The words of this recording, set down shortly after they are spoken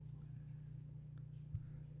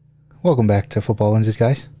Welcome back to Football Lenses,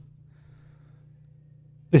 guys.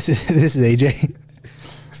 This is AJ,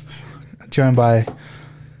 joined by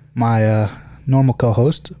my normal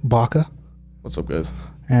co-host Baca, What's up, guys?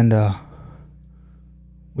 and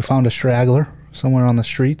we found a straggler somewhere on the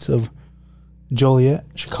streets of Joliet,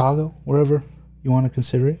 Chicago, wherever you want to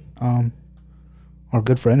consider it. Our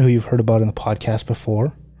good friend who you've heard about in the podcast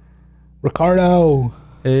before, Ricardo.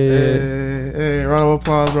 Hey, round of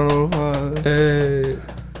applause. Hey,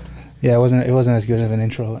 Yeah, it wasn't as good of an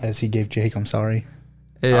intro as he gave Jake. I'm sorry.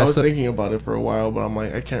 hey, I was thinking about it for a while, but I'm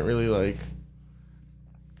like, I can't really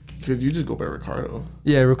could you just go by Ricardo?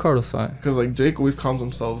 yeah, Ricardo's fine. Because Jake always calls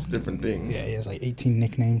himself different things. Yeah, he has 18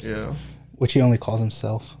 nicknames, Yeah. which he only calls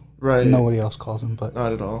himself. Right. Nobody else calls him, but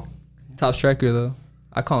Not at all. Top striker though.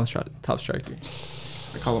 I call him top striker.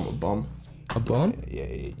 I call him a bum. A bum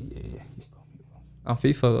yeah. on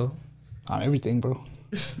FIFA though. On everything, bro.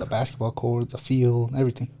 The basketball court, the field,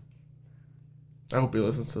 everything. I hope he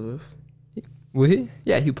listens to this. Would he?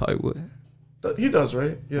 Yeah, he probably would. He does,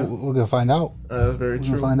 right? Yeah. We're gonna find out. That's very We're true.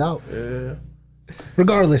 gonna find out. Yeah.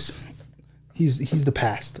 Regardless, he's the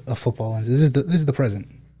past of football, and this is the present.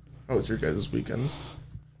 How was your guys' weekends?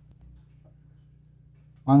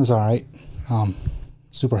 Mine was all right.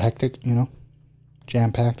 Super hectic,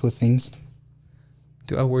 jam packed with things.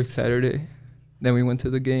 Dude, I worked Saturday. Then we went to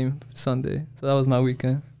the game Sunday. So that was my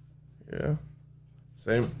weekend. Yeah.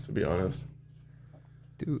 Same, to be honest.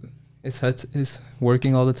 Dude, it's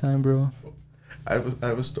working all the time, bro. I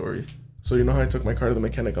have a story. So you know how I took my car to the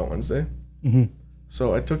mechanic on Wednesday? Mm-hmm.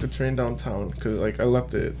 So I took the train downtown because I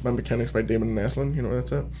left it. My mechanic's by Damon and Ashland. You know where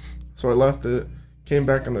that's at? So I left it, came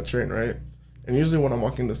back on the train, right? And usually when I'm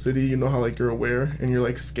walking the city, you know how you're aware and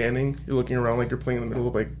you're scanning, you're looking around you're playing in the middle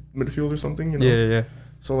of midfield or something, Yeah.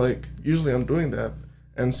 So usually I'm doing that.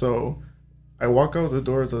 And so I walk out the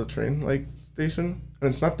doors of the train station, and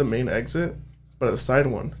it's not the main exit, but a side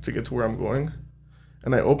one to get to where I'm going.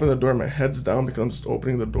 And I open the door, my head's down because I'm just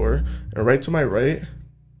opening the door, and right to my right,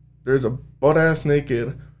 there's a butt-ass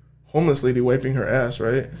naked homeless lady wiping her ass,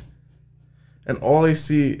 right? And all I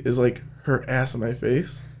see is her ass in my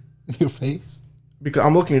face. Your face? Because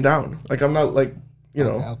I'm looking down. I'm not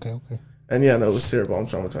Okay. And yeah, no, it was terrible. I'm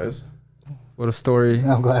traumatized. What a story.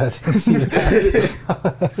 I'm glad I didn't see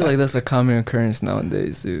that. I feel like that's a common occurrence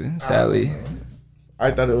nowadays, dude. Sadly.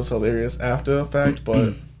 I thought it was hilarious after the fact,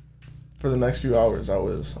 but for the next few hours, I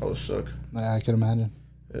was shook. I could imagine.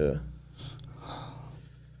 Yeah.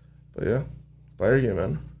 But yeah, fire game,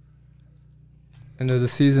 man. End of the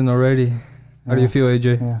season already. How do you feel,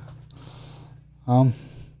 AJ? Yeah.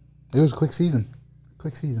 It was a quick season.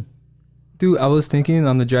 Dude, I was thinking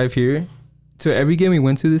on the drive here. So every game we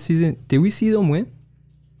went to this season, did we see them win?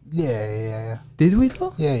 Yeah. Did we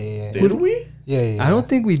though? Yeah. Did we? Yeah. I don't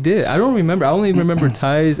think we did. I don't remember. I only remember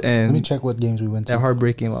ties Let me and check what games we went to. that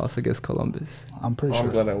heartbreaking loss against Columbus. I'm pretty I'm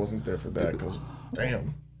sure. glad I wasn't there for that because,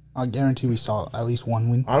 damn. I guarantee we saw at least one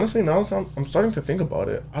win. Honestly, now I'm starting to think about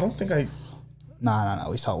it. I don't think I. No.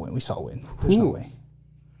 We saw a win. There's no way.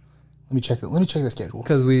 Let me check the schedule.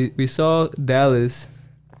 Because we saw Dallas,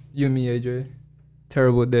 you and me, AJ.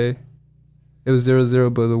 Terrible day. It was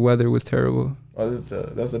 0-0, but the weather was terrible. Oh,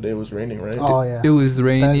 that's the day it was raining, right? Oh yeah. It was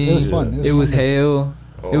rainy. It was fun. It was fun. hail.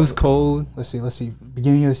 Oh. It was cold. Let's see.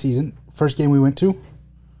 Beginning of the season, first game we went to,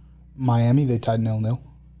 Miami. They tied 0-0.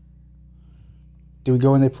 Did we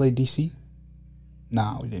go when they played DC?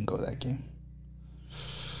 Nah, we didn't go to that game.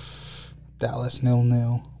 Dallas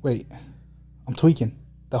 0-0. Wait, I'm tweaking.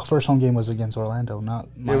 The first home game was against Orlando, not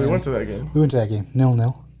Miami. Yeah, we went to that game. We went to that game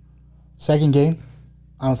 0-0. Second game,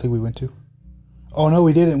 I don't think we went to. Oh no,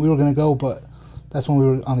 we didn't. We were gonna go, but that's when we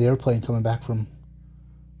were on the airplane coming back from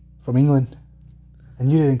England, and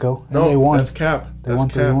you didn't go. And No, they won. that's Cap. They That's won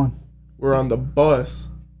Cap. 3-1. We're on the bus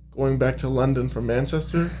going back to London from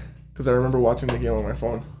Manchester because I remember watching the game on my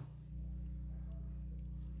phone.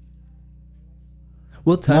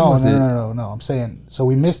 What time was it? No. I'm saying so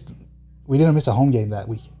we didn't miss a home game that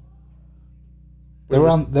week. They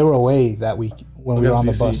were away that week when we were on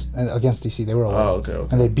the bus and against DC. They were away. Oh, okay.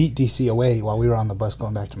 And they beat DC away while we were on the bus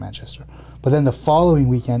going back to Manchester. But then the following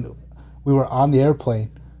weekend, we were on the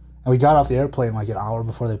airplane, and we got off the airplane an hour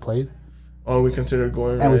before they played. Oh, we considered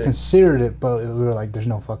going. And right? we considered it, but we were like, "There's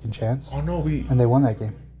no fucking chance." Oh no, And they won that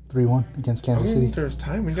game, 3-1 against Kansas City. There's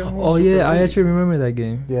time. We got home. Oh super yeah, I late. actually remember that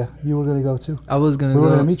game. Yeah, you were gonna go too. I was gonna We go. were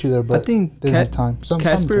gonna meet you there, but I think didn't have time.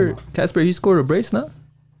 Casper, he scored a brace, not?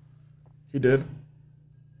 He did.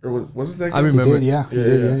 Or was it that game? I remember. He did,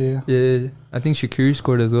 yeah. Yeah, I think Shaqiri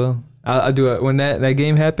scored as well. I do it when that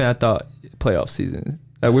game happened. I thought playoff season.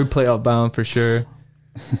 We're playoff bound for sure.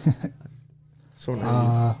 So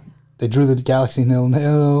naive. They drew the Galaxy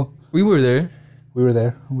 0-0. We were there. We were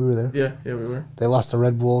there. We were there. Yeah, we were. They lost to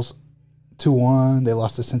Red Bulls 2-1. They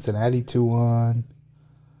lost to Cincinnati 2-1.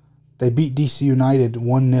 They beat DC United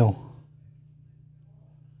 1-0.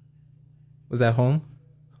 Was that home?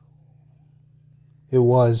 It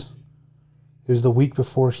was. It was the week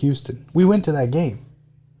before Houston. We went to that game.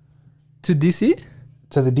 To DC?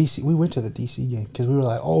 To the DC. We went to the DC game because we were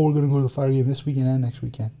like, oh, we're going to go to the Fire game this weekend and next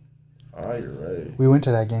weekend. Ah, you're right. We went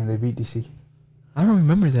to that game. They beat DC. I don't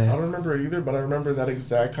remember I that. don't remember it either, but I remember that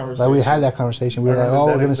exact conversation. Like we had that conversation. We were I like, remember oh,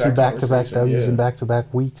 that we're going to see exact back-to-back conversation, W's yeah. in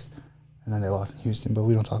back-to-back weeks. And then they lost in Houston, but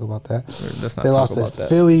we don't talk about that. Let's not They talk lost about to that.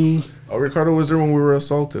 Philly. Oh, Ricardo was there when we were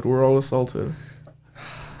assaulted. We were all assaulted.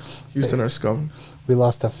 Houston are scum. We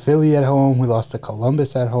lost to Philly at home. We lost to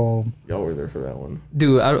Columbus at home. Y'all were there for that one.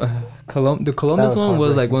 Dude, the That Columbus was one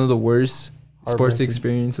was like heartbreaking. one of the worst sports Heartbreaking.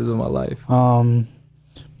 experiences of my life.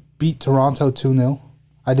 Beat Toronto 2-0.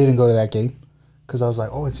 I didn't go to that game because I was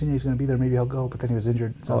like, oh, Insigne's going to be there. Maybe I'll go. But then he was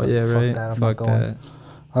injured. So I Oh was like, yeah, fuck right. that. I'm Fuck not going.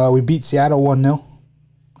 that. We beat Seattle 1-0.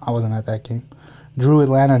 I wasn't at that game. Drew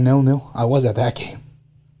Atlanta 0-0. I was at that game.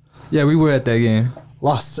 Yeah, we were at that game.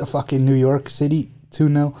 Lost to fucking New York City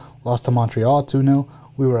 2-0. Lost to Montreal 2-0.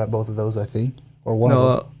 We were at both of those, I think. Or one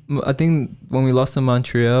of them. No, I think when we lost to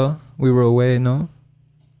Montreal, we were away. No,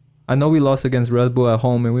 I know we lost against Red Bull at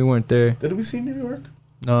home and we weren't there. Did we see New York?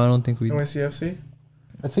 No, I don't think we. NYCFC?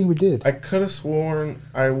 I think we did. I could have sworn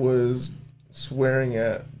I was swearing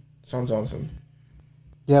at Sean Johnson.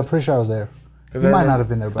 Yeah, I'm pretty sure I was there. Cause You I might remember- not have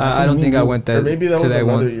been there, but I don't me think and I you- went Or that maybe that to was that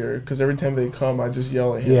another one. year. Because every time they come, I just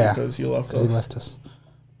yell at him Yeah. because he left Because us. he left us.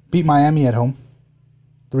 Beat Miami at home.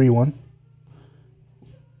 3-1.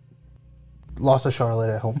 Lost to Charlotte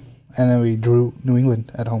at home. And then we drew New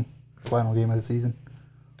England at home. Final game of the season.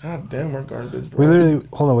 God damn, we're garbage, bro. We literally...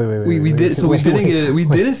 Hold on, wait. We wait, did. So wait, we didn't wait, get. We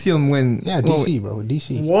wait. didn't see them win. Yeah, Well, DC, bro.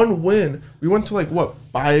 DC. One win. We went to like what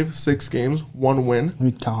 5-6 games. One win. Let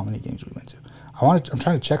me count how many games we went to. I'm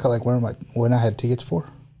trying to check out like when I had tickets for.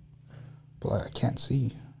 But like I can't see.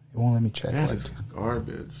 It won't let me check. That like, is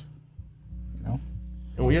garbage. you know?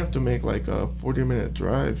 And we have to make like a 40-minute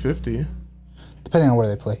drive, 50. Depending on where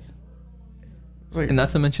they play. It's like And not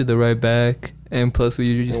to mention the right back, and plus we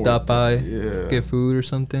usually Oh, stop by, yeah. get food or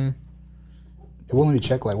something. It won't let me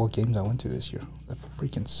check like what games I went to this year. That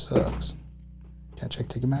freaking sucks. Can't check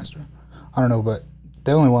Ticketmaster. I don't know, but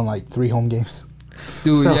they only won like 3 home games.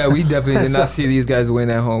 Dude, So- yeah, we definitely did not so- see these guys win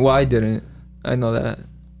at home. Well, I didn't. I know that.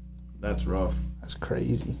 That's rough. That's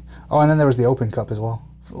crazy. Oh, and then there was the Open Cup as well.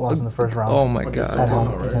 Lost in the first round. Oh my Against At god. home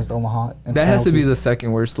Omaha, right? against Omaha. And That has to be penalties. the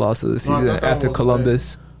second worst loss of the No, I season thought that after was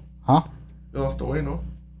Columbus. Huh? They lost away, no?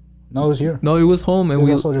 No, it was here. No, it was home, It and was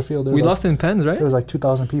we at Soldier Field. There we was lost in pens, right? There was like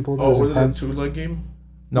 2,000 people. There Oh, was was it a intense. 2-leg game?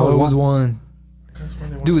 No, it it was was one.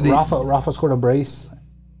 Dude, they- Rafa scored a brace,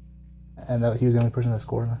 and he was the only person that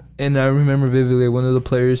scored. And I remember vividly one of the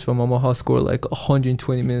players from Omaha scored like a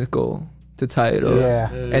 120-minute goal to tie it up.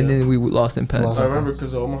 Yeah. And then we lost in pens. Lost. I remember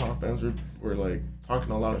because the Omaha fans were like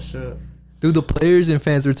talking a lot of shit. Dude, the players and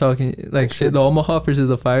fans were talking like shit. The Omaha versus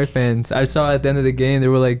the Fire fans. I saw at the end of the game they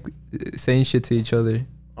were like saying shit to each other,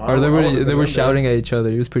 or they were shouting at each other.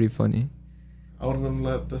 It was pretty funny. I wouldn't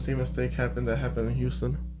let the same mistake happen that happened in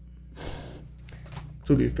Houston.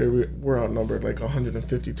 To be fair, we're outnumbered like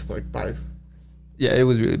 150 to like 5. Yeah, it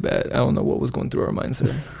was really bad. I don't know what was going through our minds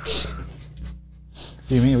there. What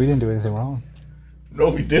do you mean? We didn't do anything wrong. No,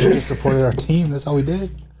 we We didn't. supported our team. That's all we did.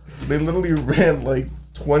 They literally ran like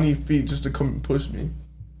 20 feet just to come and push me.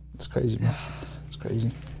 It's crazy, man. It's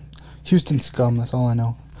crazy. Houston scum. That's all I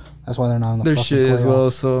know. That's why they're not in the Their fucking shit as playoffs.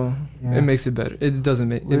 well, so Yeah. it makes it better. It doesn't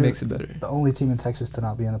make We're- it makes it better. The only team in Texas to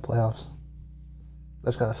not be in the playoffs.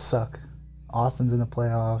 That's gotta suck. Austin's in the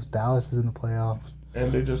playoffs. Dallas is in the playoffs.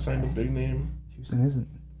 And they just signed a big name. Houston isn't.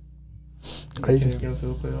 They Crazy. can't get into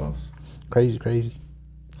the playoffs. Crazy.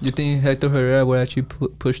 You think Hector Herrera would actually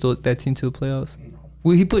push that team to the playoffs?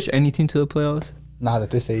 Will he push any team to the playoffs? Not at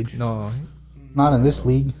this age. No. Not in this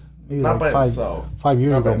league. Maybe Not like by himself. 5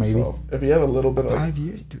 years Not by ago, maybe. himself. If he had a little bit of like, 5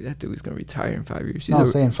 years? Dude, that dude's gonna retire in 5 years. No, I'm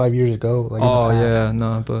saying 5 years ago. Like in Oh the past. yeah,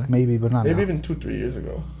 no, but Maybe, but not maybe now. even 2-3 years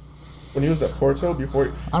ago, when he was at Porto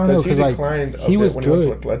before. I don't know, he 'cause, like, declined a he bit was when good. he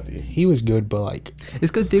went to Atleti. He was good, but like it's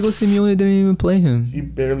because Diego Simeone didn't even play him. He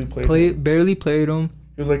barely played. Barely played him,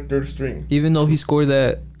 He was like third string. even though he scored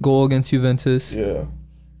that goal against Juventus. Yeah.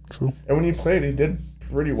 true. And when he played, he did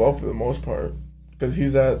pretty well for the most part, because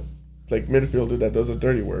he's that like midfielder that does the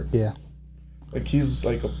dirty work. Yeah. Like he's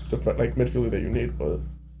like a like midfielder that you need, but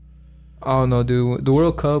I don't know, dude. The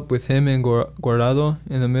World Cup with him and Guardado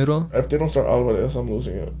in the middle, if they don't start Alvarez, I'm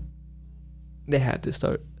losing it. they had to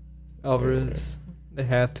start Alvarez. They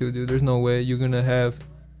have to, dude. There's no way you're gonna have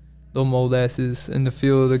Those mold asses in the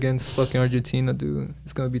field against fucking Argentina, dude.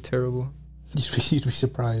 It's gonna be terrible. You'd be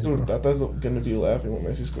surprised, Dude, bro. Tata's gonna be laughing when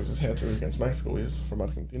Messi scores his hat trick against Mexico. He's from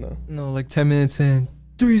Argentina. No, like 10 minutes in,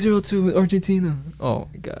 3-0 to Argentina. Oh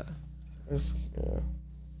my god. Yeah.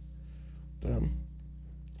 Damn.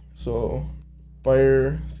 So,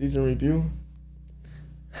 Fire season review.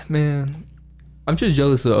 Man, I'm just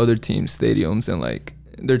jealous of other teams' stadiums and like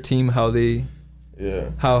their team, how they,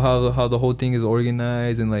 Yeah. how the whole thing is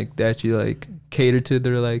organized and like they actually like cater to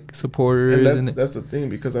their like supporters. And that's the thing,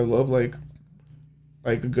 because I love like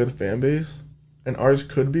a good fan base, and ours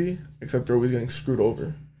could be, except they're always getting screwed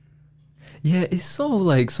over yeah, it's so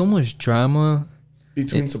like so much drama.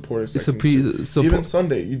 between supporters. It's Even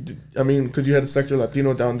Sunday, because you had a Sector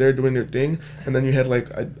Latino down there doing their thing, and then you had like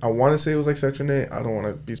I want to say it was like Section 8. I don't want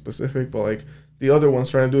to be specific, but like the other ones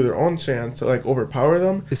trying to do their own chant to like overpower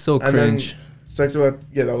them. It's so And cringe. That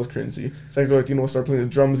was cringy. Sector Latino start playing the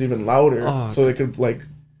drums even louder, so they could like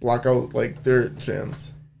block out like their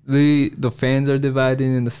chants. The fans are divided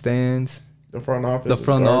in the stands. The front office. The is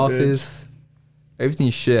front garbage. office.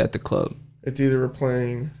 Everything's shit at the club. It's either we're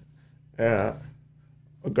playing at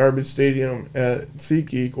a garbage stadium at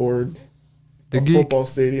SeatGeek or The a Geek. football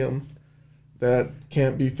stadium that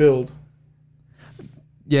can't be filled.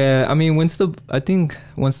 Yeah, I mean, once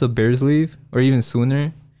the Bears leave, or even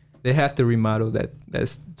sooner, they have to remodel that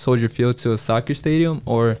Soldier Field to a soccer stadium,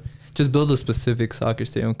 or just build a specific soccer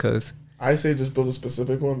stadium. Cause I say just build a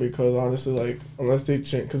specific one, because honestly, like, unless they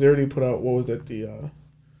change, because they already put out, what was it, the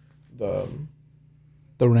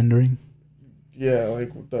rendering. yeah,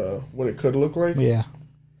 like what it could look like. Yeah.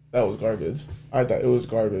 That was garbage. I thought it was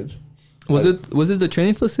garbage. was it the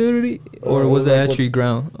training facility, or it was was it like actually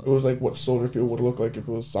ground? It was like what Soldier Field would look like if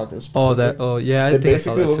it was soccer specific. Yeah, I It think I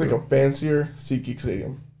saw basically that looked too. like a fancier SeatGeek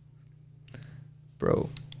stadium. Bro.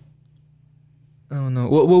 I don't know.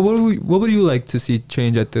 What would you like to see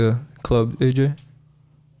change at the club, AJ?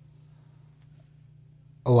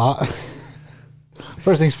 A lot.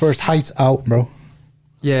 First things first, Heights out, bro.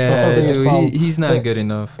 Yeah, That's our biggest problem. dude, he's not But good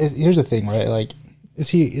enough. Here's the thing, right? Like, is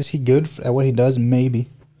he good at what he does? Maybe,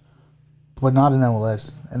 but not in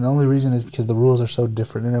MLS. And the only reason is because the rules are so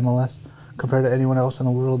different in MLS compared to anyone else in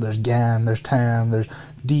the world. There's GAM, there's TAM, there's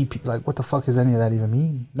DP. Like, what the fuck does any of that even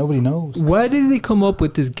mean? Nobody knows. Why did they come up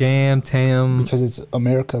with this GAM, TAM? Because it's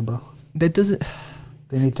America, bro. That doesn't.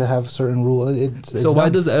 They need to have certain rules. So why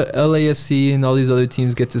does LAFC and all these other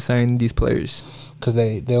teams get to sign these players? Because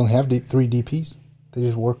they only have three DPs. They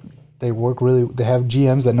just work. They work really. They have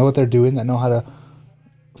GMs that know what they're doing, that know how to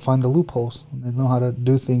find the loopholes. They know how to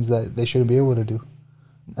do things that they shouldn't be able to do.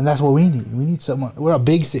 And that's what we need. We need someone. We're a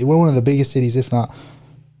big city. We're one of the biggest cities, if not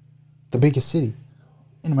the biggest city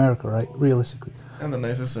in America, right? Realistically. And the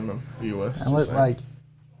nicest in the U.S. And like,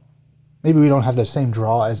 maybe we don't have the same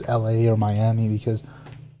draw as LA or Miami because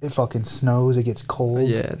it fucking snows, it gets cold,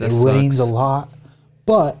 Yeah, that it rains a sucks. lot.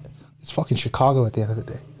 But it's fucking Chicago at the end of the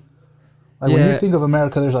day. Like, when you Yeah. think of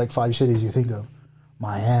America, there's like 5 cities you think of.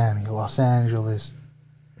 Miami, Los Angeles,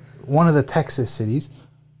 one of the Texas cities,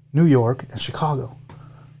 New York, and Chicago.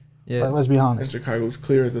 Yeah. Like, let's be and honest. Chicago's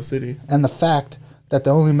clear as a city. And the fact that the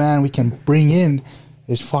only man we can bring in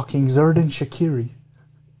is fucking Xherdan Shaqiri.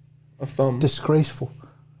 A thumb. Disgraceful.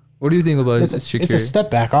 What do you think about It's a Shaqiri? step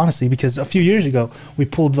back, honestly, because a few years ago, we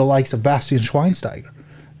pulled the likes of Bastian Schweinsteiger.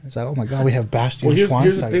 It's like, oh my God, we have Bastian Well, here's the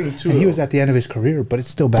Schweinsteiger. thing, too, and he though. was at the end of his career, but it's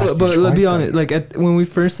still Bastian But let's be Schweinsteiger. honest. Like when we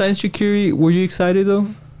first signed Shaqiri, were you excited though?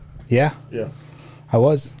 Yeah, Yeah. I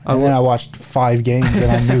was. I And then wa- I watched 5 games and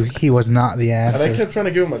I knew he was not the And I answer. kept trying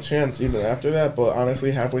to give him a chance even after that, but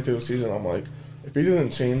honestly, halfway through the season, I'm like, if he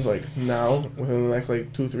doesn't change like now within the next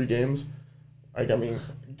like 2-3 games, like, I mean,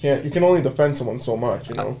 you can only defend someone so much,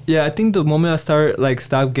 you know. Yeah, I think the moment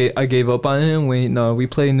I gave up on him when we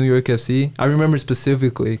played New York FC. I remember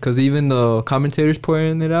specifically because even the commentators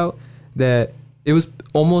pointed it out that it was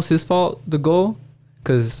almost his fault, the goal,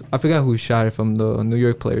 because I forgot who shot it from the New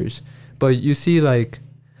York players. But you see, like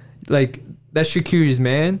that's Shaqiri's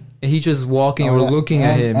man, and he's just walking or Oh, yeah. looking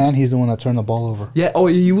at him. And he's the one that turned the ball over. Yeah, oh,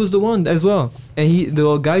 he was the one as well. And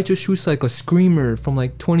the guy just shoots like a screamer from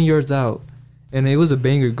like 20 yards out. And it was a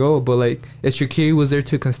banger goal, but like if Shaqiri was there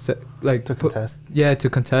to Contest. to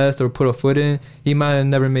contest or put a foot in, he might have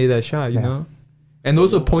never made that shot, you Yeah. know? And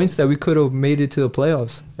those are points that we could have made it to the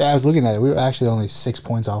playoffs. Yeah, I was looking at it. We were actually only 6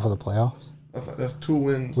 points off of the playoffs, That's 2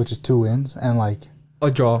 wins. which is 2 wins. And like, A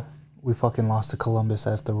draw. we fucking lost to Columbus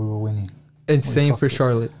after we were winning. And same for fucked it.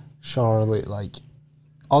 Charlotte. Charlotte, like,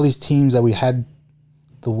 all these teams that we had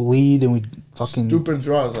the lead and we fucking Stupid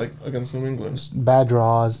draws like against New England. bad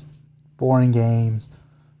draws, boring games,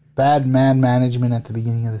 bad man management at the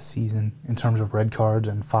beginning of the season in terms of red cards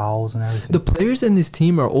and fouls and everything. The players in this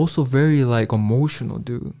team are also very like emotional,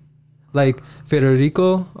 dude. Like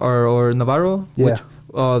Federico or Navarro, Yeah. which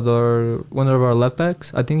the one of our left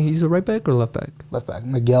backs. I think he's a right back or left back. Left back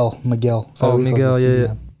Miguel. Oh, Federico's Miguel, the yeah, yeah.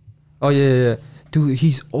 CDM. Oh yeah. Dude,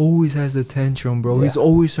 he's always has the tantrum, bro. Yeah. He's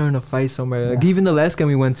always trying to fight somebody. Like Yeah. even the last game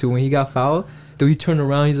we went to, when he got fouled, dude, he turned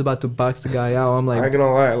around, he's about to box the guy out. I'm I ain't like,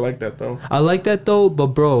 gonna lie, I like that though. I like that though, but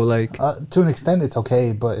bro, like, To an extent, it's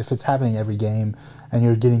okay, but if it's happening every game and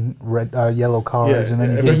you're getting yellow cards and then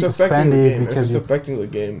you're if getting it's affecting the suspended game, because if you it's affecting the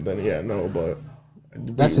game, then yeah, no. But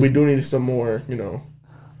That's we just- do need some more, you know.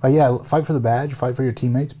 fight for the badge, fight for your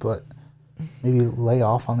teammates, but maybe lay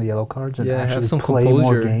off on the yellow cards and Yeah, have actually some play more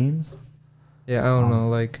composure. games. yeah, I don't know,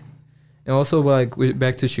 like, and also like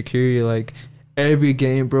back to Shaqiri, like every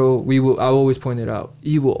game, bro, I always point it out.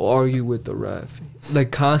 He will argue with the ref,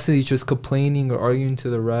 like constantly just complaining or arguing to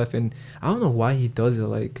the ref, and I don't know why he does it.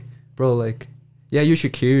 Like, bro, like, yeah, you're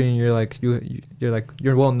Shaqiri and you're like you're like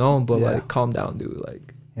you're well known, but Yeah. like calm down, dude.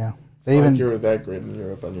 Like, Yeah, They even you're that great in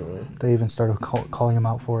Europe anyway. They even started calling him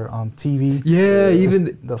out for it on TV. yeah,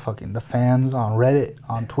 even The fans on Reddit,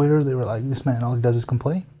 on Twitter, they were like, "This man, all he does is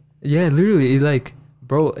complain." yeah, literally, like,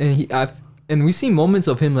 bro, and we see moments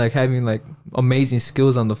of him like having like amazing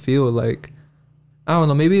skills on the field. Like, I don't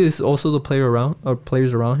know, maybe it's also the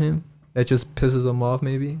players around him that just pisses him off.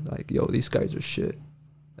 Maybe like, yo, these guys are shit.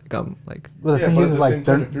 Like, I'm like, Well, the Yeah, thing but is, at the like, same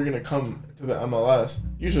time, if you're gonna come to the MLS,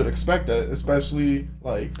 you should expect that, especially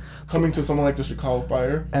like coming to someone like the Chicago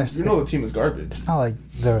Fire. And it's- You know the team is garbage. it's not like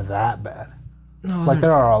they're that bad. no, Like,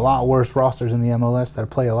 there are a lot worse rosters in the MLS that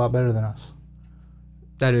play a lot better than us.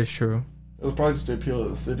 that is true. It was probably just the appeal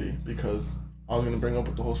of the city, because I was gonna bring up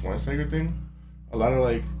with the whole Schweinsteiger thing. A lot of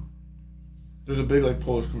like, there's a big like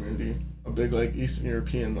Polish community, a big like Eastern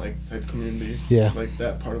European like type community. Yeah. Like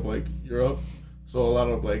that part of like Europe. So a lot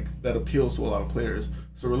of like that appeals to a lot of players.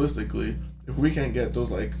 So realistically, if we can't get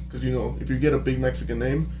those like, because you know, if you get a big Mexican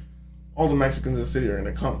name, all the Mexicans in the city are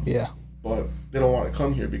gonna come. Yeah. But they don't want to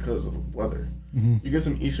come here because of the weather. Mm-hmm. You get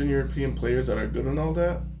some Eastern European players that are good and all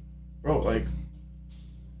that, bro. Like,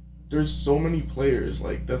 there's so many players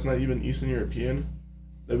like that's not even Eastern European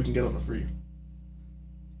that we can get on the free.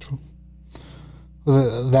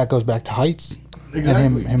 Well, that goes back to Heights Exactly.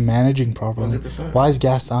 and him managing properly. 100%. Why is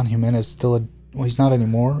Gaston Jimenez still well, he's not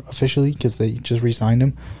anymore officially because they just re-signed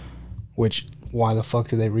him. Which, why the fuck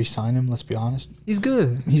did they re-sign him? Let's be honest. He's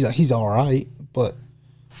good. He's all right, but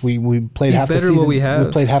we played He's half the better season. what we have.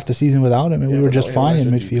 We played half the season without him, and Yeah, we were but just no, fine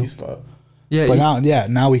in that's a DP midfield. spot. Yeah, But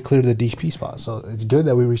now we cleared the DP spot, so it's good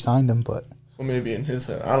that we re-signed him. But So maybe in his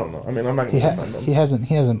head, I don't know. I mean, I'm not gonna defend him. he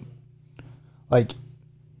hasn't like.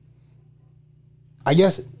 I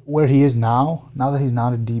guess where he is now that he's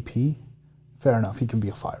not a DP, fair enough, he can be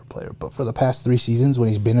a fire player. But for the past 3 seasons, when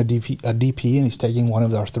he's been a DP and he's taking one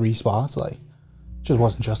of our 3 spots, like, just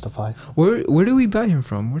wasn't justified. where do we buy him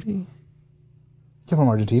from? Where do you? He came from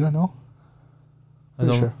Argentina, no?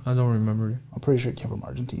 Pretty sure. I don't remember. I'm pretty sure he came from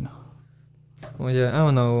Argentina. Well, yeah, I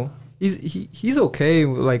don't know. He's okay.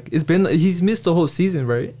 Like, he's missed the whole season,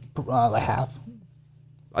 right? Like half.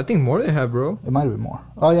 I think more than half, bro. It might have been more.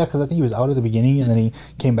 Oh yeah, because I think he was out at the beginning and then he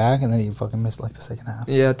came back and then he fucking missed like the second half,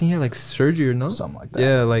 Yeah, I think he had like surgery or no? something like that.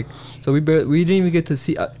 Yeah, like, so we didn't even get to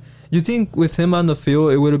see. You think with him on the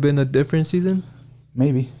field, it would have been a different season?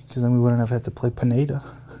 Maybe because then we wouldn't have had to play Pineda.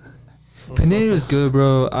 Pineda's good,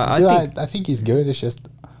 bro. I Dude, think I think he's good. It's just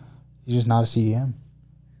he's just not a CDM.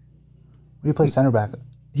 What do you play center back? I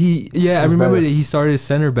He's remember better. that he started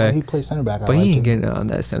center back, He plays center back. but he ain't getting on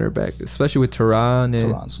that center back, especially with Tehran.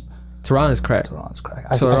 And Tehran is cracked. Tehran's crack.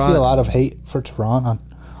 I see a lot of hate for Tehran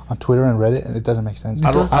on Twitter and Reddit, and it doesn't make sense.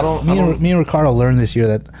 Me and Ricardo learned this year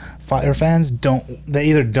that Fire fans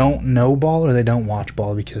either don't know ball or they don't watch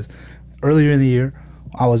ball, because earlier in the year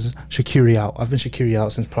I was Shaqiri out. I've been Shaqiri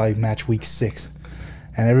out since probably match week 6.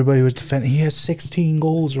 And everybody was defending. He has 16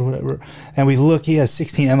 goals or whatever. And we look, he has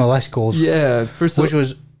 16 MLS goals. Yeah, Which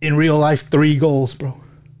was, in real life, 3 goals, bro.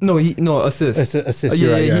 assist. Assist,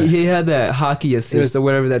 yeah, you're right, he had that hockey assist or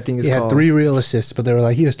whatever that thing is He called. had 3 real assists, but they were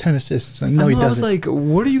like, he has 10 assists. Like, no, he I was doesn't. like,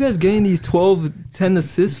 where are you guys getting these 10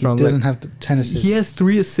 assists from? He doesn't Like, have 10 assists. he has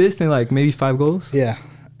 3 assists and like maybe 5 goals. Yeah.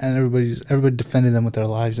 And everybody defended them with their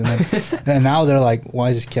lives. And then and now they're like, why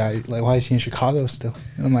is this guy, like, why is he in Chicago still?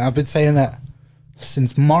 And I'm like, I've been saying that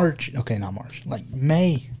since March. Okay, not March. Like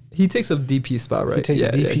May. He takes a DP spot, right? He takes a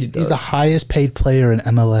DP. he He's does. the highest paid player in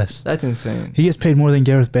MLS. That's insane. He gets paid more than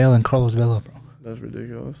Gareth Bale and Carlos Vela, bro. That's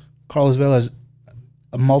ridiculous. Carlos Vela is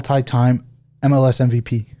a multi-time MLS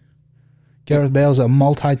MVP. Gareth Bale's a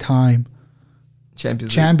multi-time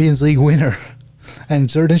Champions League. Champions League winner. And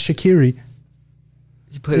Xherdan Shaqiri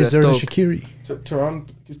He played is at Xherdan Stoke. Shaqiri. Tehran,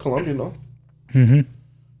 he's Colombian, no? Mm-hmm.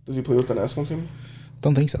 Does he play with the national team?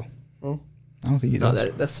 Don't think so. Oh. I don't think he No,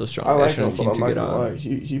 does. that's so strong. I like national him, team but I'm to not get gonna on. lie.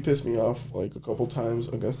 He pissed me off like a couple times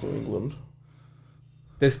against New England.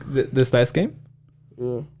 This last game,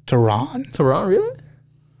 Yeah. Tehran? Toronto, really?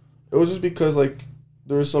 It was just because like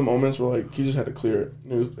there were some moments where like he just had to clear it.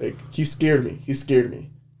 And it was like he scared me. He scared me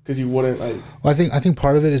because he wouldn't like. Well, I think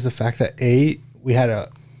part of it is the fact that we had a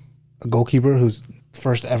goalkeeper whose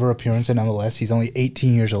first ever appearance in MLS. He's only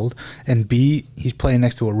 18 years old, and B, he's playing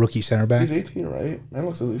next to a rookie center back. He's 18, right? Man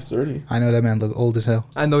looks at least 30. I know that man look old as hell.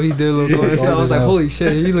 I know he did look old. I was like, holy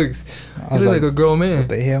shit, he looks like a grown man. What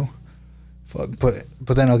the hell? Fuck.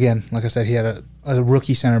 But then again, like I said, he had a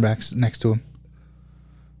rookie center back next to him.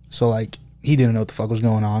 So like he didn't know what the fuck was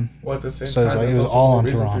going on. Well, at the same So it's time, like it it's was also all more on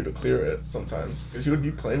reason for Tehran. you to clear it sometimes because he would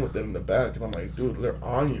be playing with them in the back, and I'm like, dude, they're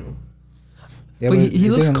on you. Yeah, But he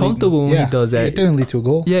it looks didn't comfortable when he does that. It didn't lead to a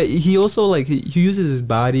goal. Yeah, he also like he uses his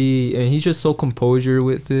body and he's just so composure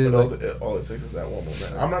with it. But Like, all it takes is that one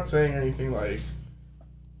moment. I'm not saying anything like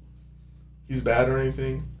he's bad or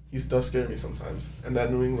anything. He does scare me sometimes. And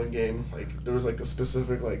that New England game, like there was like a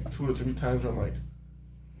specific like 2 to 3 times where I'm like,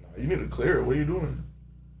 nah, you need to clear it. What are you doing?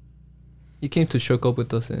 he came to shook up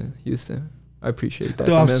with us in Houston. I appreciate that.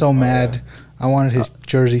 Dude, I'm man. so mad. I wanted his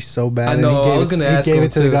jersey so bad. I know, And he I gave was gonna ask He gave him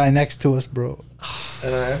it to the too. guy next to us, bro.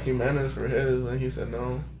 And I asked Jimenez for his, and he said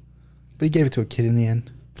no. But he gave it to a kid in the end.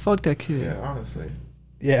 Fuck that kid. Yeah, honestly.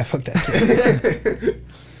 Yeah, fuck that kid.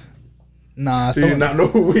 Nah, Do you not know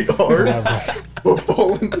who we are? Nah,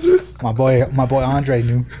 Football enthusiasts? my boy Andre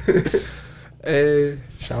knew. Hey,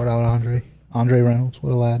 Shout out Andre Reynolds.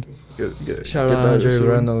 What a lad. shout get out that Andre soon.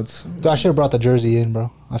 Reynolds. Dude, I should have brought the jersey in,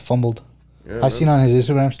 bro. I fumbled. Yeah, I seen on his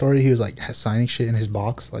Instagram story he was like signing shit in his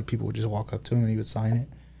box. Like people would just walk up to him and he would sign it.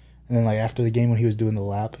 And then like after the game when he was doing the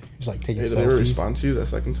lap, he was like taking Hey, did they ever selfies. respond to you that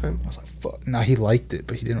second time? I was like, fuck. Nah, he liked it,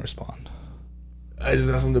 but he didn't respond. I just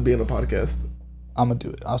asked him to be in the podcast. I'm gonna do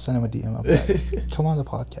it. I'll send him a DM. I'll be like, come on the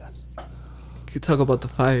podcast. Could talk about the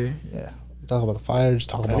fire. Yeah. We talk about the fire, just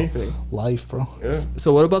talk about Anything. life, bro. Yeah.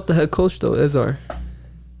 So what about the head coach though, Ezar?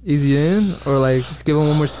 Easy in or like give him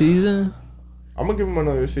one more season? I'm gonna give him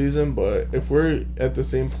another season, but if we're at the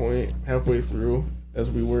same point halfway through as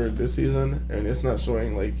we were this season, and it's not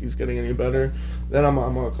showing like he's getting any better, then I'm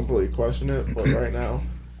gonna completely question it. But right now,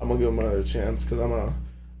 I'm gonna give him another chance because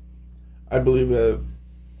I believe that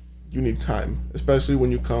you need time, especially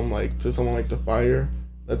when you come like to someone like the Fire.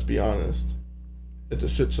 Let's be honest, it's a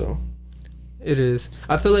shit show. It is.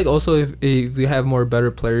 I feel like also if we have more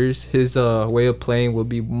better players, his way of playing will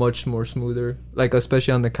be much more smoother. Like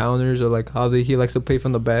especially on the counters or like how he likes to play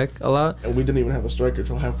from the back a lot. And we didn't even have a striker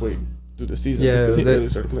till halfway through the season Yeah, because he that- really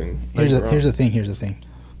started playing. Here's like, the thing.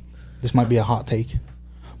 This might be a hot take,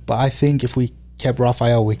 but I think if we kept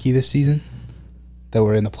Raphael Wiki this season, that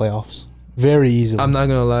we're in the playoffs very easily. I'm not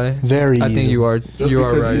gonna lie. Very I think easily. you are. just You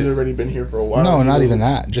are because he's right. already been here for a while. No, he not will- even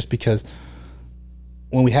that. Just because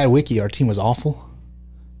when we had Wiki, our team was awful,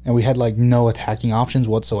 and we had like no attacking options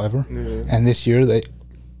whatsoever. Yeah. And this year, they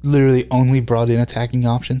literally only brought in attacking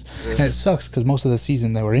options, Yeah. and it sucks because most of the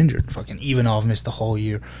season they were injured. Fucking Ivanov missed the whole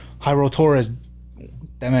year. Jairo Torres,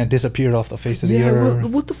 that man disappeared off the face of the earth.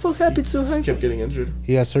 What the fuck happened to him? Kept getting injured.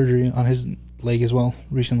 He had surgery on his leg as well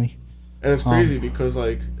recently. And it's crazy because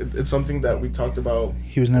like it's something that we talked about.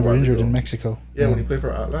 He was never a while injured ago. in Mexico. Yeah, when he played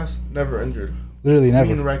for Atlas, never injured. Literally Clean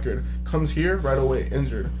never. record. Comes here right away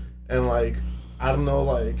injured, and like I don't know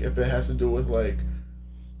like if it has to do with like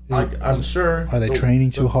I'm sure. Are they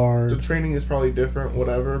training too hard? The training is probably different.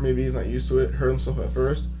 Whatever. Maybe he's not used to it. Hurt himself at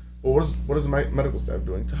first. But what is the medical staff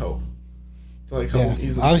doing to help? To like help Yeah, him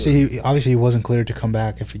ease into it? obviously he wasn't cleared to come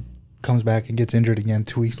back if he comes back and gets injured again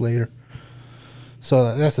 2 weeks later.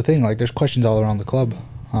 So that's the thing. Like, there's questions all around the club.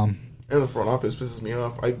 And the front office pisses me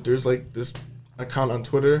off. There's like this account on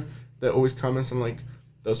Twitter that always comments on like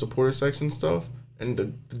the supporter section stuff, and the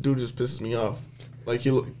dude just pisses me off. Like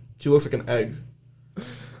he looks like an egg.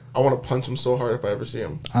 I want to punch him so hard if I ever see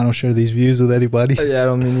him. I don't share these views with anybody. Yeah, I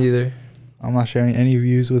don't mean either. I'm not sharing any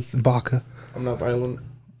views with Baca. I'm not violent.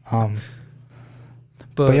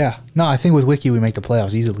 But yeah, no, I think with Wiki we make the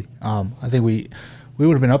playoffs easily. I think we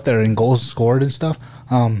would have been up there in goals scored and stuff.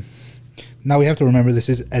 Now we have to remember this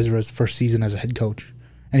is Ezra's first season as a head coach,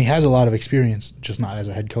 and he has a lot of experience, just not as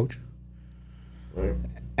a head coach. Right.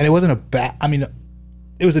 And it wasn't a bad. I mean,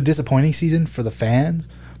 it was a disappointing season for the fans,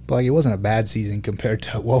 but like it wasn't a bad season compared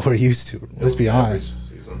to what we're used to. Let's be honest.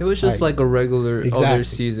 It was just like a regular other Exactly.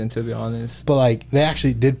 season, to be honest. But like they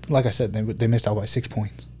actually did, like I said, they missed out by 6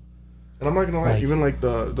 points. And I'm not gonna lie, Like- even like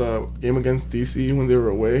the game against DC when they were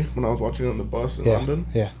away, when I was watching it on the bus in London,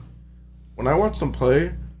 Yeah. when I watched them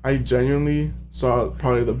play, I genuinely saw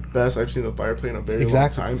probably the best I've seen the Fire play in a very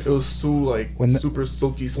Exactly. long time. It was so like When the- super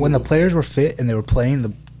silky smooth. When the players were fit and they were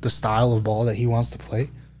playing the style of ball that he wants to play,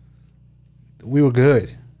 we were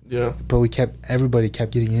good. yeah, But everybody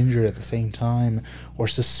kept getting injured at the same time, or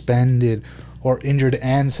suspended, or injured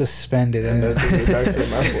and suspended, and then and they back to the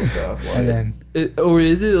medical staff. Like, and then Or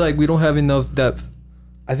is it like we don't have enough depth?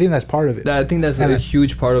 I think that's part of it. I think that's And a I-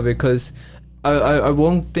 huge part of it, because I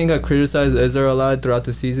one thing I criticized Ezra a lot throughout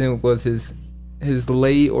the season was his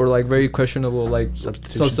late or like very questionable like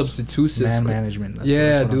Substitutions. substitutions. Man management. That's,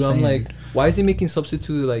 Yeah, that's what dude. I'm saying. like, why is he making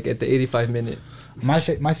substitute like at the 85 minute? My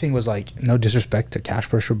thing was like, no disrespect to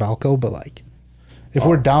Kasper Schwabalko, but like, if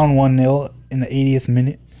we're down 1-0 in the 80th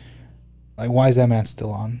minute, like, why is that man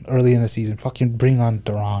still on early in the season? Fucking bring on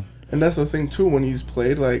Duran. and that's the thing too. When he's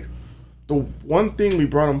played, like the one thing we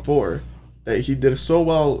brought him for that he did so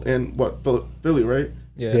well in Philly, right?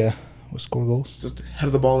 Yeah. We'll score goals. Just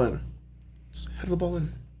head the ball in. Just head the ball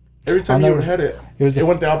in. Every time I'll you never- head it, it was the it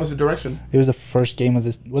went the opposite direction. It was the first game of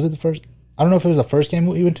this. Was it the first? I don't know if it was the first game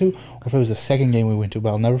we went to or if it was the second game we went to, but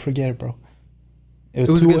I'll never forget it, bro. It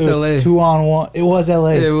was against LA. 2-on-1. It was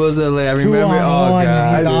LA. It was LA. I remember. 2-on-1, Oh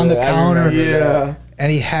god. he's on the I counter. remember that. Yeah,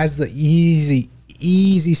 And he has the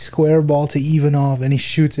easy square ball to even off, and he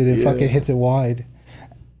shoots it and Yeah. fucking hits it wide.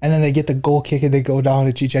 And then they get the goal kick and they go down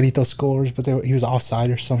and Chicharito scores, but he was offside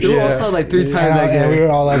or some They shit. were Yeah. also like 3 Yeah. times And, that and we game.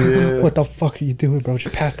 were all like, Yeah. "What the fuck are you doing, bro?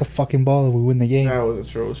 Just pass the fucking ball and we win the game." that was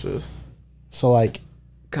atrocious. So like,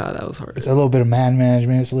 God, that was hard. it's a little bit of man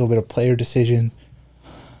management. It's a little bit of player decisions.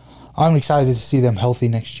 I'm excited to see them healthy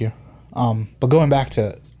next year. But going back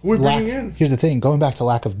to Who we lack, bringing in? here's the thing: going back to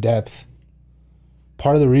lack of depth.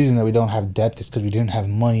 Part of the reason that we don't have depth is because we didn't have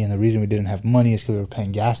money, and the reason we didn't have money is because we were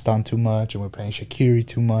paying Gaston too much and we were paying Shaqiri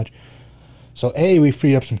too much. So A, we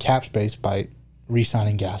freed up some cap space by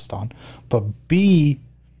re-signing Gaston, but B,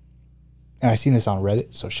 and I seen this on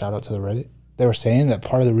Reddit, so shout out to the Reddit. They were saying that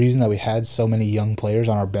part of the reason that we had so many young players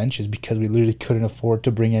on our bench is because we literally couldn't afford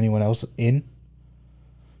to bring anyone else in.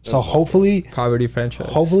 So hopefully Poverty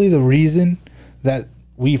franchise. the reason that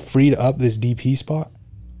we freed up this DP spot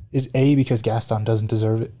is A, because Gaston doesn't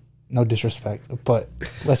deserve it. No disrespect, but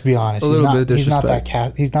let's be honest, A little bit of he's not that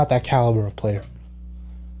disrespect. he's not that caliber of player.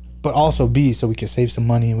 But also B, so we can save some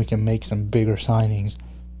money and we can make some bigger signings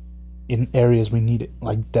in areas we need it,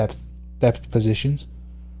 like depth positions.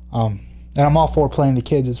 And I'm all for playing the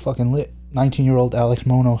kids. It's fucking lit. 19-year-old Alex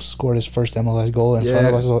Mono scored his first MLS goal in front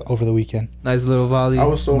of Yeah. us over the weekend. Nice little volley. I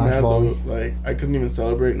was so Nice mad volley. though. Like I couldn't even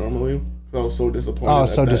celebrate normally. 'Cause I was so disappointed. Oh, I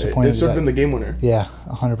was so that disappointed It should have that- been the game winner. Yeah,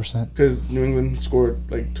 100%. Because New England scored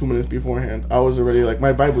like 2 minutes beforehand. I was already like,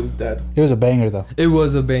 my vibe was dead. It was a banger though. It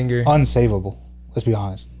was a banger. Unsavable. Let's be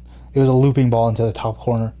honest. It was a looping ball into the top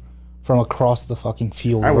corner from across the fucking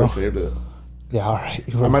field, I would bro. have saved it. Yeah, all right.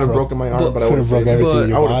 I might have broken my arm, but I would could've have broke saved everything it. in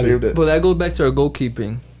your I would have body. saved it. But that goes back to our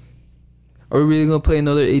goalkeeping. Are we really gonna play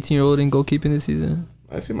another 18-year-old in goalkeeping this season?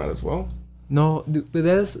 I see, might as well. No, dude, but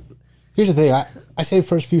that's Here's the thing. I say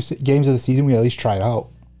first few games of the season, we at least try it out.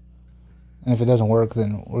 And if it doesn't work,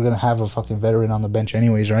 then we're going to have a fucking veteran on the bench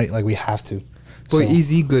anyways, right? Like, we have to. but So, is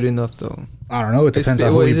he good enough though? I don't know. It depends Is-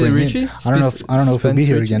 on who what, we is it bring Richie? in. I don't know if he'll be Spence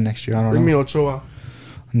here Richie? again next year. I don't Bring me know. Ochoa.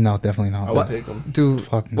 No, definitely I not. would take him. Dude,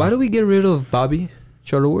 Fuck no. why do we get rid of Bobby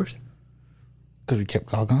Shuttleworth? Because we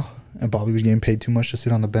kept Gaga, and Bobby was getting paid too much to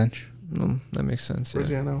sit on the bench. No, that makes sense. Where's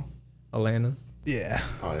he Yeah. at now? Atlanta. Yeah.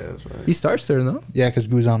 Oh yeah, that's right. He starts there, no? Yeah, because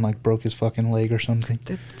Guzan, like, broke his fucking leg or something.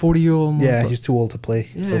 That 40-year-old. Yeah, he's too old to play.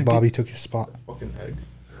 So Yeah, Bobby took his spot. Fucking egg.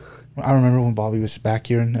 I remember when Bobby was back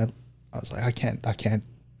here, and I was like, I can't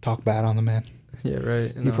talk bad on the man. Yeah,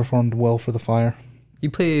 right. He performed well for the Fire. He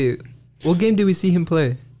played. What game did we see him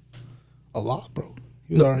play? A lot, bro.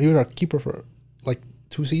 He was our keeper for like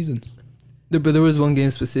 2 seasons. But there was one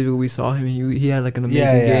game specifically we saw him. And he had like an amazing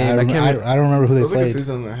Yeah, game. I, I can't remember. I don't remember who It they was like a played.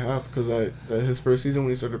 season and a half because his first season when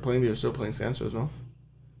he started playing, they were still playing Sanchez, no?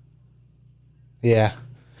 Yeah,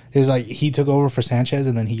 it was like he took over for Sanchez,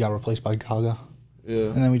 and then he got replaced by Gaga, Yeah.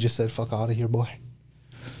 and then we just said, "Fuck out of here, boy."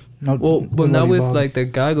 No, Well, we but love now you, with Bobby. like the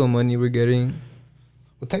Gago money we're getting,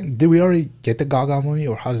 Did we already get the Gaga money,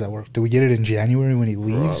 or how does that work? Did we get it in January when he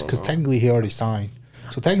leaves? don't Because know. technically he already signed,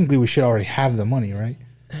 so technically we should already have the money, right?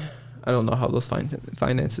 I don't know how those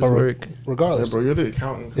finances But work. Yeah, Regardless, bro, you're the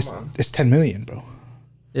accountant. it's Come on. it's 10 million, bro.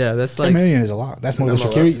 Yeah, that's 10 like. million is a lot. That's more than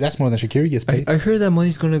MLS. Shaqiri. That's more than Shaqiri gets paid. I heard that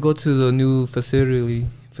money's gonna go to the new facility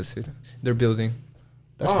they're building.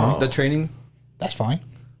 That's Oh. fine. The training. That's fine.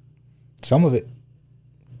 Some of it,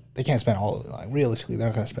 they can't spend all of it. Like realistically, they're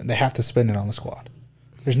not gonna spend. They have to spend it on the squad.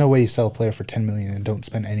 There's no way you sell a player for $10 million and don't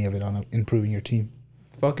spend any of it on improving your team.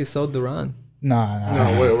 Fuck it, sell Duran.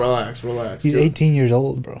 Nah. No, wait, relax. He's 18 years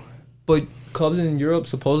old, bro. But clubs in Europe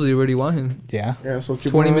supposedly already want him. Yeah. Yeah, so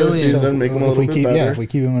keep 20 him another million. season, make him a if little we bit keep, better. yeah, if we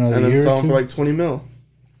keep him another and then year sell or him two, for like 20 mil.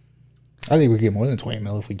 I think we get more than 20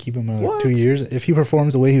 mil if we keep him another What? 2 years. If he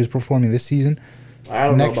performs the way he was performing this season, I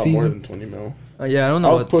don't know Next about more season? than 20 mil. Yeah, I don't I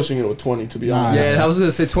know. was pushing it with 20 to be Nah. honest. Yeah, I was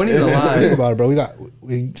gonna say 20 is a think lot about it, bro.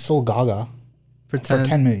 We sold Gaga for for 10.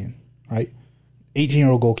 10 million, right?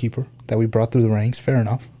 18-year-old goalkeeper that we brought through the ranks. Fair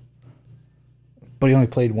enough. But he only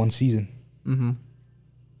played one season. Mm-hmm.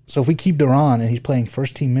 So if we keep Duran and he's playing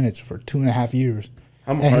first team minutes for 2.5 years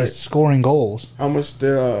How, and he's scoring goals, how much did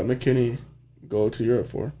McKinney go to Europe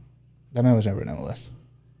for? that man was never in MLS.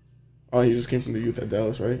 Oh, he just came from the youth at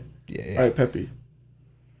Dallas, right? Yeah. All right, Pepe.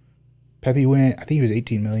 Pepe went, I think he was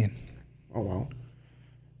 18 million. Oh, wow.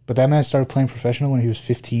 But that man started playing professional when he was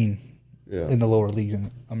 15 Yeah. in the lower leagues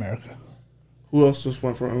in America. Who else just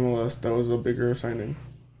went from MLS that was a bigger signing?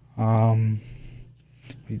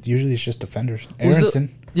 Usually it's just defenders. Who's the- Aronson,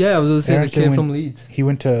 Yeah, I was gonna say the Aronson kid went- from Leeds. he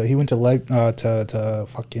went to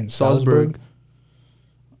fucking Salzburg.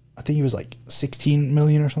 I think he was like 16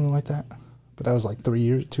 million or something like that. But that was like 2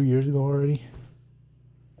 years ago already.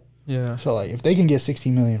 Yeah. So like, if they can get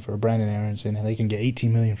 16 million for Brandon Aronson and they can get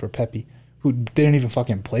 18 million for Pepe, who didn't even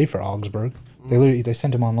fucking play for Augsburg, they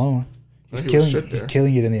sent him on loan. He's He was shit He's there.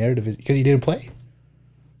 killing it in the Eredivisie because he didn't play.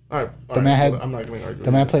 All right. The man had- I'm not going to argue.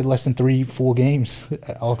 The man played less than 3 full games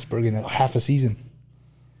at Augsburg in half a season.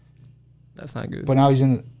 That's not good. But now he's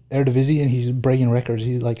in the Eredivisie and he's breaking records.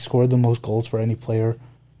 He like scored the most goals for any player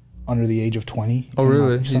under the age of 20. Oh, and,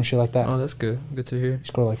 really? like, some shit like that. Oh, that's good. Good to hear. He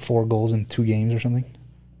scored like 4 goals in 2 games or something.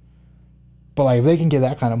 But like, if they can get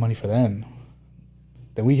that kind of money for them,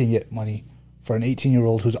 then we can get money for an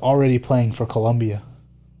 18-year-old who's already playing for Colombia.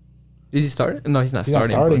 Is he starting? No, he's not He's not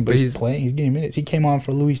starting. starting, but he's playing. He's getting minutes. He came on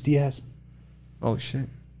for Luis Diaz. Oh shit.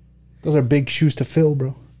 Those are big shoes to fill,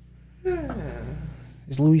 bro.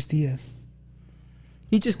 It's Luis Diaz.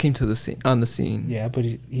 He just came to the scene. Yeah, but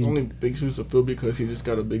he's He's only big shoes to fill because he just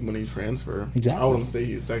got a big money transfer. Exactly. I wouldn't say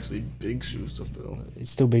it's actually big shoes to fill. it's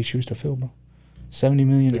still big shoes to fill, bro. 70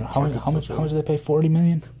 million. Big Or how pockets much? to How much fill. did they pay? 40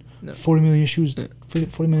 million. No. 40 million shoes. Yeah.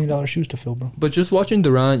 $40 million shoes to fill, bro. But just watching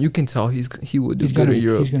Durant, you can tell he would do He's good gonna in be-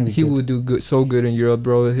 Europe. he's gonna be He good. would do good, so good in Europe,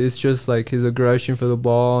 bro. It's just like his aggression for the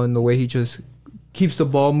ball and the way he just keeps the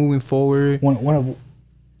ball moving forward. One of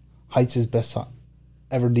Heights' best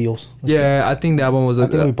ever deals. Yeah, I think that one was I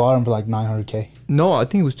think we bought him for like 900K. no. I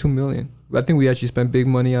think it was 2 million. I think we actually spent big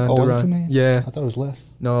money on Oh, was it Durant. 2 million? Yeah, I thought it was less.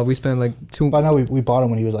 no, we spent like 2. But I know we bought him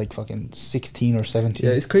when he was like fucking 16 or 17.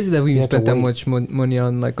 Yeah, it's crazy that we You have to spent that wait. much money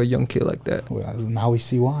on like a young kid like that. Well, now we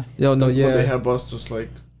see why. Yo, no, When they yeah, have us just like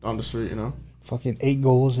on the street, you know? Fucking 8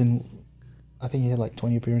 goals and I think he had like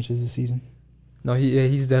 20 appearances this season. no,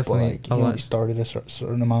 he's But definitely like a he lot. only started a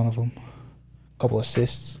certain amount of them. Couple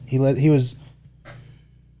assists. He was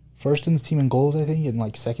first in the team in goals, I think, and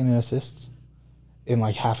like second in assists in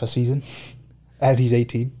like half a season. And he's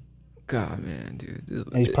 18, God, man, dude.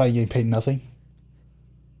 and he's probably getting paid nothing.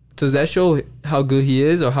 Does that show how good he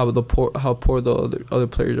is, or how poor the other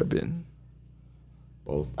players have been?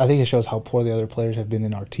 Both. I think it shows how poor the other players have been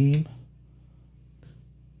in our team,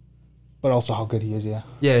 but also how good he is. Yeah,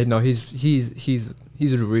 Yeah, no, he's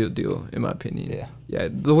the real deal in my opinion. yeah. Yeah,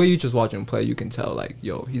 the way you just watch him play, you can tell like,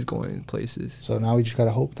 yo, he's going places. So now we just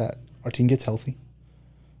gotta hope that our team gets healthy,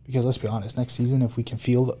 because let's be honest, next season if we can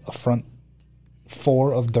field a front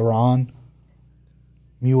 4 of Duran,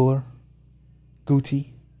 Mueller, Guti,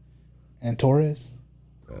 and Torres,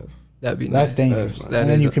 Yes. That'd be that's nice. dangerous. That's And nice.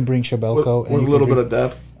 then you can bring Shabelko, With a little bit of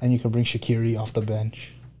depth. and you can bring Shaqiri off the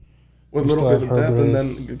bench. With a We little still bit of have depth, and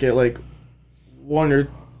Herberts. then get like 1 or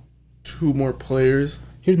 2 more players.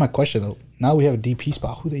 Here's my question though: now we have a DP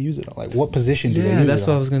spot. Who they use it on? Like, what position do they Yeah, use that's it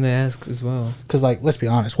what I on? was gonna ask as well. Because like, let's be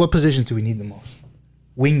honest, what positions do we need the most?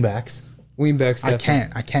 Wingbacks. Wingbacks.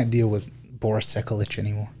 I can't deal with Boris Sekulic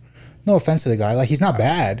anymore. No offense to the guy, like he's not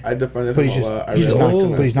bad. I defended But him he's a just- lot. I he's really not- liked him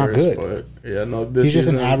but at he's not first, good. But yeah, no, this He's just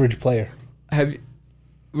an season- average player. Have you?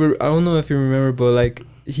 I don't know if you remember, but like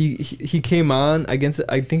he came on against.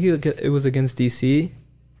 I think it was against DC,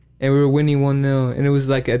 and we were winning 1-0, and it was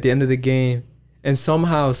like at the end of the game, and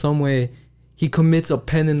somehow, some way, he commits a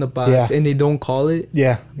pen in the box, Yeah. and they don't call it.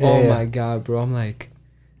 Yeah. Oh my god, bro! I'm like,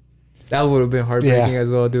 that would have been heartbreaking Yeah. as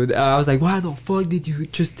well, dude. I was like, why the fuck did you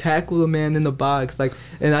just tackle a man in the box? Like,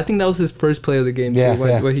 and I think that was his first play of the game Yeah, too. When,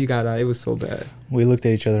 yeah. when he got out, it was so bad. We looked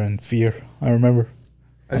at each other in fear. I remember.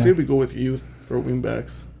 I say we go with youth for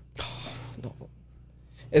wingbacks.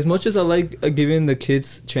 As much as I like giving the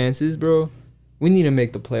kids chances, bro, we need to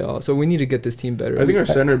make the playoffs. So we need to get this team better. I think our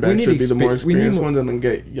center back need should be the more we need experienced more- ones and then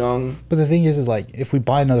get young. But the thing is like if we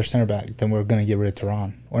buy another center back, then we're gonna get rid of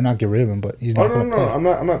Tehran, or not get rid of him, but he's Oh not no, gonna no, play.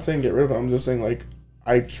 no! I'm not saying get rid of him. I'm just saying like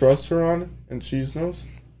I trust Huron and Cheese Nose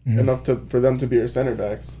Mhm. enough for them to be our center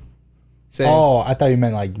backs. Same. Oh, I thought you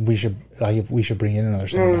meant like if we should bring in another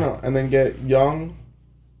center No, back. no, and then get young,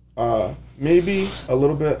 maybe a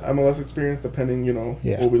little bit MLS experience, depending,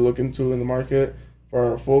 Yeah. what we look into in the market for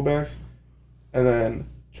our fullbacks, and then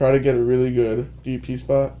try to get a really good DP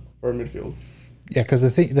spot for our midfield. Yeah, because the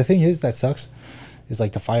thing is that sucks, is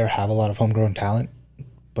like the Fire have a lot of homegrown talent,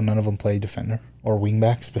 but none of them play defender or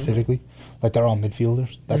wingback specifically. Like they're all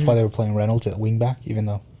midfielders. That's why they were playing Reynolds at wingback, even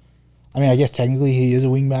though, I mean, I guess technically he is a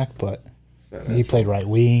wingback, but he played right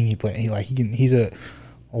wing. He's a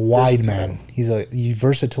wide man. He's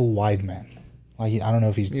versatile wide man. Like I don't know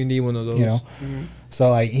if he's You need one of those. So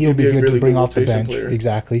like he'll He'd be be a good really to bring good off the rotation bench. player.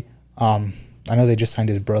 Exactly. I know they just signed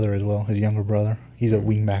his brother as well, his younger brother. He's a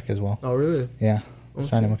wingback as well. Oh really? Yeah,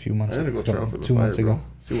 signed him a few months I had to go ago, try out for the 2 months Fire, ago. bro.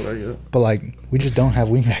 See what I get. But like we just don't have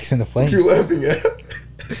wingbacks in the What are you Flames. laughing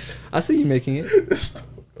at? I see you making it.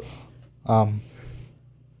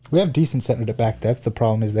 We have decent center back depth. The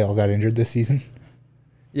problem is they all got injured this season.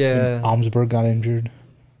 Yeah. Almsberg got injured.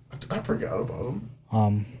 I forgot about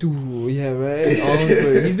him. Dude, yeah, right.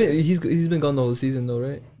 He's been gone the whole season though,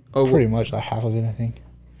 right? Oh, Pretty much like half of it, I think.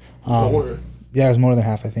 More. Yeah, it was more than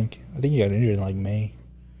half. I think he got injured in like May.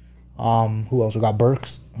 Who else? We got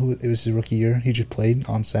Burks. It was his rookie year. He just played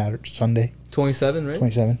on Sunday, 27, right?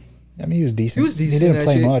 27. I mean, he was decent. He was decent, He didn't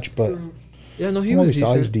play actually. much, but Yeah, no, he from what was we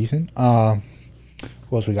saw, he was decent. decent.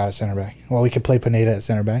 Who else we got at center back? Well, we could play Pineda at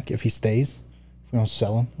center back if he stays. If we don't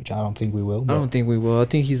sell him, which I don't think we will. I But, don't think we will. I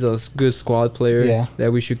think he's a good squad player. Yeah.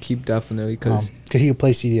 That we should keep definitely because he could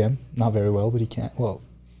play CDM. Not very well, but he can't. Well,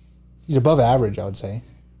 he's above average, I would say.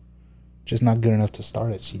 Just not good enough to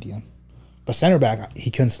start at CDM. But center back,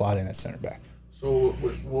 he couldn't slot in at center back. So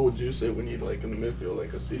what would you say we need like in the midfield,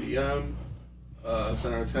 like a CDM,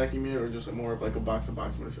 center attacking mid, or just more of like a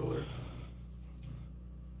box-to-box midfielder?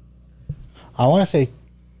 I want to say,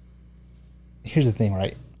 here's the thing,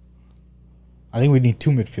 right? I think we need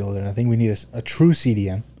two midfielders. I think we need a true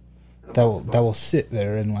CDM that will sit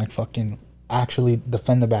there and like fucking actually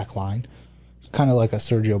defend the back line, kind of like a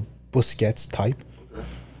Sergio Busquets type. Okay.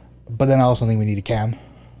 But then I also think we need a cam,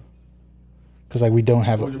 because like we don't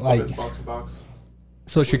have What would you like put box-to-box?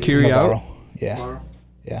 so Shaqiri Navarro. out. Yeah, Tomorrow?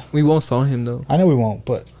 yeah. We won't sell him though. I know we won't,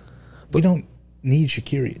 but we don't need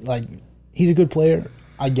Shaqiri. Like he's a good player,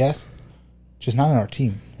 I guess, just not in our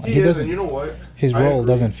team. Like, He is, and you know what? his I role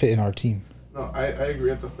agree. doesn't fit in our team. No, I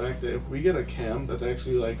agree at the fact that if we get a cam that's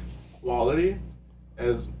actually like quality,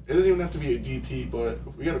 as it doesn't even have to be a DP, but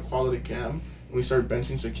if we get a quality cam and we start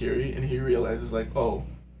benching Shaqiri and he realizes like, oh,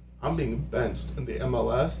 I'm being benched in the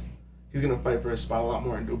MLS, he's gonna fight for his spot a lot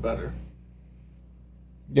more and do better.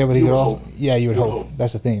 Yeah, but he You could would also. hope. Yeah, you would You would hope. hope.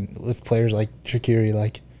 That's the thing with players like Shaqiri.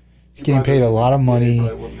 Like he's He getting probably paid a lot of yeah, he money.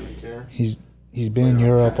 probably wouldn't even care. He's been in Playing on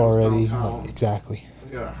Europe cams already. downtown. Like, exactly,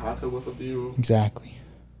 He's got a hot tub with a view. exactly.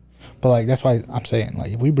 But like that's why I'm saying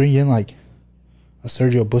like if we bring in like a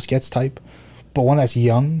Sergio Busquets type, but one that's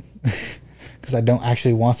young, because I don't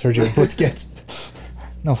actually want Sergio Busquets.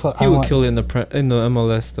 No, fuck. He would kill in the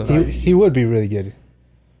MLS though. He would be really good.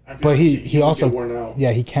 I feel But like he would also- get worn out.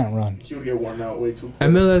 Yeah, he can't run. He would get worn out way too quick.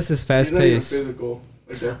 MLS is fast He's not even paced. physical,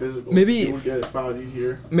 like that physical. Maybe- he would get fouled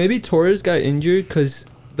here. Maybe Torres got injured because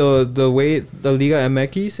the way the Liga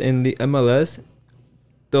MX and the MLS,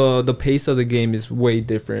 the pace of the game is way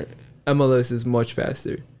different. MLS is much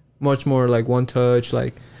faster, much more like one touch.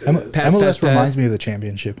 Like Pass, MLS pass, reminds pass. me of the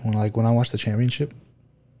championship. When I watch the championship,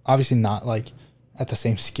 obviously not like at the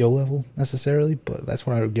same skill level necessarily, but that's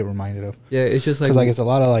what I get reminded of. yeah, it's just Because like, it's a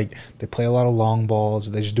lot of like they play a lot of long balls.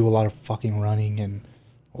 They just do a lot of fucking running and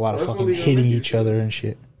a lot of That's what fucking Liga hitting MX each other is. and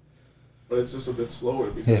shit. But it's just a bit slower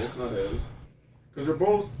because Yeah. it's not as because they're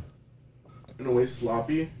both in a way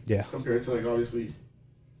sloppy Yeah. compared to like obviously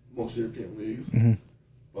most European leagues. hmm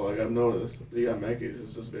But like I've noticed, Liga MX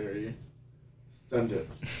is just very send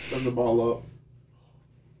the ball up,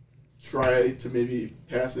 try to maybe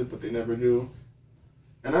pass it, but they never do.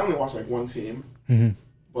 And I only watch like one team, hmm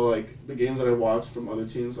but like the games that I watch from other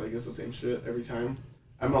teams, like it's the same shit every time.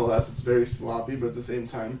 MLS, it's very sloppy, but at the same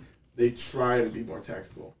time, they try to be more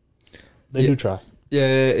tactical. They Yeah. do try.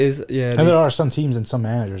 yeah, is yeah. And there are some teams and some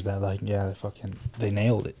managers that like they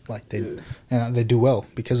nailed it. Like they do well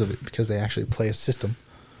because of it, because they actually play a system,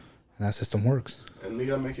 and that system works. And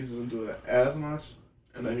Liga MX doesn't do that as much.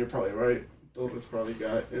 And then you're probably right. Douglas probably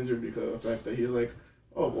got injured because of the fact that he's like,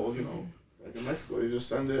 oh, well, like in Mexico, you just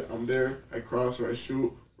send it. I'm there. I cross or I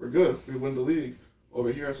shoot. we're good. We win the league.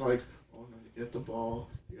 Over here, it's like, oh no, you get the ball,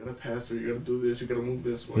 you gotta pass or you gotta do this, you gotta move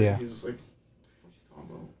this way. Yeah. He's just like, what you talking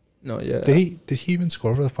about? No, yeah. Did he even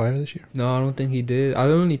score for the Fire this year? No, I don't think he did. I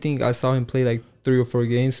only think I saw him play like 3 or 4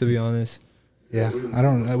 games, to be honest. Yeah, we didn't I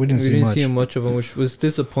don't. We didn't We see didn't much. see him much of him, which was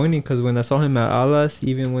disappointing because when I saw him at Alas,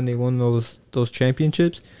 even when they won those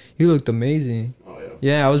championships, he looked amazing. Oh yeah.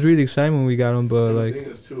 Yeah, I was really excited when we got him, but And like, the thing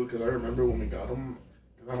is too, because I remember when we got him,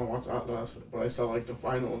 because I don't watch Atlas, but I saw like the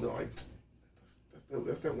final, and they're like,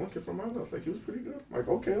 that's that one kid from Atlas. Like he was pretty good. I'm like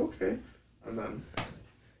okay, and then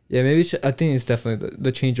yeah, maybe I think it's definitely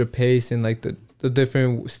the change of pace and like the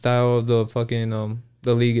different style of the fucking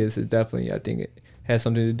the league is definitely, I think it has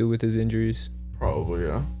something to do with his injuries. probably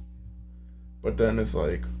yeah. But then it's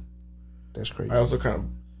like That's crazy. I also kind of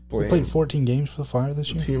He blame played 14 games for the Fire this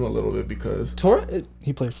the year. team a little bit because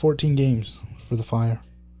He played 14 games for the Fire.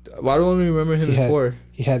 Why do I only remember him He had- before?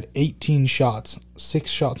 He had 18 shots, 6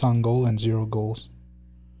 shots on goal, and 0 goals.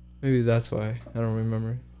 Maybe that's why I don't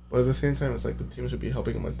remember. but at the same time it's like the team should be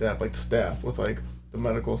helping him adapt, like the staff with like the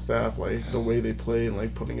medical staff, like the way they play and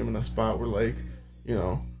like putting him in a spot where like, you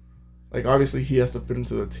know, like obviously he has to fit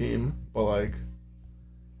into the team, but like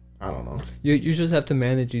I don't know. You just have to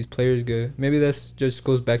manage these players good. Maybe that's just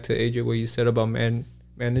goes back to AJ what you said about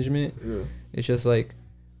management. Yeah. It's just like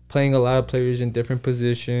playing a lot of players in different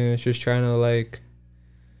positions, just trying to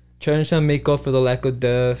make up for the lack of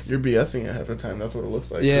depth. You're BSing it half the time. That's what it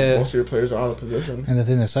looks like. 'Cause Yeah. most of your players are out of position. And the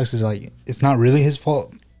thing that sucks is like it's not really his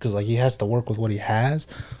fault because like he has to work with what he has,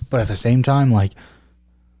 but at the same time like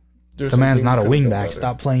There's the some man's things not a he could've done wingback. better.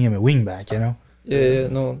 Stop playing him at wingback. You know. Yeah,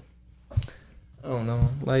 no. I don't know.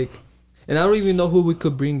 Like, and I don't even know who we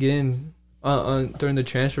could bring in during the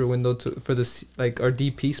transfer window for the like our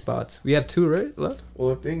DP spots. We have 2 right left. Well,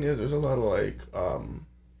 the thing is, there's a lot of like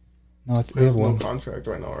No, we players have with no one. contract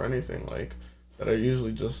right now or anything like that are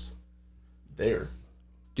usually just there.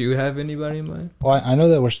 Do you have anybody in mind? Well, I know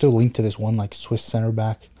that we're still linked to this one like Swiss center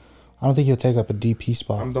back. I don't think he'll take up a DP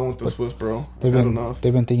spot. I'm done with the But Swiss, bro. They've I've had been enough.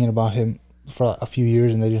 they've been thinking about him for a few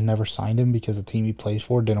years and they just never signed him because the team he plays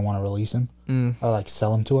for didn't want to release him or like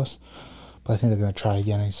sell him to us. But I think they're gonna try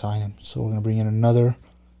again and sign him. So we're gonna bring in another.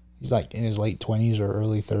 He's like in his late 20s or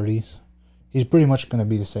early 30s. He's pretty much gonna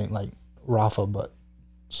be the same like Rafa but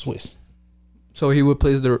Swiss. So he would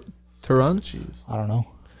play the Tehran. Jeez. I don't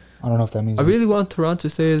know if that means. I really want Tehran to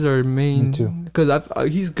stay as our main. Me too. Because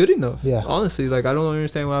he's good enough. Yeah. Honestly, like I don't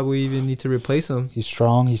understand why we even need to replace him. He's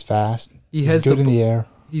strong. He's fast. He He's has good in the air.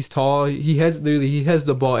 He's tall. He has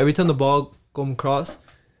the ball. Every time the ball come across,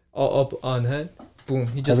 all up on head, boom.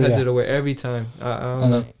 He just heads Yeah. it away every time. I don't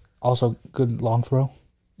And know. then also good long throw.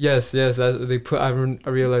 Yes. They put. I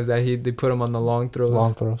realized that they put him on the long throws.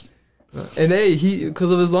 Long throws. And hey, he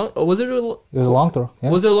because of his long. Was it? It was a long throw. Yeah.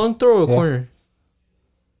 Was it a long throw or a Yeah. corner?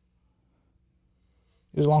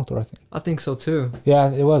 It was a long throw, I think. I think so too.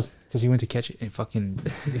 Yeah, it was. Because he went to catch it and fucking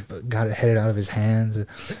got it headed out of his hands.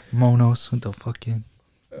 Monos, what the fucking...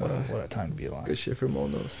 What a time to be alive. Good shit for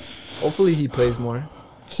Monos. Hopefully he plays more.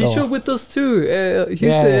 So- He showed with us too. Houston,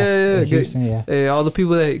 Yeah, good. Houston, yeah. Hey, all the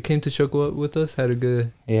people that came to show with us had a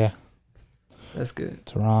good. Yeah. That's good.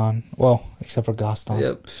 Tehran. Well, except for Gaston.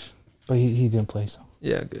 Yep. But he didn't play, so.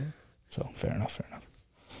 Yeah, good. So, fair enough.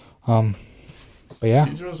 But yeah.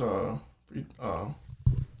 Pedro's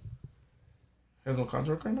has no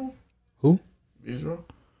contract right now. Who? Pedro.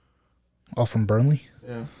 All from Burnley?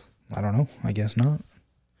 Yeah. I don't know. I guess not.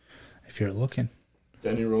 If you're looking.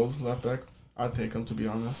 Danny Rose, left back. I'd take him, to be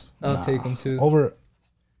honest. I'll Nah. take him too. Over,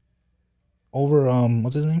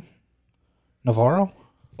 what's his name? Navarro?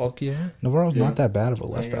 Fuck yeah. Navarro's Yeah. not that bad of a I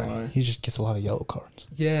left ain't gonna back. lie. He just gets a lot of yellow cards.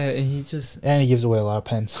 Yeah, and he just. And he gives away a lot of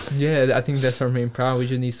pens. Yeah, I think that's our main problem. We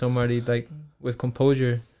just need somebody like with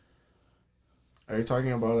composure. Are you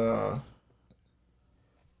talking about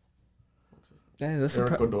Yeah, that's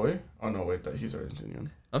Eric Godoy? Oh no, wait, he's Argentinian.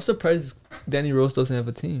 I'm surprised Danny Rose doesn't have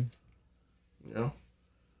a team. Yeah.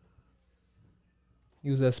 He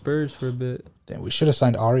was at Spurs for a bit. Damn, we should have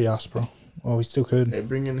signed Arias, bro. Well, we still could. Hey,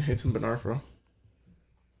 bring in Hayton Benarfa.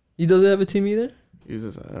 He doesn't have a team either? He's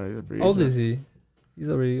a free How old agent. is he? He's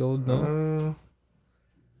already old, no?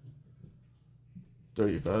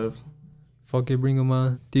 35. Fuck it, bring him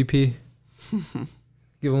on. DP.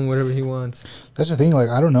 Give him whatever he wants. That's the thing. Like,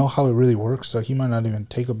 I don't know how it really works, so he might not even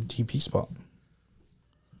take up a TP spot.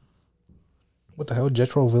 What the hell?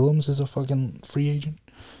 Jetro Willems is a fucking free agent?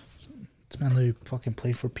 This man literally fucking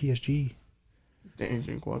played for PSG. Danny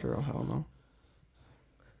Quadro, hell no.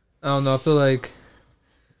 I don't know. I feel like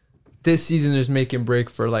this season is make and break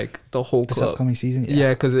for like the whole This club. upcoming season?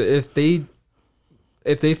 Yeah, because if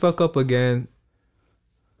they fuck up again,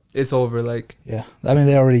 it's over. Like, Yeah, I mean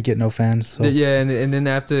they already get no fans. So yeah, and then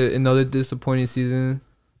after another disappointing season,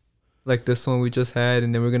 like this one we just had,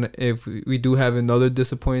 and then we're gonna, if we do have another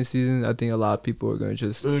disappointing season, I think a lot of people are gonna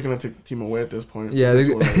just, They're just gonna take the team away at this point. yeah, That's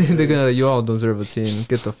what I'm they're saying. gonna, you all deserve a team.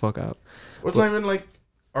 Get the fuck out. It's not even like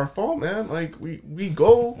our fault, man. Like we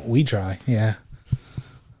go, we try. Yeah,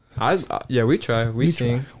 Yeah, we try. We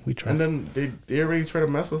sing. Try. We try. and then they already try to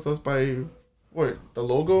mess with us by what, the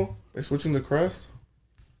logo, by switching the crest.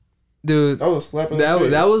 Dude, That was a slap in the that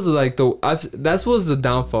face. was like that was the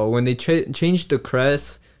downfall when they changed the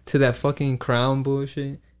crest to that fucking crown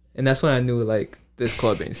bullshit, and that's when I knew like this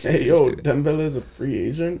club ain't serious. Hey yo, dude. Dembele is a free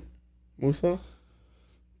agent. Musa,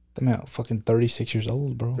 That man, fucking 36 years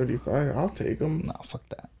old, bro. 35. I'll take him. Nah, fuck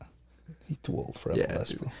that. He's too old for Yeah, MLS,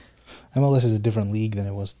 dude. bro. MLS is a different league than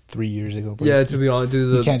it was 3 years ago, bro. Yeah, to be honest,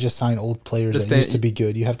 dude, You can't just sign old players that used to be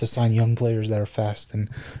good. You have to sign young players that are fast and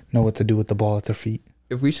know what to do with the ball at their feet.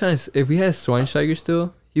 if we had Schweinsteiger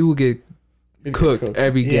still, he would get He'd get cooked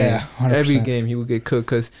every game. Yeah, 100%. Every game he would get cooked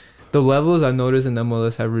because the levels I noticed in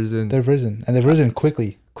MLS have risen They've risen, and they've risen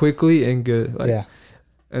quickly. quickly and good. Like, yeah.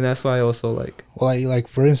 and that's why I also like. Well, like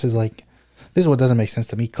for instance, like this is what doesn't make sense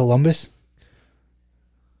to me. Columbus,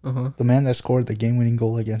 the man that scored the game-winning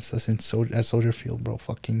goal against us at Soldier Field, bro,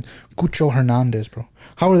 fucking Cucho Hernandez, bro.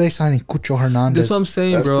 How are they signing Cucho Hernandez? That's what I'm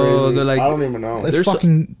saying, That's bro. crazy. They're like, I don't even know. It's there's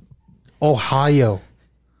fucking Ohio.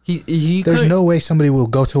 he There's couldn't- no way somebody will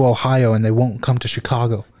go to Ohio and they won't come to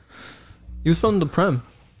Chicago. He was from the Prem.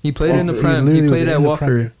 He played in the He Prem. literally He was played in at the Watford,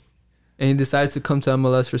 Premier. and he decided to come to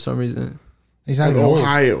MLS for some reason. He's not In even old.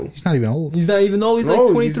 Ohio. He's not even old. He's not even old. He's No,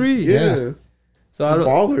 like 23. Yeah. Yeah. So He's I a don't.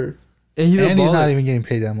 baller. And he's And a he's baller. not even getting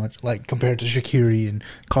paid that much, like compared to Shaqiri and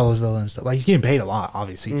Carlos Vela and stuff. Like he's getting paid a lot,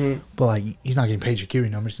 obviously, Mhm. but like he's not getting paid Shaqiri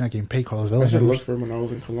numbers. He's not getting paid Carlos I Vela should have numbers. looked for him when I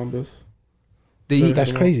was in Columbus.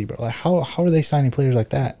 That's crazy, bro. Like how are they signing players like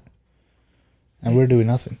that? And we're doing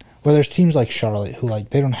nothing. Well, there's teams like Charlotte who like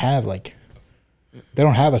they don't have a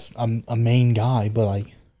main guy, but like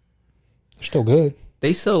they're still good.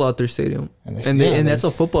 They sell out their stadium, And and that's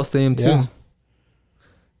a football stadium too. Yeah.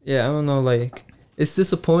 Yeah, I don't know. Like, it's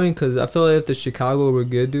disappointing because I feel like if the Chicago were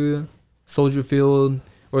good, dude, Soldier Field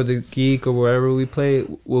or the Geek or wherever we play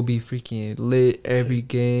will be freaking lit every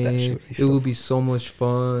game. be It so will be so much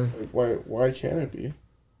fun. Like, why can't it be?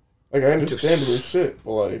 Like, I understand we're shit,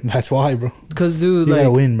 but like, That's why, bro. Cause, dude, You gotta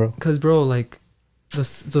like, win, bro. cause, bro, like, the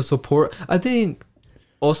support. I think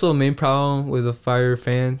also a main problem with the Fire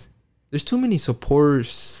fans. There's too many support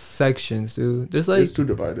sections, dude. There's like it's too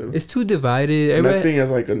divided. it's too divided. And that Everybody, thing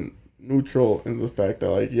is like a neutral in the fact that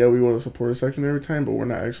like, yeah, we want to support a section every time, but we're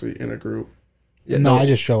not actually in a group. yeah, No, I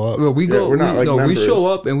just show up. Well, we Yeah, go. we're not, like, we members.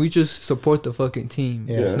 show up and we just support the fucking team.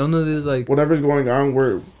 Yeah. None of this like. Whatever's going on,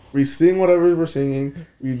 we sing whatever we're singing,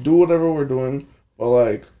 we do whatever we're doing, but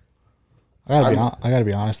like, I gotta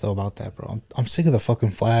be honest though about that, bro. I'm sick of the fucking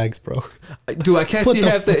flags, bro. Dude, I can't see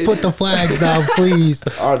half the. put the flags down, please.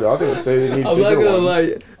 I think say they need I'm not bigger gonna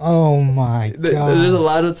ones. lie. Oh my god. There's a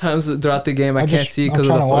lot of times throughout the game I can't see I'm because of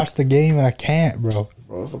trying the to watch the game and I can't, bro.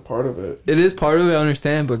 Bro, it's a part of it. It is part of it. I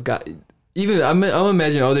understand, but God, even I'm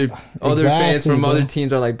imagining other fans Exactly, from bro. other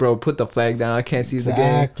teams are like, bro, put the flag down. I can't see the game.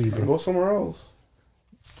 Exactly, And bro. go somewhere else.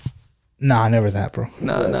 Nah, never that, bro.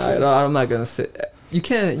 Nah, I'm not gonna sit. You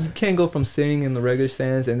can't go from sitting in the regular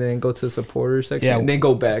stands and then go to the supporter section Yeah. and then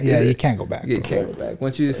go back. Yeah, you can't go back. You Bro. can't go back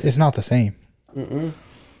once you. It's not the same. Mm-mm.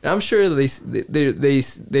 I'm sure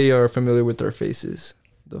they are familiar with their faces.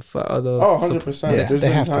 The 100%. Yeah, There's they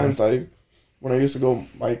been have to. times like when I used to go,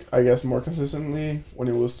 like I guess more consistently when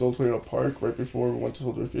it was still Toyota Park right before we went to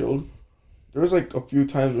Soldier Field. There was like a few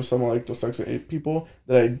times where some of like those Section 8 people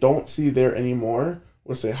that I don't see there anymore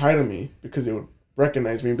would say hi to me because they would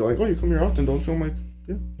recognize me and be like, "Oh, you come here often, don't you?" I'm like,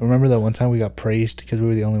 "Yeah." Remember that one time we got praised because we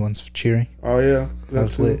were the only ones cheering? Oh yeah, That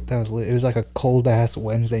was lit. That was lit. It was like a cold ass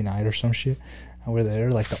Wednesday night or some shit. And we're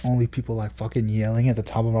there, like the only people like fucking yelling at the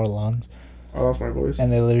top of our lungs. I lost my voice.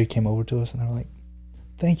 And they literally came over to us and they were like,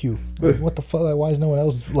 "Thank you." Like, what the fuck? Like, why is no one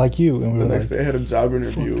else like you? And we The were next like, day I had a job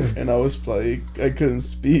interview Fuck. and I was like, I couldn't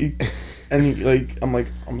speak. And I'm like,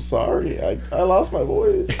 "I'm sorry, I lost my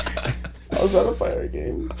voice. I was at a Fire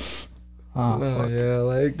game." "Ah, No, fuck." yeah,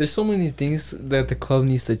 like there's so many things that the club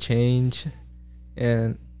needs to change,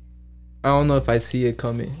 and I don't know if I see it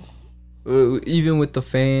coming. Even with the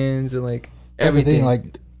fans and like That's the everything. thing. Like,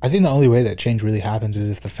 I think the only way that change really happens is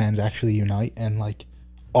if the fans actually unite and like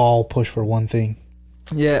all push for one thing.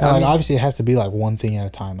 yeah, And, I like, mean, obviously, it has to be like one thing at a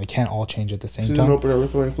time. They can't all change at the same Season time. opener, we're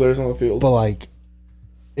throwing flares on the field. But like,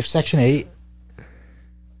 if Section 8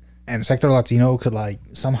 and Sector Latino could like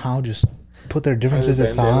somehow just put their differences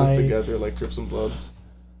Bandanas aside, together like Crips and Bloods.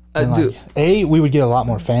 And Dude, we would get a lot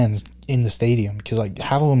more fans in the stadium because like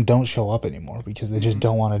half of them don't show up anymore because they just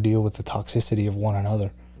don't want to deal with the toxicity of one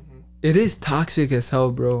another. it is toxic as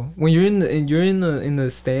hell, bro. When you're in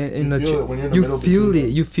the stand in You the feel it when you're in the you middle feel between it.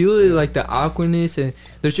 them. You feel it like the awkwardness, and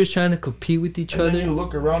they're just trying to compete with each And other. then you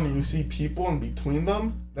look around and you see people in between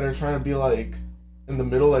them that are trying to be like in the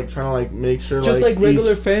middle, like trying to like make sure Just like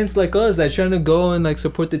regular each- fans like us that trying to go and like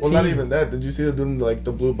support the Well, team. not even that. Did you see the dude in like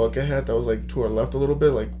the blue bucket hat that was like to our left a little bit,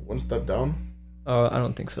 like one step down? I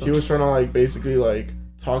don't think so. He was trying to like basically like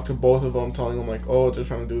talk to both of them, telling them like, oh, they're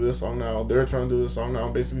trying to do this song now. They're trying to do this song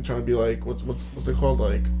now. Basically trying to be like, what's it called?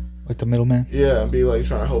 Like Like the middleman. yeah, and be like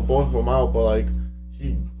trying to help both of them out. But like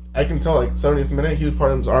I can tell like 70th minute he was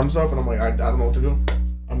parting his arms up, and I'm like, I don't know what to do.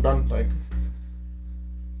 I'm done. Like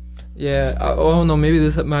Yeah, oh no, maybe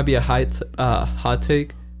this might be a hot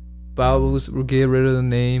take, but I would get rid of the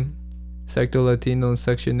name Sector Latino in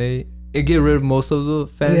Section 8 and get rid of most of the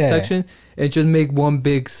fan Yeah. section and just make one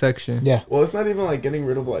big section. Yeah. well, it's not even like getting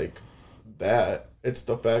rid of like that. It's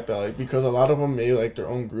the fact that like because a lot of them made like their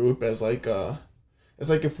own group as like it's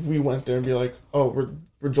like if we went there and be like, oh,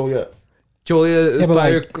 we're Joliet. Joliet is Yeah,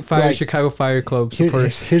 but, Fire like, Chicago Fire Club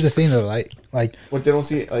supporters. Here's the thing though, like But they don't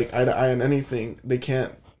see like eye to eye on anything. They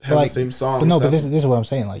can't have like, the same song. but no, but this is what I'm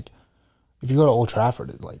saying. Like, if you go to Old Trafford,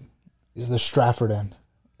 it's the Stratford end.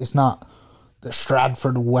 It's not the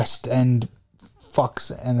Stratford West End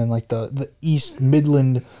fucks, and then like the East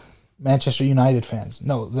Midland Manchester United fans.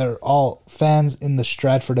 No, they're all fans in the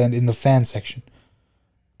Stratford end in the fan section.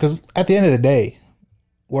 Because at the end of the day,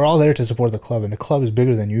 we're all there to support the club, and the club is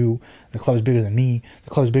bigger than you. The club is bigger than me. The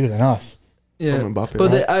club is bigger than us. Yeah, From Mbappe,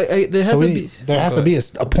 but right? there has So to we, be there has to be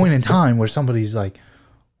a point in time where somebody's like,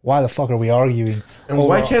 "Why the fuck are we arguing?" And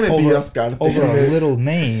why can't it be us, God damn over a it? little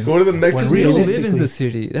name? Go to the next When we don't live in realistically- the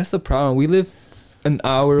city. That's the problem. We live an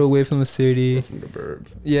hour away from the city. from the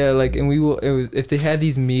burbs. Yeah, like, and we will if they had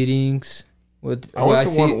these meetings with. I went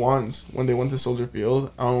to one once when they went to Soldier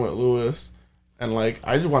Field. I went with Lewis, and like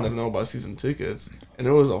I just wanted to know about season tickets, and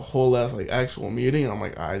it was a whole ass like actual meeting. And I'm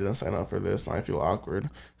like, I didn't sign up for this, and I feel awkward.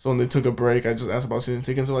 So when they took a break, I just asked about season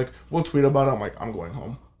tickets. They're like, we'll tweet about it. I'm like, I'm going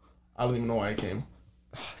home. I don't even know why I came.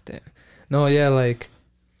 Damn. No, yeah, like,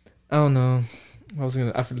 I don't know. I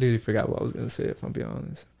literally forgot what I was gonna say, if I'm being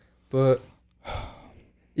honest. But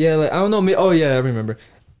yeah, like, I don't know. Oh yeah, I remember.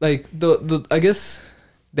 Like the I guess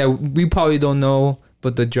that we probably don't know,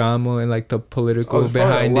 but the drama and like the political there's probably a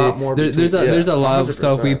behind lot it. more There's between- a lot of 100%.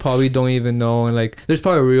 stuff we probably don't even know, and like there's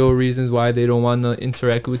probably real reasons why they don't want to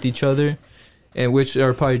interact with each other, and which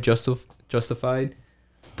are probably justified.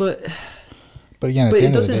 But But again, at but the it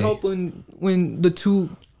end of the doesn't day, help when the two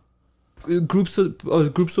group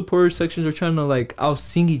support sections are trying to like out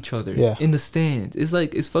sing each other Yeah. in the stands. It's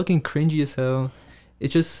like it's fucking cringy as hell.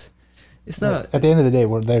 It's not at the end of the day,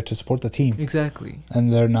 we're there to support the team, exactly.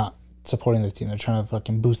 and they're not supporting the team. They're trying to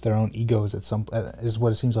fucking boost their own egos is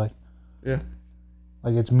what it seems like. Yeah.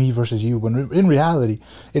 Like it's me versus you. When in reality,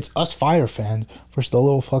 it's us Fire fans versus the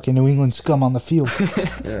little fucking New England scum on the field.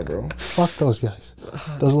 Yeah, bro. Fuck those guys.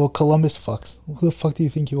 Those little Columbus fucks. Who the fuck do you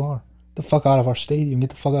think you are? Get the fuck out of our stadium. Get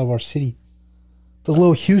the fuck out of our city. Those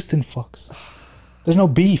little Houston fucks. There's no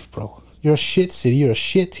beef, bro. You're a shit city. You're a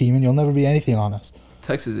shit team, and you'll never be anything on us.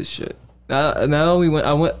 Texas is shit. Now we went.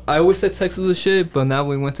 I always said Texas was shit, but now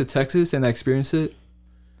we went to Texas and I experienced it.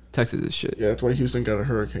 Texas is shit. Yeah, that's why Houston got a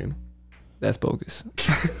hurricane. That's bogus.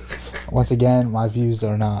 Once again, my views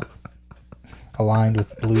are not aligned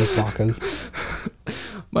with Luis Vaca's.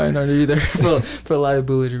 Mine aren't either for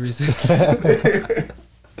liability reasons.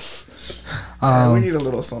 We need a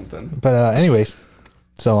little something. But anyways,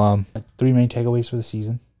 so 3 main takeaways for the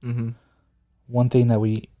season. Mm-hmm. One thing that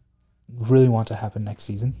we really want to happen next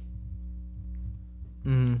season,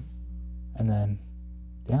 Mm-hmm. and then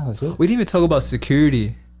yeah, that's it. We didn't even talk about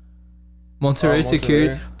security. Monterrey Monterrey.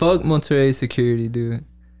 security. Fuck Monterrey security, dude.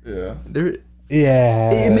 Yeah. They're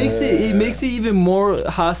Yeah, it makes it even more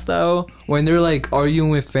hostile when they're like arguing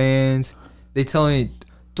with fans. They tell me,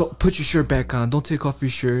 "Don't put your shirt back on. Don't take off your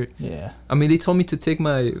shirt." yeah. I mean, they told me to take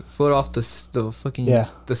my foot off the fucking Yeah.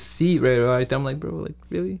 the seat right there. I'm like, bro, like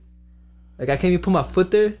really? Like I can't even put my foot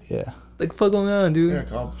there. Yeah. Like fuck going on, dude. Yeah,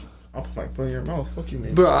 I'll put my foot in your mouth. Fuck you,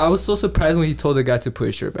 man. Bro, I was so surprised when he told the guy to put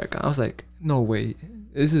his shirt back on. I was like, no way.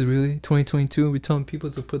 This is really 2022 and we're telling people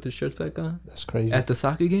to put their shirts back on That's crazy. at the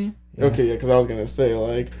soccer game? Yeah. Okay, yeah, because I was gonna say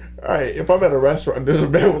like, all right, if I'm at a restaurant, and there's a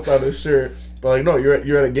man without his shirt, but like, no, you're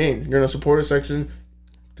at a game, you're in a supporter section,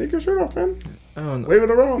 take your shirt off, man, I don't know. wave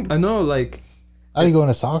it around. I know, like, I didn't go in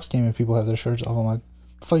a Sox game and people have their shirts off. I'm like,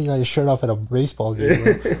 fuck, you got your shirt off at a baseball game,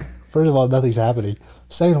 bro. First of all, nothing's happening.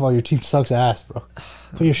 Second of all, your team sucks ass, bro.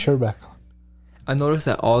 Put your shirt back on. I noticed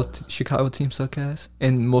that all Chicago teams suck ass,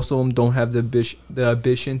 and most of them don't have the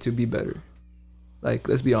ambition to be better. Like,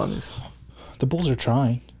 let's be honest. The Bulls are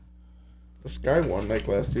trying. The Sky won like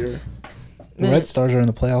last year. The Red Stars are in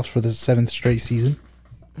the playoffs for the 7th straight season.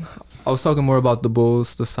 I was talking more about the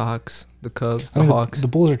Bulls, the Sox, the Cubs, the Hawks. The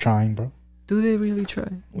Bulls are trying, bro. Do they really try?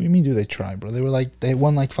 What do you mean? Do they try, bro? They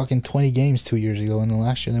won like fucking 20 games 2 years ago, and then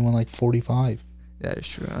last year they won like 45. That is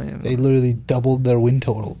true. They literally doubled their win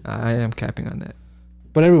total. I am capping on that.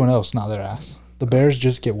 But everyone else, not their ass. The Bears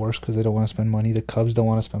just get worse because they don't want to spend money. The Cubs don't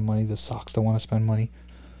want to spend money. The Sox don't want to spend money.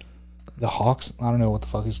 The Hawks, I don't know what the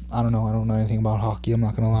fuck is. I don't know anything about hockey. I'm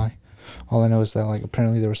not gonna lie. All I know is that like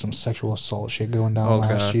apparently there was some sexual assault shit going down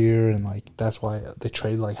last year, and like that's why they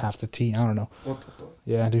traded like half the team. I don't know. What the fuck?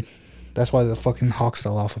 Yeah, dude. That's why the fucking Hawks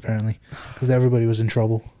fell off apparently, because everybody was in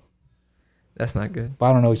trouble. That's not good. But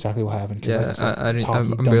I don't know exactly what happened. Yeah,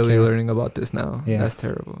 I'm barely learning about this now. Yeah, that's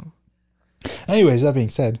terrible. Anyways, that being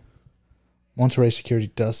said, Monterey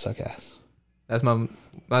security does suck ass. That's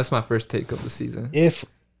my first take of the season. If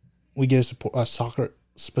we get a soccer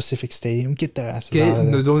specific stadium, get their asses out of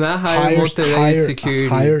there. No, do not hire Monterrey security.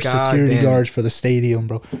 Hire security guards for the stadium,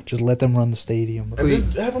 bro. Just let them run the stadium, bro. And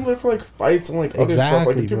just have them there for like fights and like other stuff.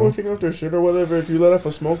 Like if people are taking off their shit or whatever, if you let off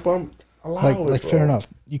a smoke bomb, allow it. Like fair enough.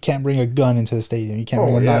 You can't bring a gun into the stadium. You can't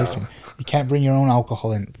bring a knife in. You can't bring your own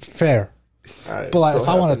alcohol in. Fair. But like, if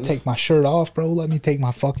I want to take my shirt off, bro, let me take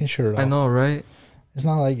my fucking shirt off. I know, right? It's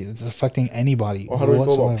not like it's affecting anybody. Well, how do we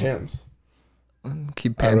feel about pants?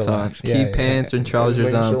 Keep pants on. Keep pants and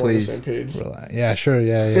trousers on, please. Same page. Yeah, sure.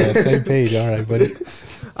 Yeah. Same page. All right, buddy.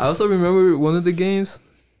 I also remember one of the games,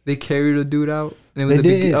 they carried a dude out. And they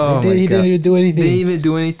did. He didn't even do anything. They didn't even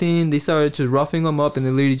do anything. They started just roughing him up, and they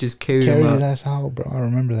literally just carried him out. His ass out, bro. I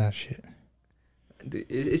remember that shit.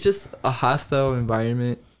 It's just a hostile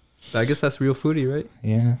environment. But I guess that's real footy, right?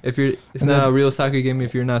 Yeah. It's not a real soccer game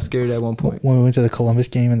if you're not scared at one point. When we went to the Columbus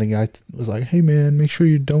game and the guy was like, "Hey man, make sure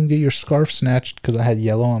you don't get your scarf snatched," because I had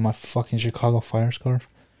yellow on my fucking Chicago Fire scarf.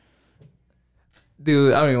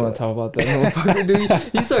 Dude, I don't even want to talk about that motherfucker. Dude,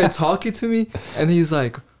 he started talking to me, and he's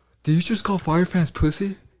like, "Did you just call Fire fans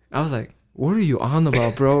pussy?" I was like, "What are you on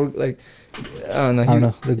about, bro?" Like, I don't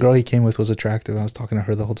know. The girl he came with was attractive. I was talking to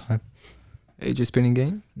her the whole time. AJ spinning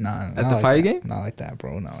game? Nah, at the Fire game? Not like that,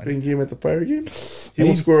 bro. Not spinning game at the Fire game? He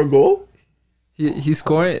won't score a goal? He's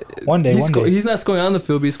scoring. One day. He's not scoring on the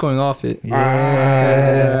field, but he's scoring off it.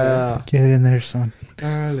 Yeah. Get in there, son.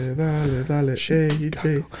 Dale,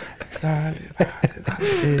 AJ.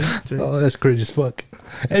 Oh, that's cringe as fuck.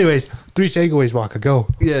 Anyways, 3 takeaways, Waka. Go.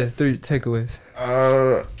 Yeah, 3 takeaways.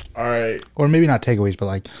 All right. Or maybe not takeaways, but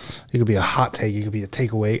like it could be a hot take. It could be a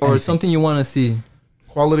takeaway. Or something you want to see.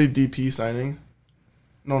 Quality DP signing.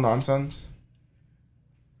 No nonsense.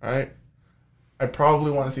 Alright. I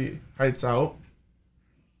probably want to see Heights out.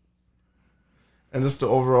 And just the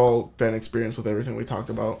overall fan experience with everything we talked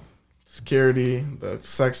about. Security, the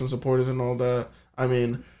section supporters and all that. I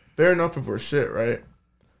mean, fair enough if we're shit, right?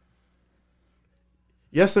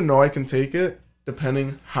 Yes and no, I can take it,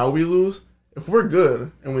 depending how we lose. If we're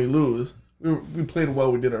good and we lose, we played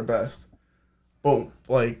well, we did our best. But,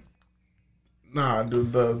 like, nah,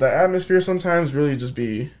 dude, the atmosphere sometimes really just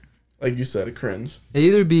be, like you said, a cringe.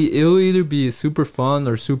 It'll either be super fun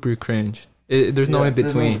or super cringe. There's no in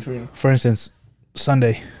between. For instance,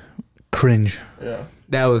 Sunday, cringe. Yeah.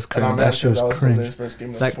 That was cringe. That shit was cringe. Jose's first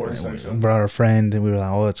game of we brought our friend and we were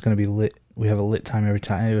like, oh, it's going to be lit. We have a lit time every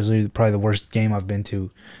time. It was probably the worst game I've been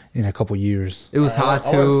to in a couple years. It was hot too.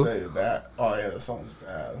 I want to say that. Oh yeah, the song was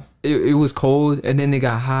bad. It was cold and then it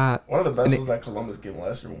got hot. One of the best was that Columbus game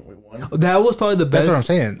last year when we won. That was probably the best. That's what I'm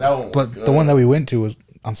saying. That one was good. The one that we went to was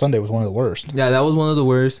on Sunday was one of the worst. Yeah, that was one of the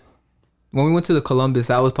worst. When we went to the Columbus,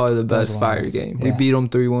 that was probably the best Fire game. Yeah. We beat them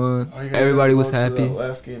 3-1. Everybody was happy. The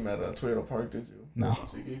last game at Toyota Park, did you? No.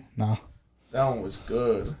 That one was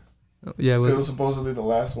good. Yeah, it was supposedly the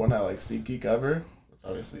last one at like SeatGeek ever.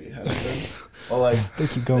 Obviously, it hasn't been. But like, they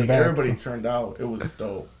keep going back. Everybody turned out. It was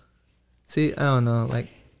dope. See, I don't know. Like,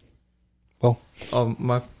 well,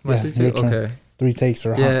 my 3 takes. Okay, 3 takes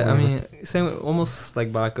are hot. Yeah, I mean, same, almost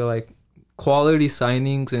like Baca, like quality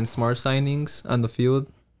signings and smart signings on the field.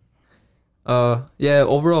 Yeah,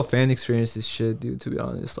 overall fan experience is shit, dude. To be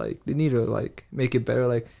honest, like they need to like make it better.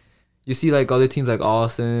 Like, you see, like other teams like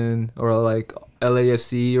Austin or like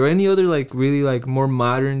LAFC or any other like really like more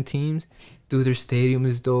modern teams. Dude, their stadium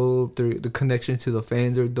is dope. The connection to the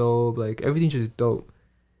fans are dope. Like, everything's just dope.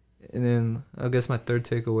 And then, I guess my 3rd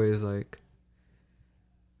takeaway is, like,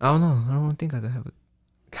 I don't know. I don't think I have it.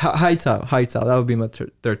 Heights out. That would be my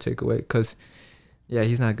 3rd takeaway. Because, yeah,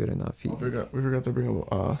 he's not good enough. We forgot to bring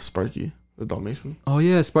up Sparky. the Dalmatian. Oh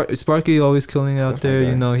yeah, Sparky always killing it out That's my there. guy.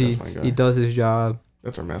 You know, That's my guy. he does his job.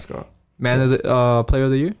 That's our mascot. Man of the player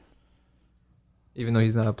of the year. Even though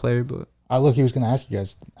he's not a player, but I look, he was gonna ask you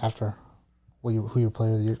guys after who your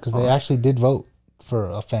player of the year, because they Oh. actually did vote for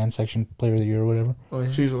a fan section player of the year or whatever. oh yeah,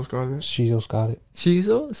 Chizo's got it. Shizo's got it.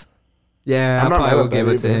 Chizos. Yeah, I I'm not probably mad will at give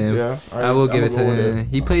that it to either. him. Yeah, I will give I'ma it to go with him.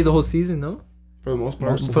 He played the whole season, no? for the most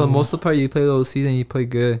part. Most of For the it, most part, he played the whole season. He played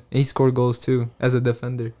good, and he scored goals too as a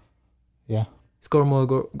defender. Yeah, He scored more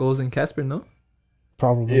goals than Casper, no?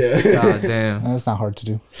 probably. Yeah. God damn. That's not hard to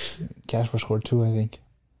do. Casper scored 2, I think.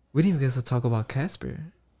 We didn't even get to talk about Casper.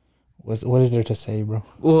 What is there to say, bro?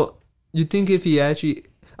 Well, you think if he actually,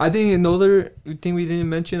 I think another thing we didn't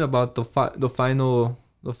mention about the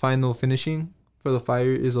final finishing for the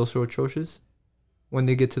Fire is also atrocious. When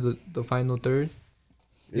they get to the final third,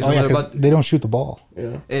 Yeah. Oh yeah, what because about- they don't shoot the ball.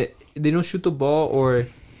 Yeah. they don't shoot the ball, or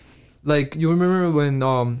like you remember when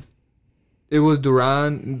it was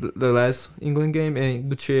Duran the last England game and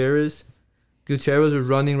Gutierrez was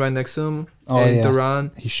running right next to him, Oh and yeah,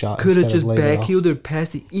 Duran he shot. could have instead of just laid it off. backheeled or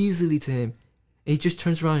passed it easily to him. And he just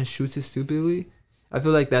turns around and shoots it stupidly. I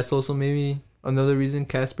feel like that's also maybe another reason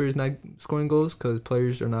Casper is not scoring goals, because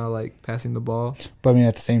players are not like passing the ball. But I mean,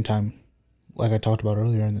 at the same time, like I talked about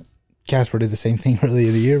earlier, and Casper did the same thing earlier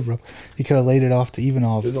in the year, bro. He could have laid it off to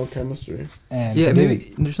Ivanov. There's no chemistry. And Yeah, he maybe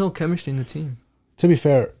didn't. there's no chemistry in the team. To be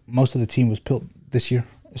fair, most of the team was built this year.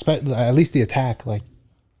 Especially, at least the attack. Like,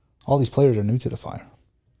 all these players are new to the Fire.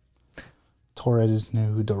 Torres is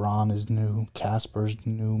new. Duran is new. Casper's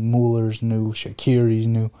new. Muller's new. Shaqiri's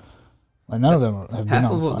new. Like, none of them have been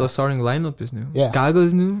Half on the of Fire. the starting lineup is new. Yeah.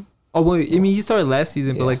 Gaga's new. Oh wait, I mean he started last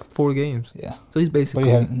season, Yeah. but like 4 games, Yeah. so he's But basically he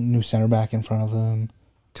had a new center back in front of him.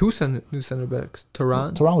 new center backs.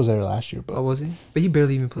 Turan. Turan was there last year, but Oh, was he? But he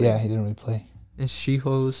barely even played. yeah, he didn't really play. And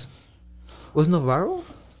Shihos. Was Navarro?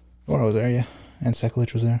 Laura was there, yeah. And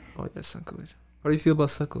Sekulic was there. Oh yeah, Sekulic. How do you feel about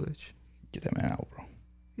Sekulic? Get that man out, bro.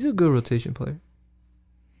 He's a good rotation player.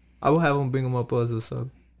 I will have him bring him up as a sub.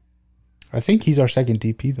 I think he's our second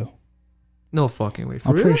DP, though. No fucking way. For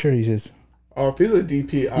I'm real? pretty sure he's his. Oh, if he's a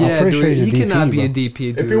DP, Yeah, pretty dude, sure he's a he DP, cannot be bro. a DP,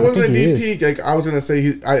 dude. if he wasn't a think he DP, like I was gonna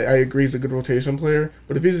say, I agree he's a good rotation player.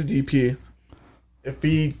 But if he's a DP, if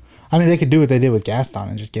he, I mean, they could do what they did with Gaston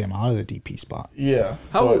and just get him out of the DP spot. yeah.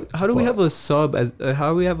 how do we but- have a sub as how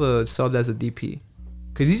do we have a sub as a DP?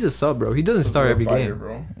 Because he's a sub, bro. He doesn't start every Fire, game.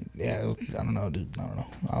 bro. Yeah, I don't know, dude. I don't know.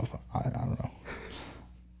 I don't know.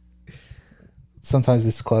 Sometimes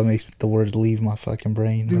this club makes the words leave my fucking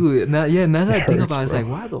brain. bro. Dude, now that I It think hurts, about it, it's bro. like,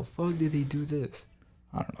 why the fuck did he do this?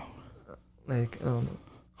 I don't know. Like, I don't know.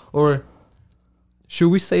 Or should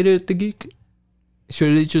we say it at the Geek?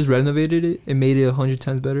 Should they just renovated it and made it 100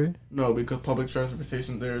 times better? No, because public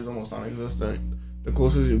transportation there is almost non-existent. The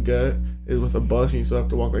closest you get is with a bus, and you still have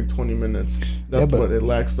to walk like 20 minutes. That's Yeah, but- what it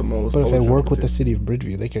lacks the most. But if they public work with the transportation. city of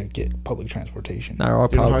Bridgeview, they could get public transportation. Not our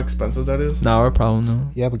Do you know how problem. expensive that is? Not our problem, no.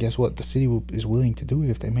 Yeah, but guess what? The city is willing to do it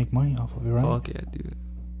if they make money off of it, right? Fuck yeah, dude.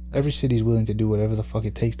 Every city's willing to do whatever the fuck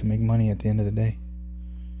it takes to make money at the end of the day.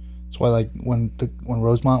 That's why, like, when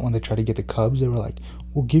Rosemont, when they tried to get the Cubs, they were like,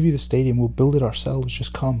 "We'll give you the stadium. We'll build it ourselves.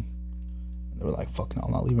 Just come." And they were like, "Fuck no,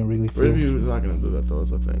 I'm not leaving Wrigley Field." Bridgeview is not gonna do that though.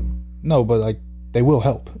 Is the thing. No, but like, they will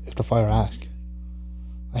help if the Fire ask.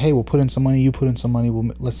 Like, hey, we'll put in some money. You put in some money.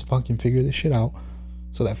 Let's fucking figure this shit out,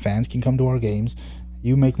 so that fans can come to our games.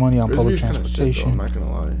 You make money on public Bridgeview's kinda shit, though, transportation. I'm not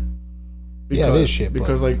gonna lie. Yeah, it is shit, but-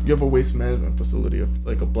 Because like you have a waste management facility of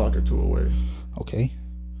like a block or two away. Okay,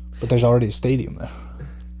 but there's already a stadium there.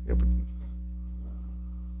 Yeah, but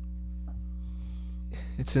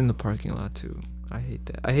It's in the parking lot, too. I hate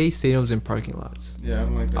that. I hate stadiums in parking lots. yeah, I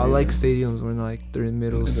don't like that. I like either. stadiums when like they're in the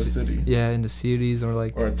middle. in the city Yeah, in the cities or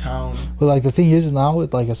like. or a town. But like the thing is now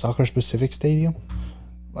with like a soccer specific stadium,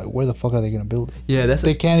 like where the fuck are they gonna build it? Yeah, that's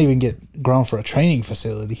They can't even get ground for a training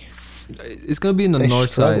facility. it's gonna be in the They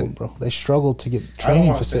north struggled, side. bro. They struggled to get I don't training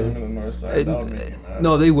want to stay facility. on the north side. That would make me mad.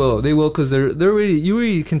 No, they will, because they're really, you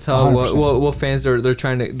really can tell 100%. what fans they're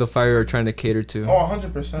trying to, the Fire are trying to cater to. Oh,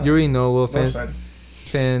 100%. You already know what North fans side.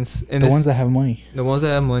 and The it's ones that have money. the ones that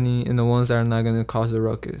have money and the ones that are not gonna cause a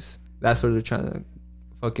ruckus. That's what they're trying to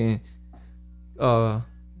fucking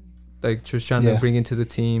like just trying Yeah. to bring into the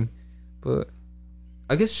team. But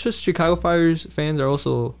I guess just Chicago Fire's fans are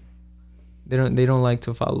also they don't like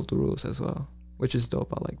to follow the rules as well, which is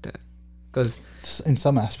dope. I like that because In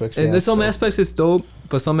some aspects, in it's some dope. aspects it's dope,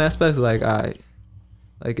 but some aspects like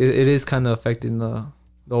it is kind of affecting the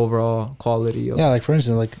overall quality of Yeah, like for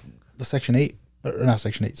instance, like the Section 8 or not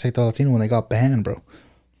Section 8, Sector Latino when they got banned, bro.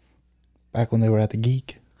 Back when they were at the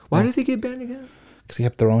Geek, Why did they get banned again? because they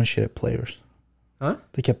kept throwing shit at players. Huh?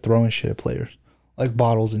 They kept throwing shit at players. like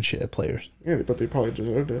bottles and shit at players. Yeah, but they probably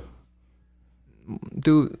deserved it.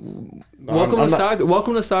 Dude, No, welcome I'm to not- soccer.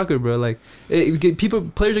 Welcome to soccer, bro. Like,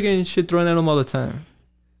 players are getting shit thrown at them all the time.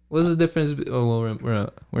 What's the difference? Oh, well,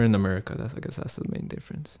 we're in America. I guess that's the main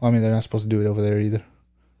difference. Well, I mean, they're not supposed to do it over there either.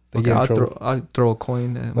 They Okay, get in I'll trouble. throw a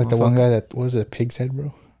coin. At Like the one motherfucker. guy that was it, Pig's Head,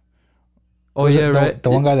 bro. Oh Was it yeah, right. The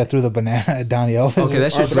one guy that threw the banana at Donnie Elvis. Okay,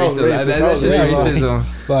 that's just that was racism. racist. That's That just was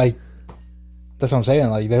racism. Like, that's what I'm saying.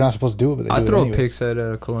 Like, they're not supposed to do it, but they I do throw it anyway. a pig head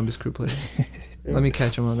at a Columbus Crew player. Yeah. Let me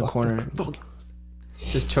catch him on the Fuck corner.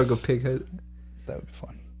 Just chug a pig head. That would be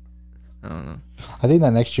fun. I don't know. I think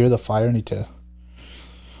that next year the Fire need to,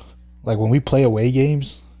 like, when we play away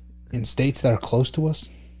games in states that are close to us,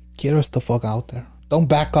 get us the fuck out there. Don't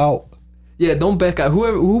back out. Yeah, don't back out.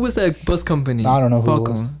 Who was that bus company? I don't know who Fuck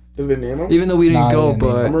it was. 'em. Did they name him? Even though we didn't Nah, they go, didn't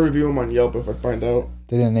name but I'm gonna review him on Yelp if I find out.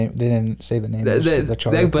 They didn't say the name. They just said the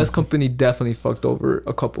charter that bus company. company definitely fucked over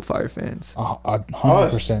a couple Fire fans.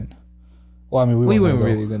 100%. Well, I mean, We weren't weren't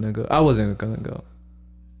gonna really gonna go. I wasn't gonna go.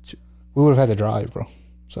 We would have had to drive, bro.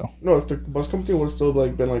 So, No, if the bus company would still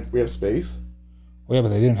like been like, we have space. well, yeah, but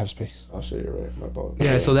they didn't have space. I'll show you right. My apologies.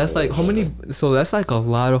 Yeah, so that's like how many? So that's like a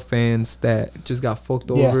lot of fans that just got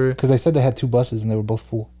fucked Yeah, over. because they said they had 2 buses and they were both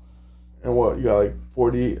full. And what, you got like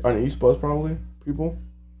 40 on each bus probably, people?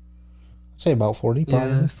 I'd say about 40, probably.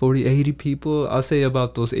 Yeah, 40, 80 people. I'll say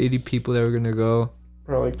about those 80 people that were gonna go.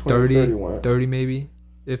 Probably like 20, 30, 30 went. 30 maybe,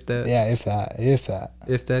 if that. Yeah, if that. If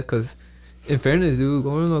that, because in fairness, dude,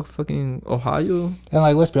 going to like fucking Ohio. And,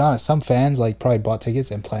 like, let's be honest, some fans, like, probably bought tickets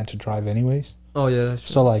and planned to drive anyways. Oh yeah, that's true.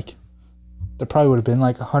 So, like, there probably would have been,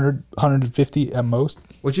 like, 100, 150 at most,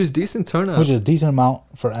 Which is decent turnout. which is a decent amount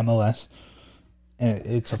for MLS. And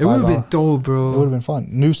it's a 5 it would have hour. been dope, It would bro. have been fun.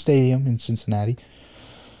 New stadium in Cincinnati.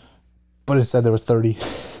 But instead there was 30.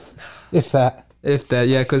 If that. If that,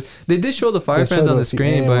 yeah, because they did show the Fire They fans showed on the us,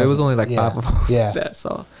 screen, yeah, but it was wasn't- only like yeah, 5 of them. yeah. That's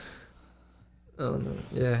all. I don't know.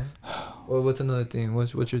 Yeah. Well, what's another thing?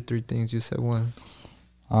 What's your 3 things? You said 1.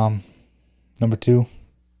 Number 2.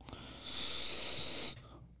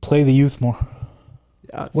 Play the youth more.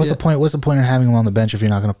 Yeah. What's the point? What's the point in having them on the bench if you're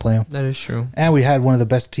not going to play them? That is true. And we had one of the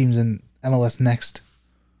best teams in MLS next.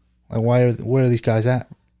 Like, where are these guys at?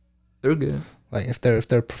 They're good. Like, if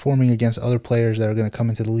they're performing against other players that are going to come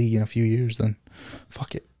into the league in a few years, then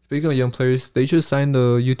fuck it. Speaking of young players, they just signed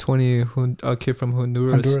the U20 kid from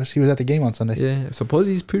Honduras. He was at the game on Sunday. Yeah,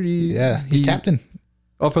 supposedly he's pretty. Yeah, he's captain.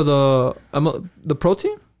 Oh, for the pro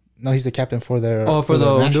team? No, he's the captain for their. Oh, for the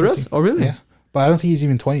national Honduras? team. Oh, really? Yeah, but I don't think he's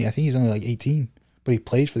even 20. I think he's only like 18. But he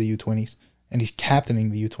plays for the U20s, and he's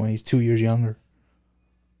captaining the U20s, 2 years younger.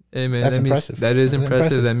 Hey man, That's that impressive. That is That's impressive.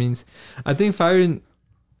 impressive. That means, I think Fire.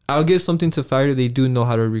 I'll give something to Fire. They do know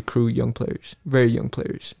how to recruit young players, very young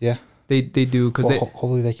players. Yeah. They do because Well,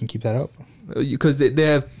 hopefully they can keep that up.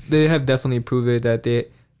 they have definitely proven that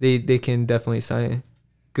they can definitely sign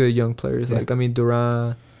good young players. Yeah. Like I mean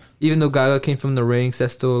Duran, even though Gaga came from the ranks,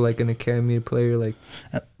 that's still like an academy player. Like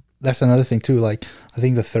That's another thing too. Like, I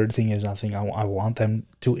think the third thing is, I think I want them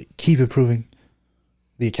to keep improving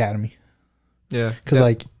the academy, yeah, because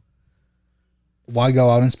like, why go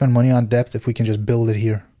out and spend money on depth if we can just build it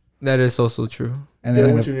here? that is also true. And Get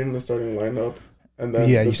then what you need in the starting lineup. And then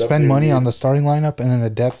yeah, the you depth spend you money need. on the starting lineup, and then the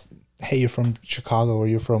depth. Hey, you're from Chicago, or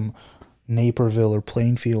you're from Naperville or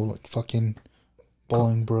Plainfield, like fucking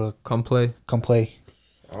Bolingbrook. Come play. Come play.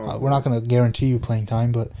 We're not gonna guarantee you playing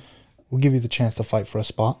time, but we'll give you the chance to fight for a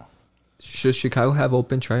spot. Should Chicago have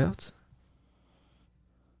open tryouts?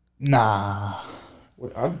 Nah.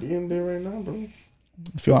 Wait, I'd be in there right now, bro.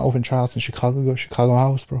 If you want open tryouts in Chicago, go Chicago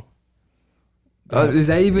House, bro. Is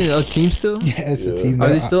that even a team still? Yeah, it's a Yeah. team. Are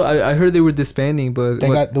they still? I heard they were disbanding, but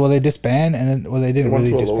They disband, and then they They didn't went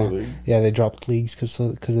really to a lower disband. league. Yeah, they dropped leagues because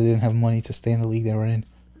they didn't have money to stay in the league they were in.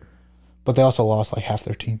 But they also lost like half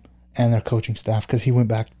their team and their coaching staff because he went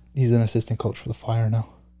back. He's an assistant coach for the Fire now.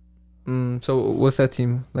 So what's that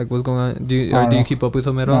team like? What's going on? Do I you don't know. keep up with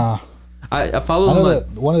them at all? Nah, I I follow know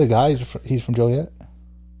them. that one of the guys. He's from Joliet.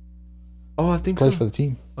 Oh, I think Plays so. for the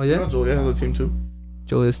team. Oh Yeah, yeah, Joliet has a team too.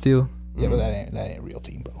 Joliet Steel. Yeah, but that ain't a real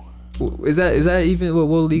team, bro. Is that even what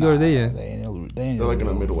league are they in? They ain't They're like in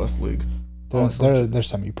a Midwest league. They're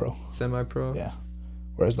semi-pro. Semi-pro. Yeah.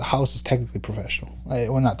 Whereas the House is technically professional.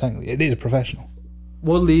 Well, not technically. It is professional.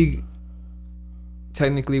 What league?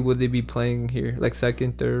 Technically, would they be playing here? Like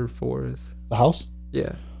second, third, fourth? The House.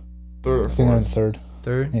 Yeah, Third or I think they're in the fourth. third.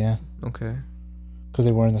 third. Yeah, Okay. because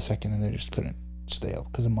they were in the second and they just couldn't stay up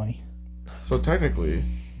because of money. So technically,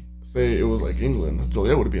 say it was like England,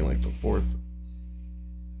 Joliet would be in like the fourth.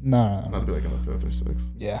 No. Not be like in the fifth or sixth.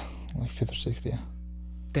 Yeah, like fifth or sixth. Yeah.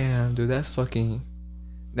 Damn, dude, that's fucking.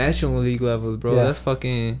 National League levels, bro. Yeah. That's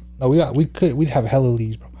fucking. No, we'd have hella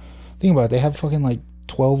leagues, bro. Think about it. They have fucking like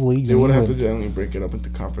 12 leagues. They in would have to England. generally break it up into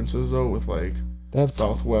conferences though, with like They have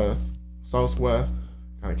Southwest.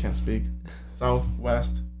 I can't speak.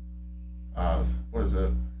 Southwest. What is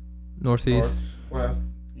it? Northeast. Northwest,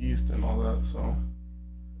 East, and all that. So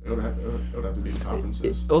it would have to be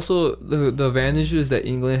conferences. Also, the advantages that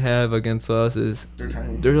England have against us is They're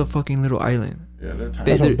tiny. they're a fucking little island. Yeah, they're tiny.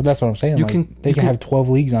 They- they're- but that's what I'm saying. you Like, can- they you can can- have 12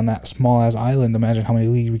 leagues on that small ass island. Imagine how many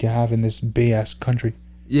leagues we can have in this big ass country.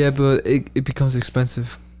 Yeah, but it becomes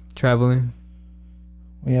expensive traveling.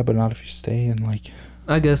 Yeah, but not if you stay in like.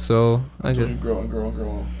 I guess so. I Until guess. you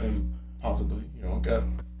grow, and possibly, get to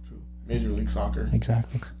Major League Soccer.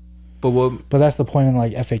 Exactly. But what? But that's the point in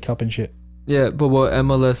like FA Cup and shit. Yeah, but will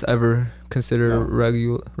MLS ever consider No.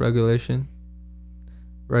 regulation?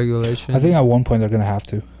 Regulation. I think at one point they're gonna have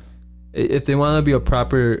to. If they want to be a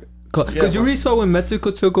proper, because Yeah, you but- already saw when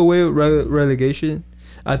Mexico took away relegation.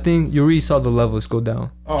 I think you already saw the levels go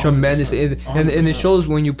down Oh, tremendously, 100%. and it 100%. shows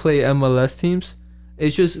when you play MLS teams.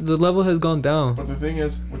 It's just the level has gone down. But the thing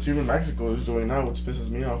is, which even Mexico is doing now, which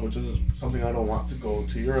pisses me off, which is something I don't want to go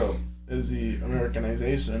to Europe, is the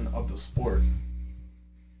Americanization of the sport.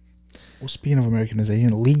 Well, speaking of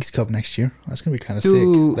Americanization, Leagues Cup next year. That's gonna be kind of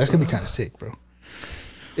Dude. sick. That's gonna be kind of sick, bro.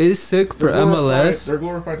 It is sick for They're glorified- MLS. They're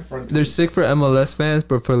glorified friendly. They're sick for MLS fans,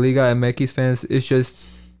 but for Liga MX fans, it's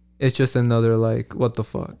just another like what the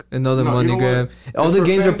fuck, another No, you money know grab. what? All It's the for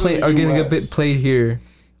games fans in are the gonna get US. played here.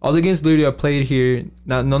 All the games literally are played here.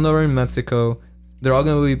 None of them are in Mexico. They're all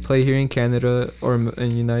gonna be played here in Canada or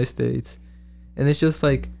in United States, and it's just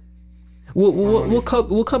like,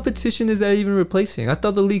 what competition is that even replacing? I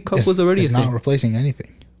thought the League Cup was already a It's not thing. replacing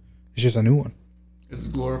anything. It's just a new one. It's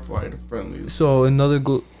glorified friendly. So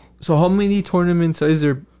so how many tournaments is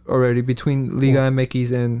there already between Liga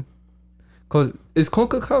MX and? Cause is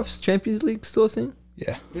CONCACAF's Champions League still a thing?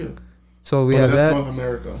 Yeah. Yeah. So we But have that's that. North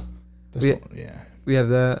America. That's Yeah. yeah. We have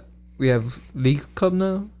that. We have League Cup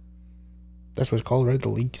now. That's what it's called, right? The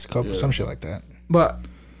Leagues Cup, Yeah. some shit like that. But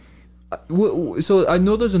so I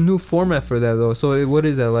know there's a new format for that though. So what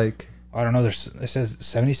is that like? I don't know. It says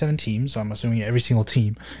 77 teams, so I'm assuming every single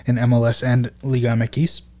team in MLS and Liga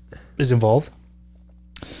MX is involved.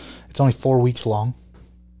 It's only 4 weeks long.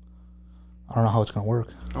 I don't know how it's gonna work.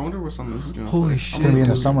 I wonder where some of this is going to Holy play. shit. It's gonna be in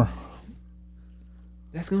the summer.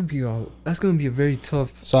 That's gonna be a very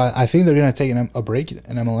tough. So I think they're gonna take a break in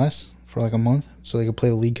MLS for like a month, so they can play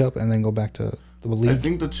the League Cup and then go back to the I league.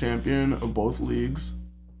 think the champion of both leagues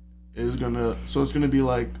is gonna. So it's gonna be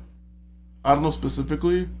like, I don't know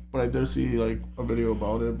specifically, but I did see like a video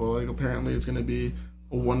about it. But like apparently it's gonna be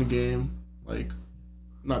a one game, like,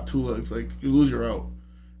 not two legs. Like you lose, you're out.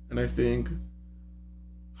 And I think,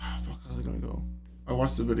 fuck, how's it gonna go? I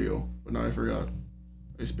watched the video, but now I forgot.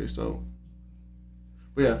 I spaced out.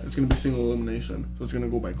 But yeah, it's gonna be single elimination, so it's gonna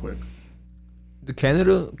go by quick. The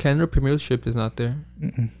Canada Premiership is not there.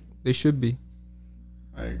 Mm-mm. They should be.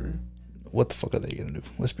 I agree. What the fuck are they gonna do?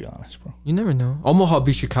 Let's be honest, bro. You never know. Omaha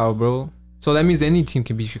beat Chicago, bro. So that means any team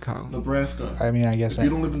can beat Chicago. Nebraska. I mean, I guess If you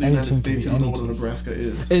don't live in the any United team can States, be you don't know any what team. Nebraska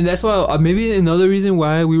is. And that's why maybe another reason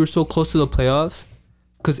why we were so close to the playoffs,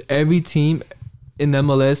 because every team in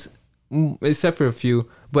MLS, except for a few,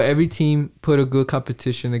 but every team put a good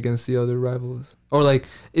competition against the other rivals. Or like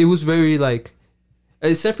it was very like,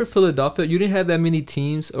 except for Philadelphia, you didn't have that many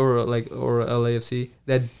teams or LAFC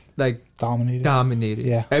that like dominated.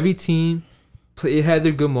 Yeah. Every team, it had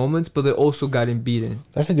their good moments, but they also got beaten.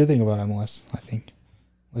 That's the good thing about MLS, I think.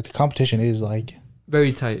 Like the competition is like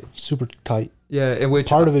Very tight. super tight. Yeah, and which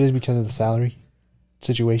Part of it is because of the salary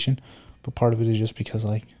situation, but part of it is just because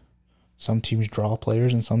like some teams draw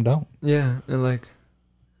players and some don't. yeah, and like,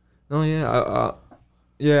 no, yeah,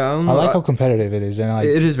 I don't know. I like how competitive it is, and like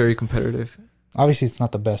it is very competitive. obviously it's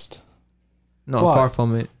not the best, No, But- far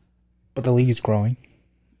from it. but the league is growing.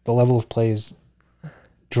 The level of play is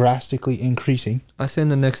drastically increasing. I say in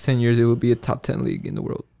the next 10 years, it will be a top 10 league in the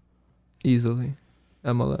world. Easily.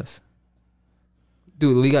 MLS.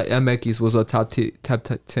 Dude, Liga MX was a top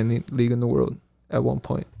 10 league in the world at one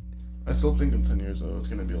point. I still think in 10 years though, it's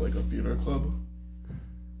gonna be like a feeder club,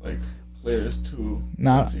 like players to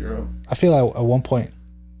Nah. send to Europe. I feel like at one point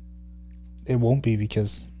it won't be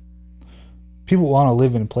because people want to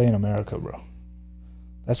live and play in America, bro.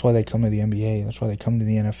 That's why they come to the NBA. That's why they come to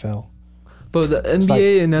the NFL. But the It's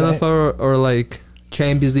NBA like- and NFL are like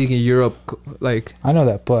Champions League in Europe. Like, I know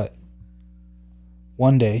that, but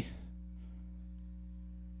one day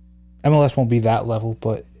MLS won't be that level,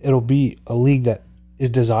 but it'll be a league that is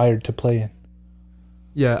desired to play in.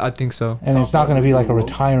 yeah, I think so. And How it's not far going to would be you like a go?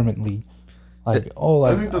 retirement league. Like,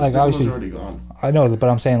 I think that like stigma's obviously, already gone. I know, but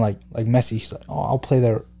I'm saying like Messi. He's like, oh, I'll play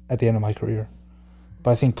there at the end of my career.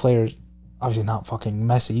 But I think players, obviously not fucking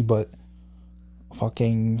Messi, but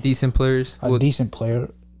fucking Decent players. a decent player.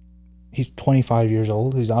 He's 25 years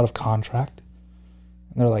old. He's out of contract,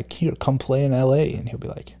 and they're like, "Here, come play in LA," and he'll be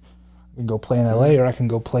like, "I can go play in LA, or I can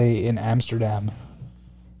go play in Amsterdam,"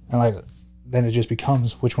 and like, then it just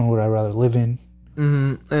becomes which one would I rather live in?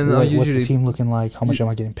 Mm-hmm. And What's usually, the team looking like? How much am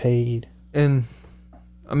I getting paid? and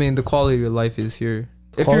I mean, the quality of your life is here.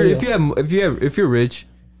 Quality If you're rich,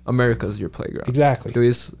 America's your playground. Exactly.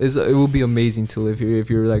 Dude, it will be amazing to live here if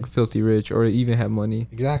you're like filthy rich or even have money.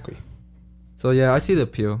 Exactly. So yeah, I see the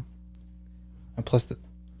appeal. And plus,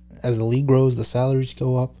 as the league grows, the salaries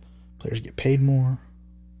go up. Players get paid more.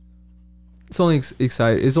 It's only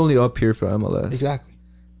exciting. It's only up here for MLS. Exactly.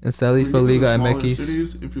 And sadly for When you Liga live in smaller MX.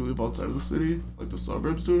 cities, if you live outside of the city, like the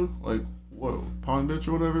suburbs do, like what Palm Beach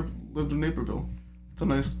or whatever, lived in Naperville. It's a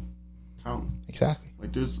nice town. Exactly.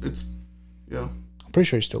 Like yeah. I'm pretty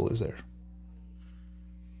sure he still lives there.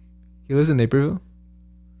 He lives in Naperville.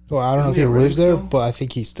 Well, I don't know if Isn't he he a lives there, Redding but I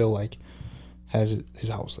think he still like has his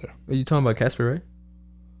house there. Are you talking about Casper, right?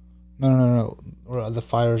 No. Or the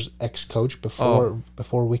Fire's ex-coach before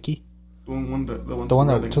Wiki, The one that the one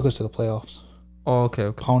that took us to the playoffs. Oh, okay.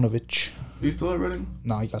 Paunovic. He's still at Reading?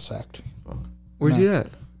 No, he got sacked. Fuck. Where's No. he at?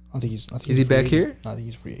 I think he's. Is he back here? No, I think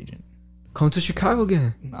he's a free agent. Come to Chicago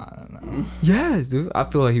again. Nah. Yes, dude. I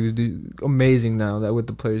feel like he was amazing now that with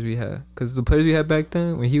the players we had. Because the players we had back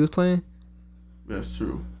then when he was playing, That's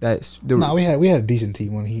true. No, we had a decent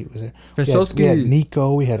team when he was there. Franceschi. We had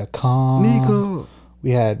Nico. We had Akan. Nico.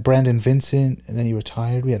 We had Brandon Vincent, and then he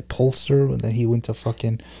retired. We had Polster, and then he went to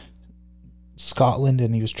fucking Scotland,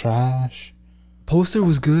 and he was trash. Poster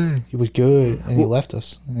was good. He was good, and he left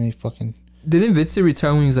us, and then he fucking Didn't Vincent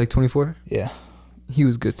retire when he was like 24? yeah. He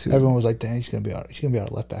was good too. Everyone was like, "Damn, he's gonna be our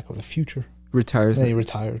left back of the future." Retires. And then he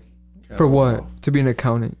retired. For what? To be an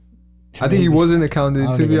accountant. I think he was an accountant,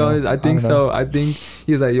 I to don't be even honest. know. I think I don't so. I think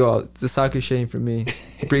he's like, yo, the soccer shame for me.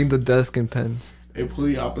 Bring the desk and pens. A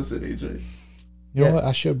fully opposite AJ. You know what?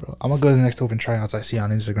 I should, bro. I'm gonna go to the next open tryouts I see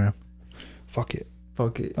on Instagram. Fuck it.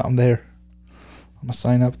 Fuck it. I'm there. I'm gonna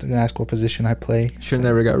sign up. They're gonna ask what position I play. Should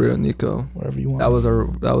never got rid of Nico. Whatever you want. That was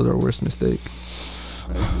our worst mistake.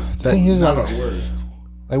 The thing is, Not like, our worst.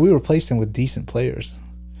 we replaced him with decent players,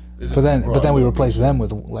 They just but then brought we in replaced them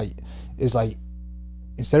with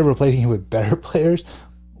instead of replacing him with better players,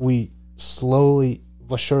 we slowly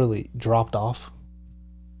but surely dropped off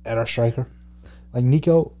at our striker. Like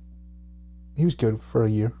Nico, he was good for a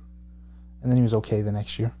year, and then he was okay the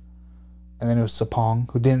next year, and then it was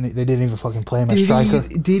Sapong they didn't even fucking play him as striker.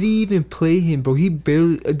 Did he even play him, bro? He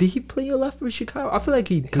barely. Did he play a lot for Chicago? I feel like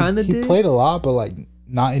he kind of did. He played a lot, but like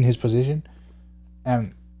not in his position,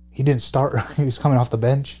 and he didn't start. He was coming off the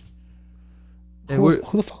bench. And Who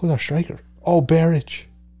the fuck was our striker? Oh, Baric.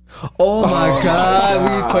 Oh my God,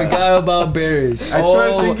 we forgot about Barrett. I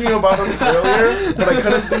tried thinking about him earlier, but I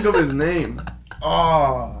couldn't think of his name.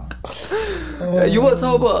 Oh. You want to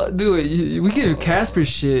talk about, dude? We get Casper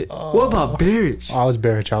shit. What about Barrett? I was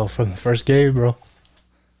Baric out from the first game, bro.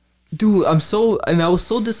 Dude, I was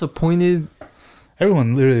so disappointed.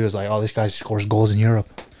 Everyone literally was like, "Oh, this guy scores goals in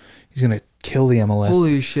Europe. He's gonna kill the MLS."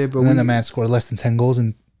 Holy shit, bro! And then the man scored less than 10 goals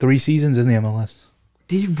in 3 seasons in the MLS.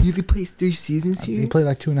 Did he really play 3 seasons here? He played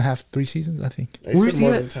like 2.5, 3 seasons, I think. Where's he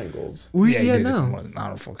more at? than 10 goals. Where's he at did now? more than- I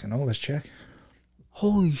don't fucking know. Let's check.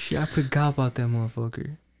 Holy shit! I forgot about that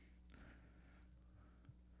motherfucker.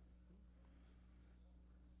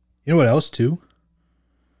 You know what else too?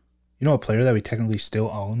 You know a player that we technically still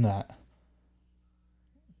own that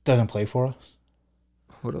doesn't play for us?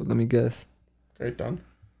 Hold on, let me guess. Right done.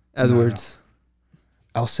 Edwards.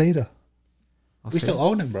 Alceida. I'll We say still it.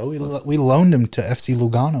 own him, bro. We loaned him to FC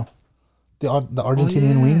Lugano, the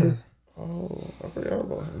Argentinian yeah. winger. Oh, I forgot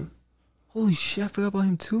about him. Holy shit! I forgot about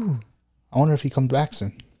him too. I wonder if he comes back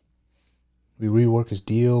soon. We rework his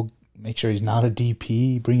deal, make sure he's not a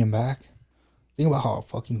DP, bring him back. Think about how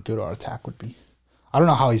fucking good our attack would be. I don't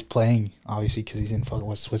know how he's playing, obviously, because he's in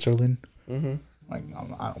fucking Switzerland. Mm-hmm. Like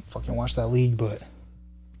I don't fucking watch that league, but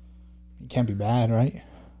he can't be bad, right?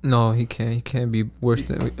 No, he can't. He can't be worse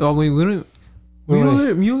than. Oh, we don't.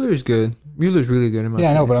 Really? Mueller is good. Mueller's really good. In my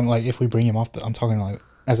Yeah, I know, opinion. but I'm like, if we bring him off, I'm talking like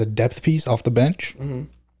as a depth piece off the bench.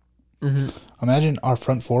 Mm-hmm. Mm-hmm. Imagine our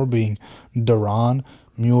front four being Duran,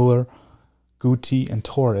 Mueller, Guti, and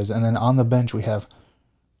Torres, and then on the bench we have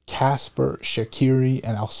Casper, Shaqiri,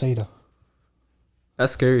 and Alceida.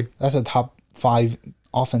 That's scary. That's a top 5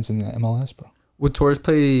 offense in the MLS, bro. Would Torres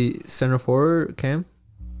play center forward, Cam?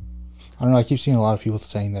 I don't know. I keep seeing a lot of people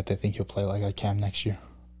saying that they think he'll play like a Cam next year.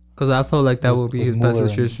 Because I felt like that would be his best Mueller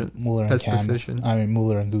position. Mueller and Best Cam. position. I mean,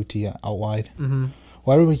 Mueller and Guti out wide. Mm-hmm.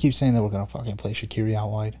 Why do we keep saying that we're gonna fucking play Shaqiri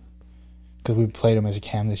out wide? Because we played him as a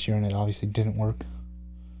Cam this year and it obviously didn't work.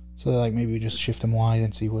 So like maybe we just shift him wide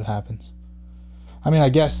and see what happens. I mean, I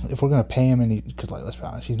guess if we're gonna pay him and because like let's be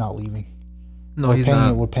honest, he's not leaving. No, he's paying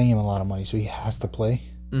not. We're paying him a lot of money, so he has to play.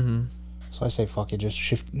 Mm-hmm. So I say fuck it, just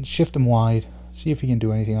shift him wide, see if he can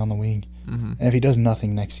do anything on the wing, Mm-hmm. and if he does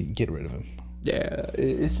nothing next season, get rid of him. Yeah,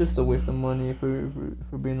 it's just a waste of money. If we're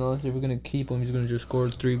being honest, if we're gonna keep him, he's gonna just score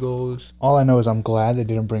 3 goals. All I know is I'm glad they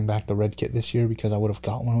didn't bring back the red kit this year because I would have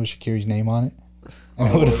got one with Shaqiri's name on it, and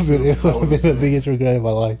it would have been the biggest regret of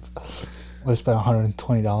my life. I would have spent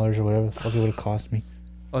 $120 or whatever the fuck it would have cost me.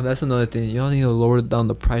 Oh, that's another thing. Y'all need to lower down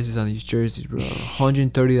the prices on these jerseys, bro.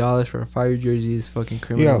 $130 for a fire jersey is fucking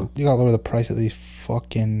criminal. You gotta lower the price of these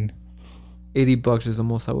fucking. $80 is the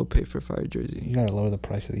most I would pay for a fire jersey. You gotta lower the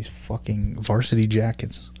price of these fucking varsity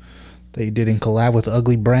jackets. They did in collab with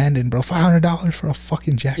Ugly Brandon, bro. $500 for a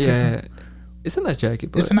fucking jacket. Yeah, it's a nice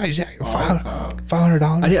jacket, but It's a nice jacket.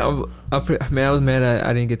 $500. I was mad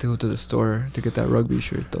I didn't get to go to the store to get that rugby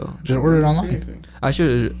shirt though. Just order it online.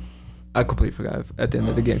 I completely forgot at the end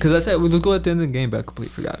of the game because I said we'll go at the end of the game, but I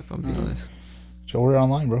completely forgot if I'm being honest. Just order it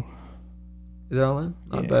online, bro. Is it online?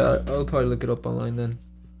 Not Yeah. bad. I'll probably look it up online then.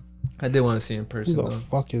 I did want to see it in person Who the though.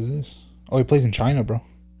 fuck is this? Oh, he plays in China, bro.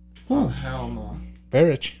 Oh, hell no.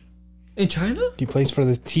 Barrich. In China? He plays for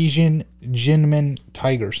the Tianjin Jinmen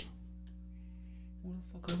Tigers.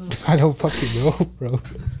 I don't fucking know, bro.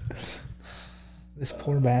 This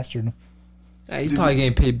poor bastard. He's probably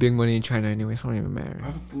getting paid big money in China anyway, so it don't even matter.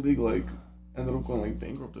 I thought the league like ended up going like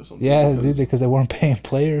bankrupt or something. Yeah, dude, because they weren't paying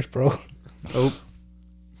players, bro. Oh,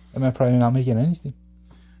 They might probably not making anything.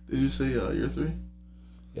 Did you say year 3?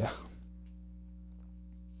 Yeah.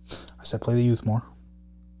 I said play the youth more.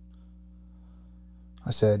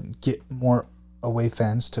 I said get more away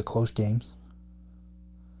fans to close games.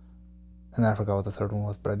 And then I forgot what the third one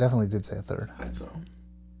was, but I definitely did say a third. Heights out.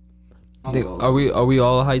 are we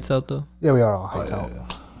all heights out though? Yeah, we are all heights out. Yeah.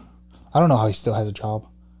 I don't know how he still has a job.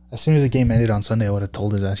 As soon as the game ended on Sunday, I would have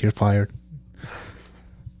told his ass, you're fired.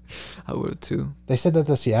 I would have too. They said that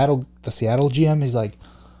the Seattle GM is like,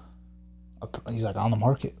 he's like on the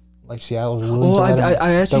market. Like Seattle's willing to let him.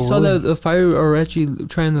 I actually they're saw willing- that the Fire are actually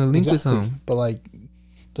trying to link with him. But like,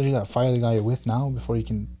 don't you gotta fire the guy you're with now before you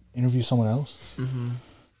can interview someone else? Mm-hmm.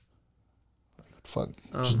 Fuck,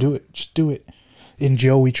 just do it. Just do it. In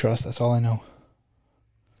Joe we trust. That's all I know.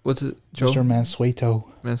 What's it, Joe? Mr. Mansueto.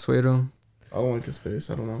 Mansueto? I don't like his face.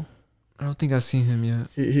 I don't know. I don't think I've seen him yet.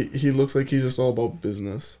 He looks like he's just all about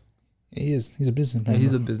business. He is. He's a businessman. Yeah, he's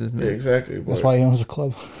bro. a businessman. Yeah, exactly. That's why he owns the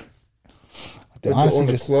club. But to own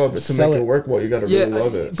the club, to sell make it work well, you gotta really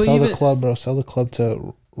love it. But Sell the even- club, bro. Sell the club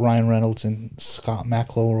to Ryan Reynolds and Scott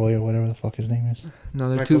McElroy or whatever the fuck his name is. No,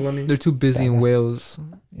 they're McElhenney. too busy in Wales.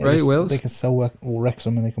 Yeah, Right, just- Wales? They can sell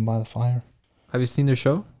Wrexham and they can buy the Fire. Have you seen their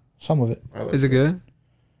show? Some of it. I like Is it good?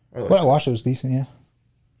 I like What I watched, it was decent. Yeah.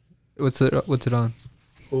 What's it on?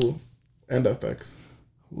 Hulu and FX.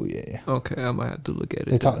 Ooh, yeah. Okay, I might have to look at it.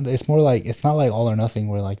 They talk. It's more like it's not like All or Nothing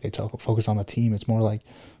where like they focus on the team. It's more like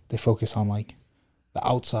they focus on like the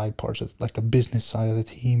outside parts of like the business side of the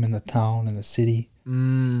team and the town and the city,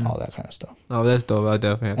 all that kind of stuff. Oh, that's dope. I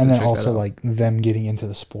definitely have And to then check also that out. like them getting into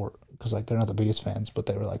the sport because like they're not the biggest fans, but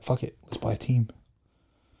they were like, "Fuck it, let's buy a team."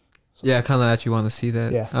 Yeah, I kind of actually want to see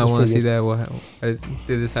that. Yeah, I it's want to pretty see that. What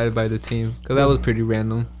they decided by the team because that was pretty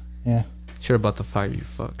random. Yeah. Sure about to fire you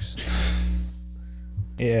fucks.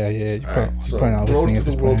 Yeah. You're Alright, so probably not road listening to at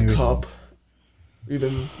this the point. World anyways. Cup. We've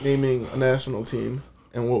been naming a national team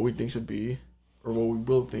and what we think should be, or what we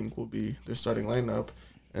will think will be their starting lineup.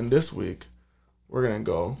 And this week, we're gonna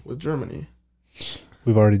go with Germany.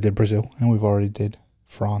 We've already did Brazil and we've already did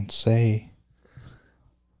France. This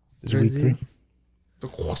is week Brazil. 3. The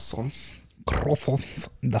croissants.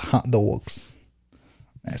 The hot dogs.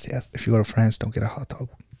 Nasty ass. If you go to France, don't get a hot dog.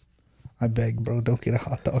 I beg, bro, don't get a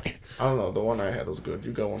hot dog. I don't know. The one I had was good.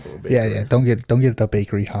 You got one from a bakery. Yeah. Don't get the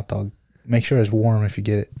bakery hot dog. Make sure it's warm if you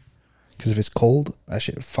get it. Because if it's cold, that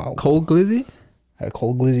shit foul. Cold glizzy? Had a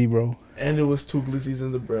cold glizzy, bro. And it was 2 glizzies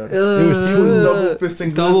in the bread. It was two- double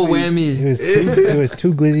fisting double glizzies. whammy. It was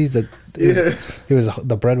two glizzies.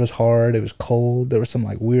 The bread was hard. It was cold. There was some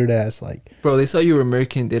like weird ass like. Bro, they saw you were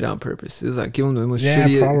American, did it on purpose. It was like give them the most Yeah,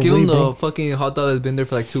 shitty. probably, Give them the bro. fucking hot dog that's been there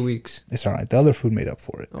for like 2 weeks. It's alright. The other food made up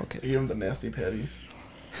for it. Okay. Give him the nasty patty.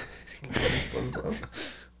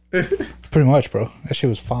 Pretty much, bro. That shit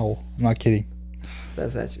was foul. I'm not kidding.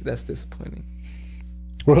 That's disappointing.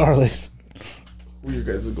 Regardless, Who you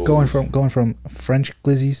guys are going going from French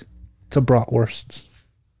glizzies to bratwursts.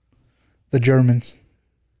 The Germans.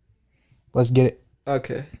 Let's get it.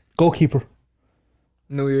 Okay. Goalkeeper.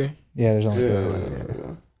 Neuer. Yeah, there's only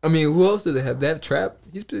Yeah. I mean, who else do they have? They have Trap.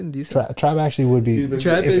 He's been decent. Trap actually would be. He's been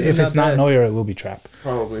Trapp good. is If it's not bad. Neuer, it will be Trap.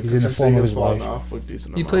 Probably. He's in the Because form of has his fallen life. off with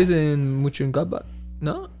decent He amount. plays in Mönchengladbach.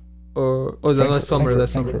 No? Or last Frankfurt, summer.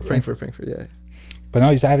 Last summer. Frankfurt. Frankfurt, yeah. But now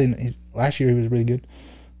last year he was really good.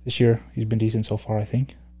 This year he's been decent so far, I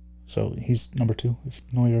think. So he's number 2 if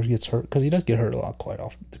Neuer gets hurt, because he does get hurt a lot quite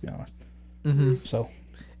often, to be honest. Mm-hmm. So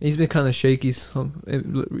He's been kind of shaky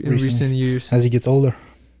in recent years. as he gets older,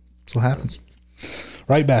 that's what happens.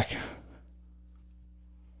 Right back.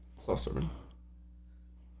 Klosterman.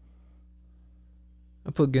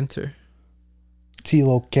 I put Ginter.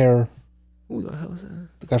 Thilo Kehrer, Who the hell is that?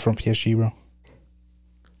 the guy from PSG, bro.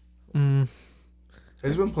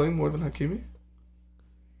 Has he been playing more than Hakimi?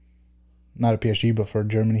 Not at PSG, but for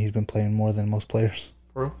Germany, he's been playing more than most players.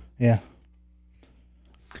 Bro? Yeah.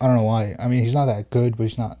 I don't know why. I mean, he's not that good, but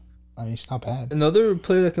he's not bad. Another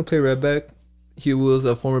player that can play right back. He was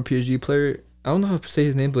a former PSG player. I don't know how to say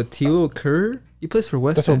his name, but Thilo Kerr. He plays for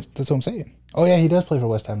West Ham. That's what I'm saying. Oh yeah, he does play for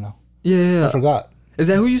West Ham now. Yeah. I forgot. Is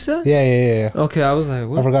that who you said? Yeah. Okay, I was like, I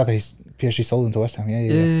what? forgot that he's PSG sold him to West Ham. Yeah.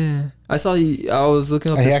 Yeah. I saw I was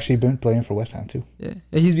looking up. And he his- actually been playing for West Ham too. Yeah. And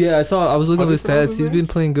I was looking How up do his you pronounce stats. his He's name? been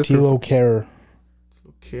playing good for. Thilo Kehrer.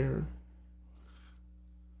 Don't care.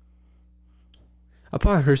 I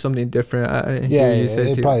probably heard something different. I didn't Yeah, hear you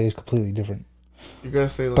say it too. probably is completely different. You gotta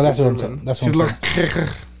say like But that's a what I'm German. saying. That's what I'm saying.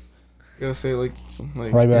 You gotta say like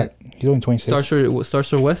Right back. He's only 26. Starts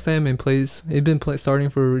for West Ham and plays. He's been starting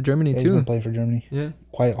for Germany Yeah, he's been too. playing for Germany Yeah.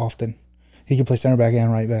 quite often. He can play center back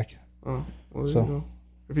and right back. Oh, well, there So, you go.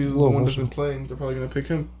 If he's the little one that's been versatile. playing, they're probably gonna pick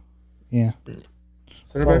him. Yeah.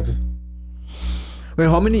 Center back. Probably. Wait,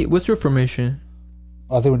 how many? What's your formation?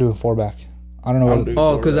 I think we're doing 4 back. I don't know I'm what. doing Oh,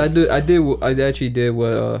 forward because back. I actually did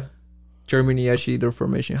what Germany actually their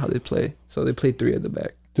formation how they play. So they play 3 at the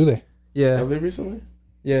back. Do they? Yeah. Have they recently?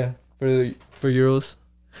 Yeah, for Euros.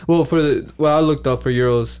 Well, I looked up for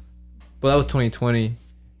Euros, but that was 2020.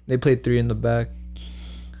 They played 3 in the back.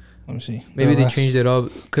 Let me see. Maybe they changed it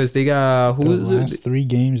up because they got The who last is it? 3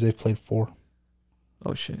 games they've played 4.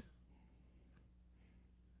 Oh shit.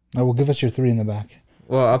 Now, well, give us your 3 in the back.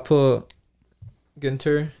 Well, I put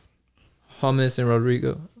Ginter, Hummus, and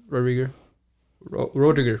Rodrigo. Rodrigo.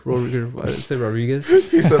 I said Rodriguez.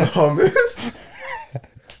 He said hummus.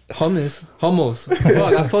 Hummus.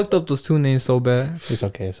 Fuck, I fucked up those 2 names so bad. It's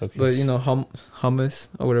okay. But you know, Hummus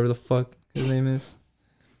or whatever the fuck his name is.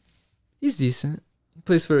 He's decent.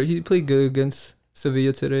 He played good against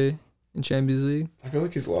Sevilla today in Champions League. I feel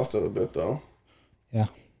like he's lost it a bit though.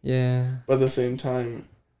 Yeah. But at the same time,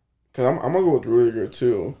 cause I'm gonna go with Rudiger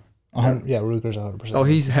too. Yeah, Rudiger's 100%. Oh,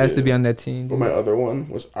 he has to be Yeah. on that team. But dude. my other one,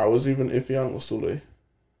 which I was even iffy on, was Sule.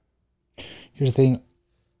 Here's the thing.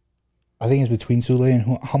 I think it's between Sule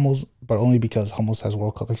and Hummels, but only because Hummels has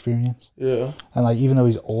World Cup experience. Yeah. And, like, even though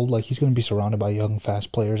he's old, like, he's going to be surrounded by young,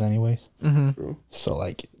 fast players anyways. Mm-hmm. True. So,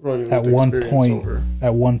 like, Probably gonna At get the one experience point- over.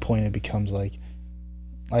 at one point it becomes, like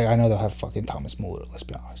I know they'll have fucking Thomas Muller, let's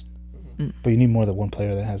be honest. Mm. But you need more than one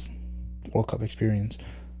player that has World Cup experience.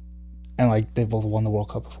 And, like, they both won the World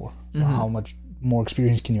Cup before. So Mhm. how much more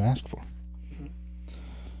experience can you ask for?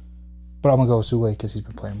 But I'm going to go with Sule because he's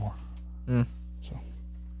been playing more. Mm.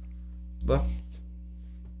 Left.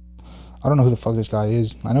 I don't know who the fuck this guy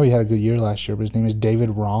is. I know he had a good year last year, but his name is David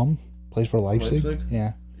Raum. Plays for Leipzig. Leipzig?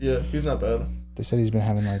 Yeah. Yeah, he's not bad. They said he's been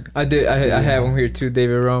having, like... I did. I have him here too,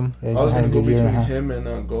 David Rum. Yeah, he's I was been gonna having a go good year and a between half. him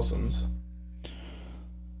and Gosens.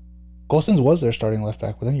 Gosens was their starting left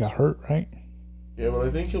back, but then he got hurt, right? Yeah, but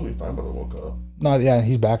I think he'll be fine by the World Cup. No, yeah,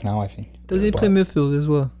 he's back now, I think. Does he But- play midfield as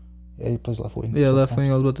well? Yeah, he plays left wing. Yeah, left sometimes.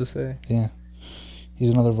 wing. I was about to say. Yeah. He's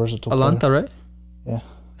another versatile player. Alanta, right? Yeah.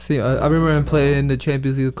 See, I remember him playing in the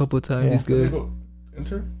Champions League a couple of times. Yeah. He's Did he good. go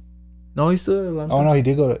Inter? No, he's still at Atlanta. Oh no, he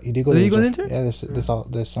did go to Did he go to Inter? Yeah,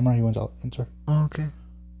 this summer he went to Inter. Oh, okay.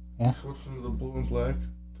 Yeah. Switched from the blue and black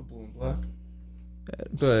to blue and black.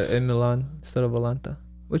 But in Milan instead of Atlanta,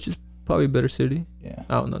 which is probably a better city. Yeah.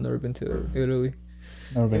 I don't know. Never been to Italy.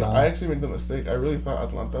 Never been Yeah, out. I actually made the mistake. I really thought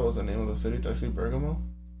Atlanta was the name of the city. It's actually Bergamo.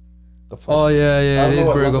 The fuck? Oh yeah, I yeah. don't It know is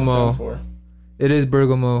what Atlanta Bergamo. stands for. It is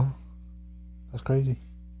Bergamo. That's crazy.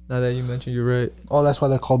 Now that you mentioned, you're right. Oh, that's why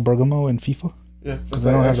they're called Bergamo in FIFA? Yeah, that's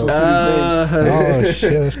they the don't have actual those- city's name. Oh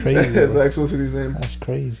shit, that's crazy. It's the bro. actual city's name. That's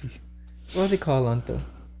crazy. What do they call Atlanta?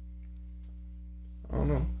 I don't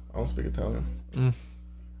know. I don't speak Italian. Mm.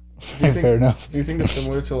 think- Fair enough. Do you think it's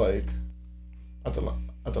similar to like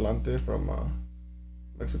Atalante from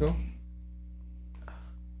Mexico?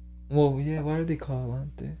 Well, yeah. Why do they call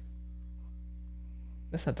Atlanta?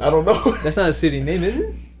 That's not. I don't know. That's not a city name, is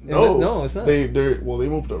it? No, it's not. They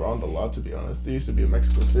moved around a lot, to be honest. They used to be in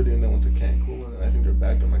Mexico City and then went to Cancun, and I think they're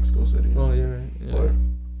back in Mexico City. Oh, you're right. Yeah.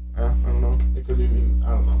 But I don't know. It could be I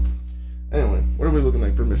don't know. Anyway, what are we looking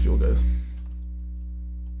like for midfield, guys?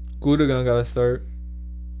 Gundogan gotta start.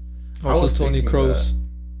 I was Also, Tony thinking Kroos.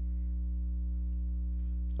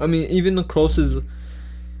 I mean, even the Kroos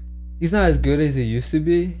he's not as good as he used to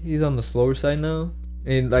be. He's on the slower side now,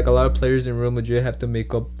 and like a lot of players in Real Madrid have to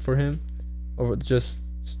make up for him, or just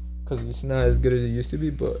because he's not as good as he used to be.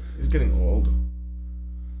 But He's getting old.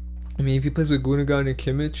 I mean, if he plays with Gundogan and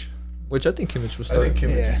Kimmich, which I think Kimmich will I start, think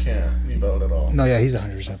Kimmich Yeah. you can't leave out at all. No, yeah, he's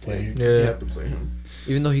 100% playing. You Yeah. have to play him.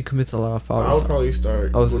 even though he commits a lot of I fouls. would probably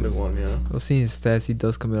start I was- Gundogan, yeah. I was seeing his stats. He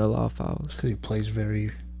does commit a lot of fouls. Because he plays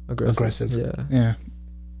very Aggressive. aggressive. Yeah. Yeah.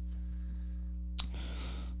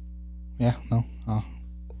 Yeah, no.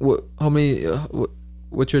 What? How many?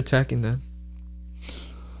 What's your attacking then?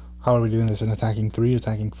 How are we doing this? In attacking 3,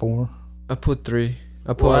 attacking 4? I put 3.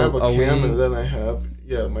 I put Well, I have a cam, wing. and then I have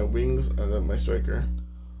my wings, and then my striker.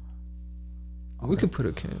 We could put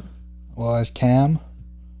a cam. Well, as Cam,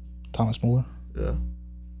 Thomas Muller.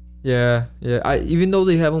 Yeah. Yeah. Even though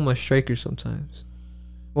they have him as striker sometimes.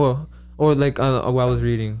 Well, or like while I was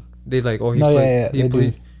reading, they like he No, played. yeah, He they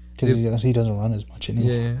played. Because he doesn't run as much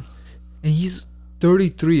anymore. Yeah. And he's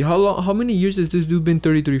 33. How long? How many years has this dude been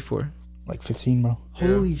 33 for? Like 15, bro. Yeah.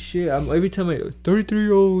 Holy shit! Every time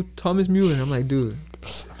 33-year-old Thomas Muller, I'm like, dude.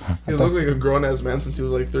 He looked like a grown ass man since he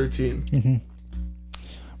was like 13. Mm-hmm.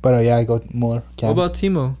 But yeah, I go Muller. Cam. What about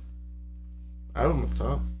Timo? I have him up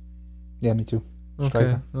top. Yeah, me too. Okay.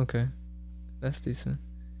 Striker. Okay. That's decent.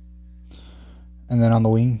 And then on the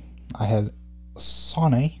wing, I had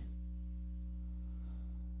Sane.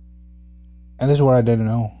 And this is where I didn't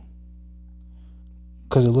know.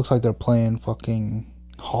 Because it looks like they're playing fucking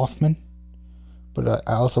Hoffman. But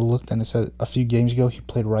I also looked and it said a few games ago he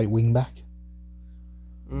played right wing back.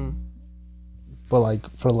 Mm. But like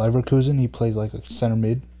for Leverkusen, he plays like a center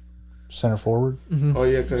mid, center forward. Mm-hmm. Oh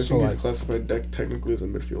yeah, because I So, think he's like- classified technically as a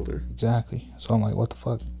midfielder. Exactly. So I'm like, what the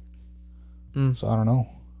fuck? Mm. So I don't know.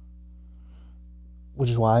 Which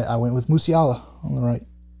is why I went with Musiala on the right.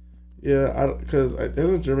 Yeah, because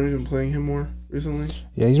hasn't Germany been playing him more recently?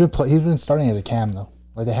 Yeah, he's been starting as a cam though.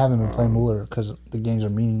 Like they haven't been playing Oh. Muller because the games are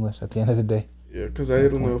meaningless at the end of the day. Yeah, because I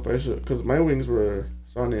don't know if I should. Because my wings were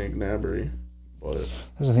Sonny and Gnabry, but That's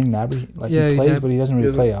the thing, Nabry. Like Yeah, he plays, Gnab- but he doesn't he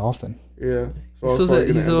really doesn't- play often. yeah. So I was So probably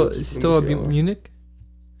that gonna end up he's just still with at Musiala. Munich.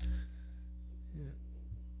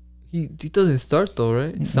 He doesn't start though,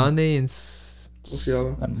 right? Mm-mm. Sane and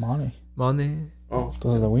Musiala. And Mane. Mane. Oh,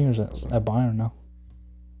 Those are the wingers at Bayern now.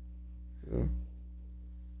 yeah.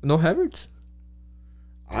 No Havertz.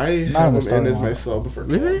 I Not have in the him in starting as my lineup. sub for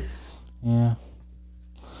Really? Cam. Yeah.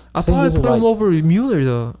 I Thing probably is, put him like- over Mueller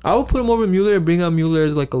though. I would put him over Mueller and bring out Mueller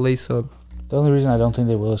as like a lace up. The only reason I don't think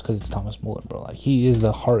they will is because it's Thomas Muller, bro. Like he is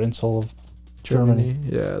the heart and soul of Germany.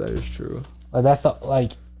 Yeah, that is true. Like that's the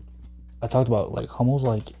like I talked about. Like Hummels,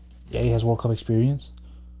 like yeah, he has World Cup experience,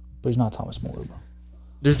 but he's not Thomas Muller, bro.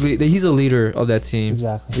 He's a leader of that team.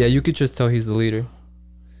 Exactly. Yeah, you could just tell he's the leader.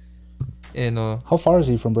 And How far is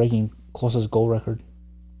he from breaking closest goal record?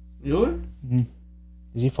 Mueller? Mm-hmm.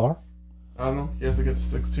 Is he far? I don't know. He has to get to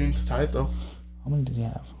 16 to tie it though. How many did he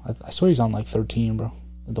have? I swear he's on like 13, bro,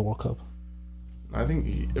 at the World Cup. I think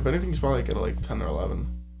if anything, he's probably get like 10 or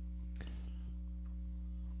 11.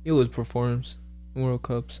 he always performs in World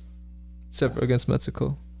Cups, except for against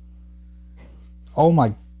Mexico. Oh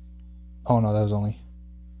my! Oh no, that was only.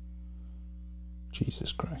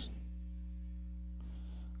 Jesus Christ!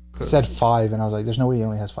 It said 5, and I was like, "There's no way he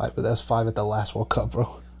only has 5." But that's 5 at the last World Cup,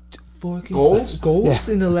 bro. Goals? Goals Yeah.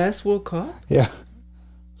 in the last World Cup. Yeah.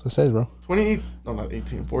 So it says, bro. 28. No, not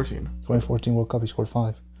 18. 14. 2014 World Cup, he scored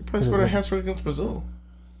 5. He probably scored a hat trick against Brazil.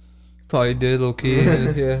 Probably did, low key.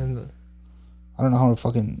 Yeah. I don't know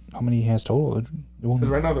how many he has total. It won't Because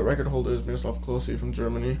be- right now the record holder is Miroslav Klose from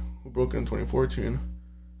Germany, who broke it in 2014.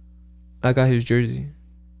 I got his jersey,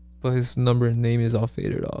 but his number and name is all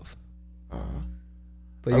faded off.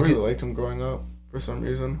 But I you really could, liked him growing up for some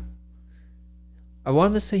reason. I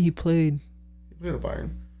wanted to say he played He played at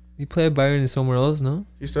Bayern. Bayern and somewhere else. No,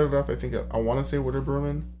 He started off, I think, I want to say Werder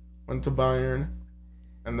Bremen, went to Bayern,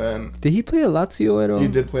 and then did he play at Lazio at all? he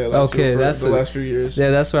did play at Lazio Okay, for that's the a- last few years.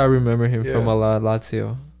 Yeah, that's where I remember him Yeah. from a lot.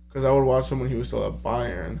 Lazio. Because I would watch him when he was still at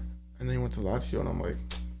Bayern, and then he went to Lazio, and I'm like,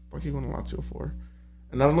 what are you going to Lazio for?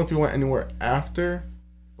 And I don't know if he went anywhere after,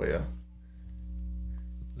 but yeah,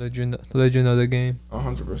 Legend of the game.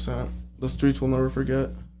 100%. The streets will never forget.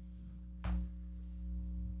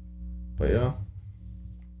 But yeah,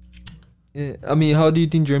 Yeah, I mean, how do you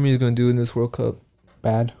think Germany is gonna do in this World Cup?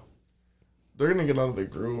 bad. They're gonna get out of the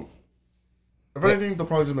group. If anything, they'll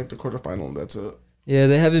probably just make the quarterfinal, and that's it. Yeah,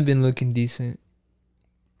 they haven't been looking decent.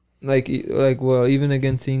 Well, even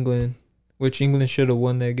against England, which England should have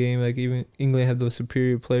won that game. Like, even England had those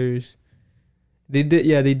superior players. They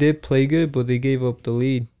did play good, but they gave up the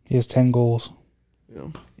lead. He has 10 goals Yeah.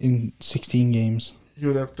 in 16 games. He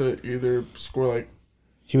would have to either score like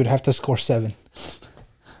He would have to score 7,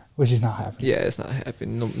 which is not happening. Yeah, it's not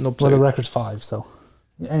happening. No Well, play. the record's 5, so.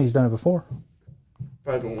 And he's done it before.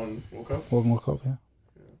 5-1 World Cup. World Cup, yeah.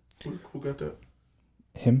 Who got that?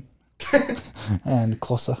 Him. And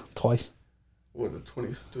Klose twice. What was it,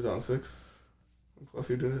 2006? Plus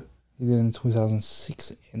he did it. He did it in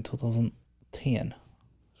 2006 and 2010. That's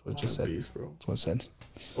what it just What a said. beast, bro. That's what it said.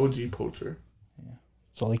 OG poacher.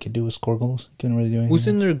 So all he could do was score goals. Couldn't really do anything. Who's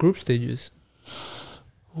in their group stages?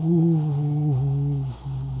 Ooh,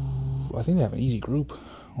 I think they have an easy group.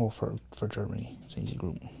 Well, for Germany, it's an easy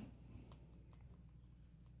group.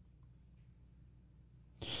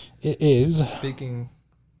 It is. Speaking,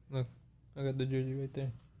 look, I got the jersey right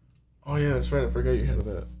there. Oh yeah, that's right. I forgot you had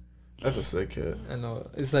that. That's a sick kit. I know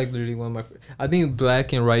it's like literally one of my. I think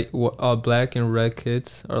black and red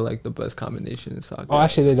kits are like the best combination in soccer. Oh,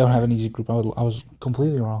 actually, they don't have an easy group. I was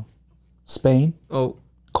completely wrong. Spain, Oh,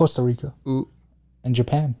 Costa Rica, ooh, and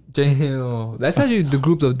Japan. damn, that's actually the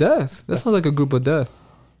group of death. That sounds like a group of death.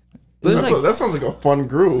 But it's like, That sounds like a fun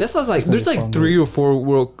group. that sounds like That's gonna there's be like fun, 3 or 4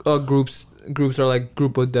 world groups. Groups are like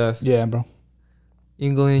group of death. Yeah, bro.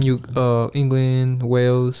 England,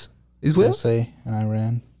 Wales. Is Wales? USA and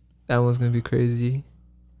Iran, That one's gonna be crazy.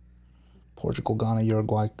 Portugal, Ghana,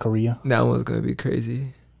 Uruguay, Korea, That one's gonna be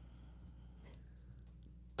crazy.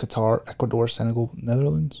 Qatar, Ecuador, Senegal,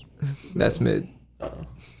 Netherlands. That's mid. That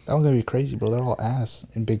one's gonna be crazy, bro. They're all ass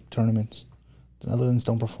in big tournaments. The Netherlands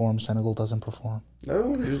don't perform. Senegal doesn't perform. That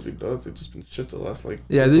one usually does. They've just been shit the last like.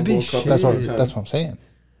 Yeah, since they've the been World Cup shit. That's what. every time. That's what I'm saying.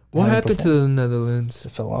 They What haven't happened to performed. the Netherlands? They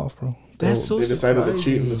fell off, bro. That's so They decided to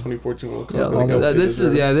cheat in the surprising. 2014 World Cup. Yeah, and like, they got what they this is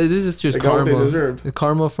deserved. this is just They got what they karma. deserved. The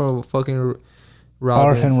karma from fucking Robin.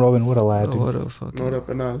 Arjen Robin, what a lad, Oh, dude. what a fucking. Not up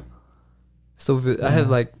and on. So I have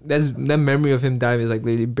like that memory of him diving is like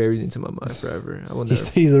literally buried into my mind forever. I will never.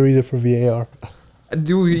 He's the reason for VAR.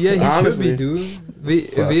 Dude, yeah, he Honestly. should be, dude.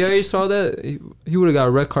 If Fuck. VAR saw that, he would have got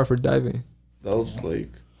a red card for diving. That was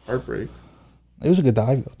like heartbreak. It was a good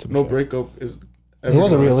dive, though, to be No fair. breakup is. It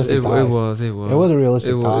was a realistic It dive. was. It was a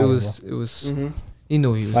realistic dive. It was. Mm-hmm. You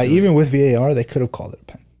know he was. Like, doing even with VAR, they could have called it a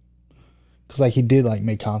pen. Because, like, he did, like,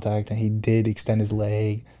 make contact and he did extend his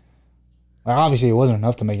leg. Like, obviously, it wasn't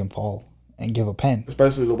enough to make him fall and give a pen.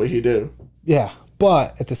 Especially the way he did. Yeah.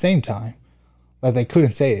 But at the same time, like, they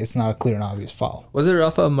couldn't say it's not a clear and obvious foul. Was it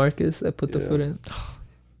Rafa Marquez that put the Yeah. foot in?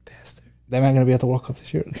 Bastard. That man going to be at the World Cup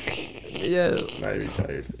this year. Yeah. Not even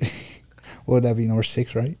tired. What would that be? Number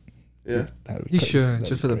 6, right? Yeah. That would be You crazy. should, That'd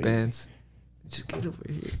just be for the crazy. bands. Just get over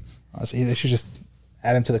here. Honestly, they should just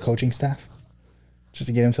add him to the coaching staff. Just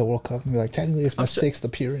to get him to the World Cup and be like, technically, it's my I'm sure- 6th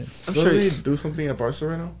appearance I'm Doesn't sure. he do something at Barca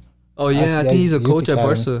right now? Oh yeah, I yeah, think he's a he's coach at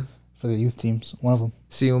academy. Barca. for the youth teams. One of them.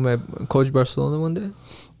 See him at coach Barcelona one day.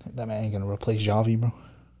 That man ain't going to replace Xavi, bro.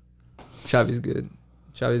 Xavi's good.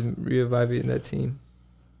 Xavi's reviving that team.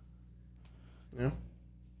 Yeah.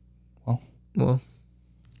 Well,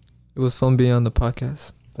 it was fun being on the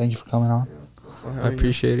podcast. Thank you for coming on. I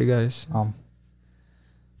appreciate it, guys.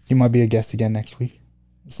 You might be a guest again next week.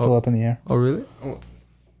 It's still Oh. up in the air. Oh really?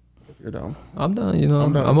 If you're down. I'm down. You know,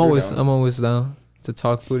 I'm down if I'm you're always down. I'm always down to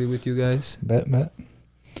talk footy with you guys. Bet.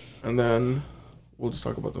 And then we'll just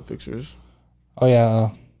talk about the fixtures. Oh, yeah.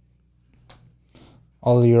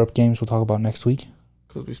 All the Europe games we'll talk about next week.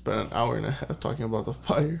 Because we spent an hour and a half talking about the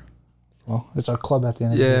Fire. Well, it's our club at the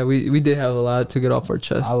end of the Yeah, day. we did have a lot to get off our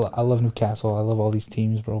chest. I love Newcastle. I love all these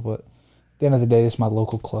teams, bro. But at the end of the day, it's my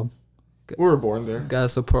local club. We were born there. Gotta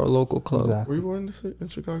support our local club, Were Exactly. you born in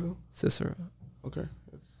Chicago? Cicero. Okay.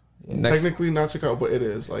 It's Yeah. Next- technically not Chicago, but it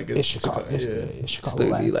is. Like It's Chicago. It's, Yeah. it's Chicago. It's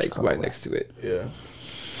literally land, like Chicago right land. next to it. Yeah.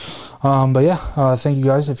 But yeah, thank you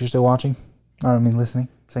guys if you're still watching. Or, I mean, listening.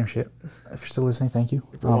 Same shit. If you're still listening, thank you.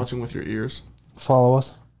 If you're watching with your ears, Follow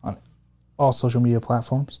us on all social media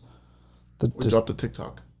platforms. we dropped a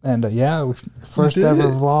TikTok. And first did ever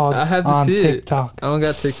it. vlog I have to on see it. TikTok. I don't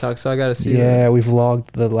got TikTok, so I gotta see Yeah, that. we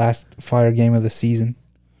vlogged the last Fire game of the season.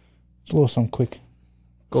 It's a little something quick.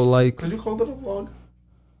 Go like, Could you call that a vlog?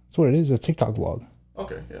 That's what it is, a TikTok vlog.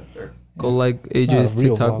 Okay, yeah, fair. go like It's not AJ's a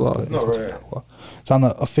real TikTok vlog, vlog. but No, it's a right. TikTok vlog. It's on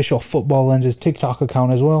the official Football Lenses TikTok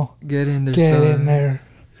account as well. Get in there, Get son. in there.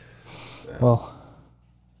 Yeah. Well,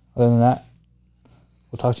 other than that,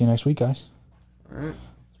 we'll talk to you next week, guys. All right.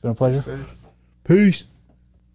 It's been a pleasure. Safe. Peace.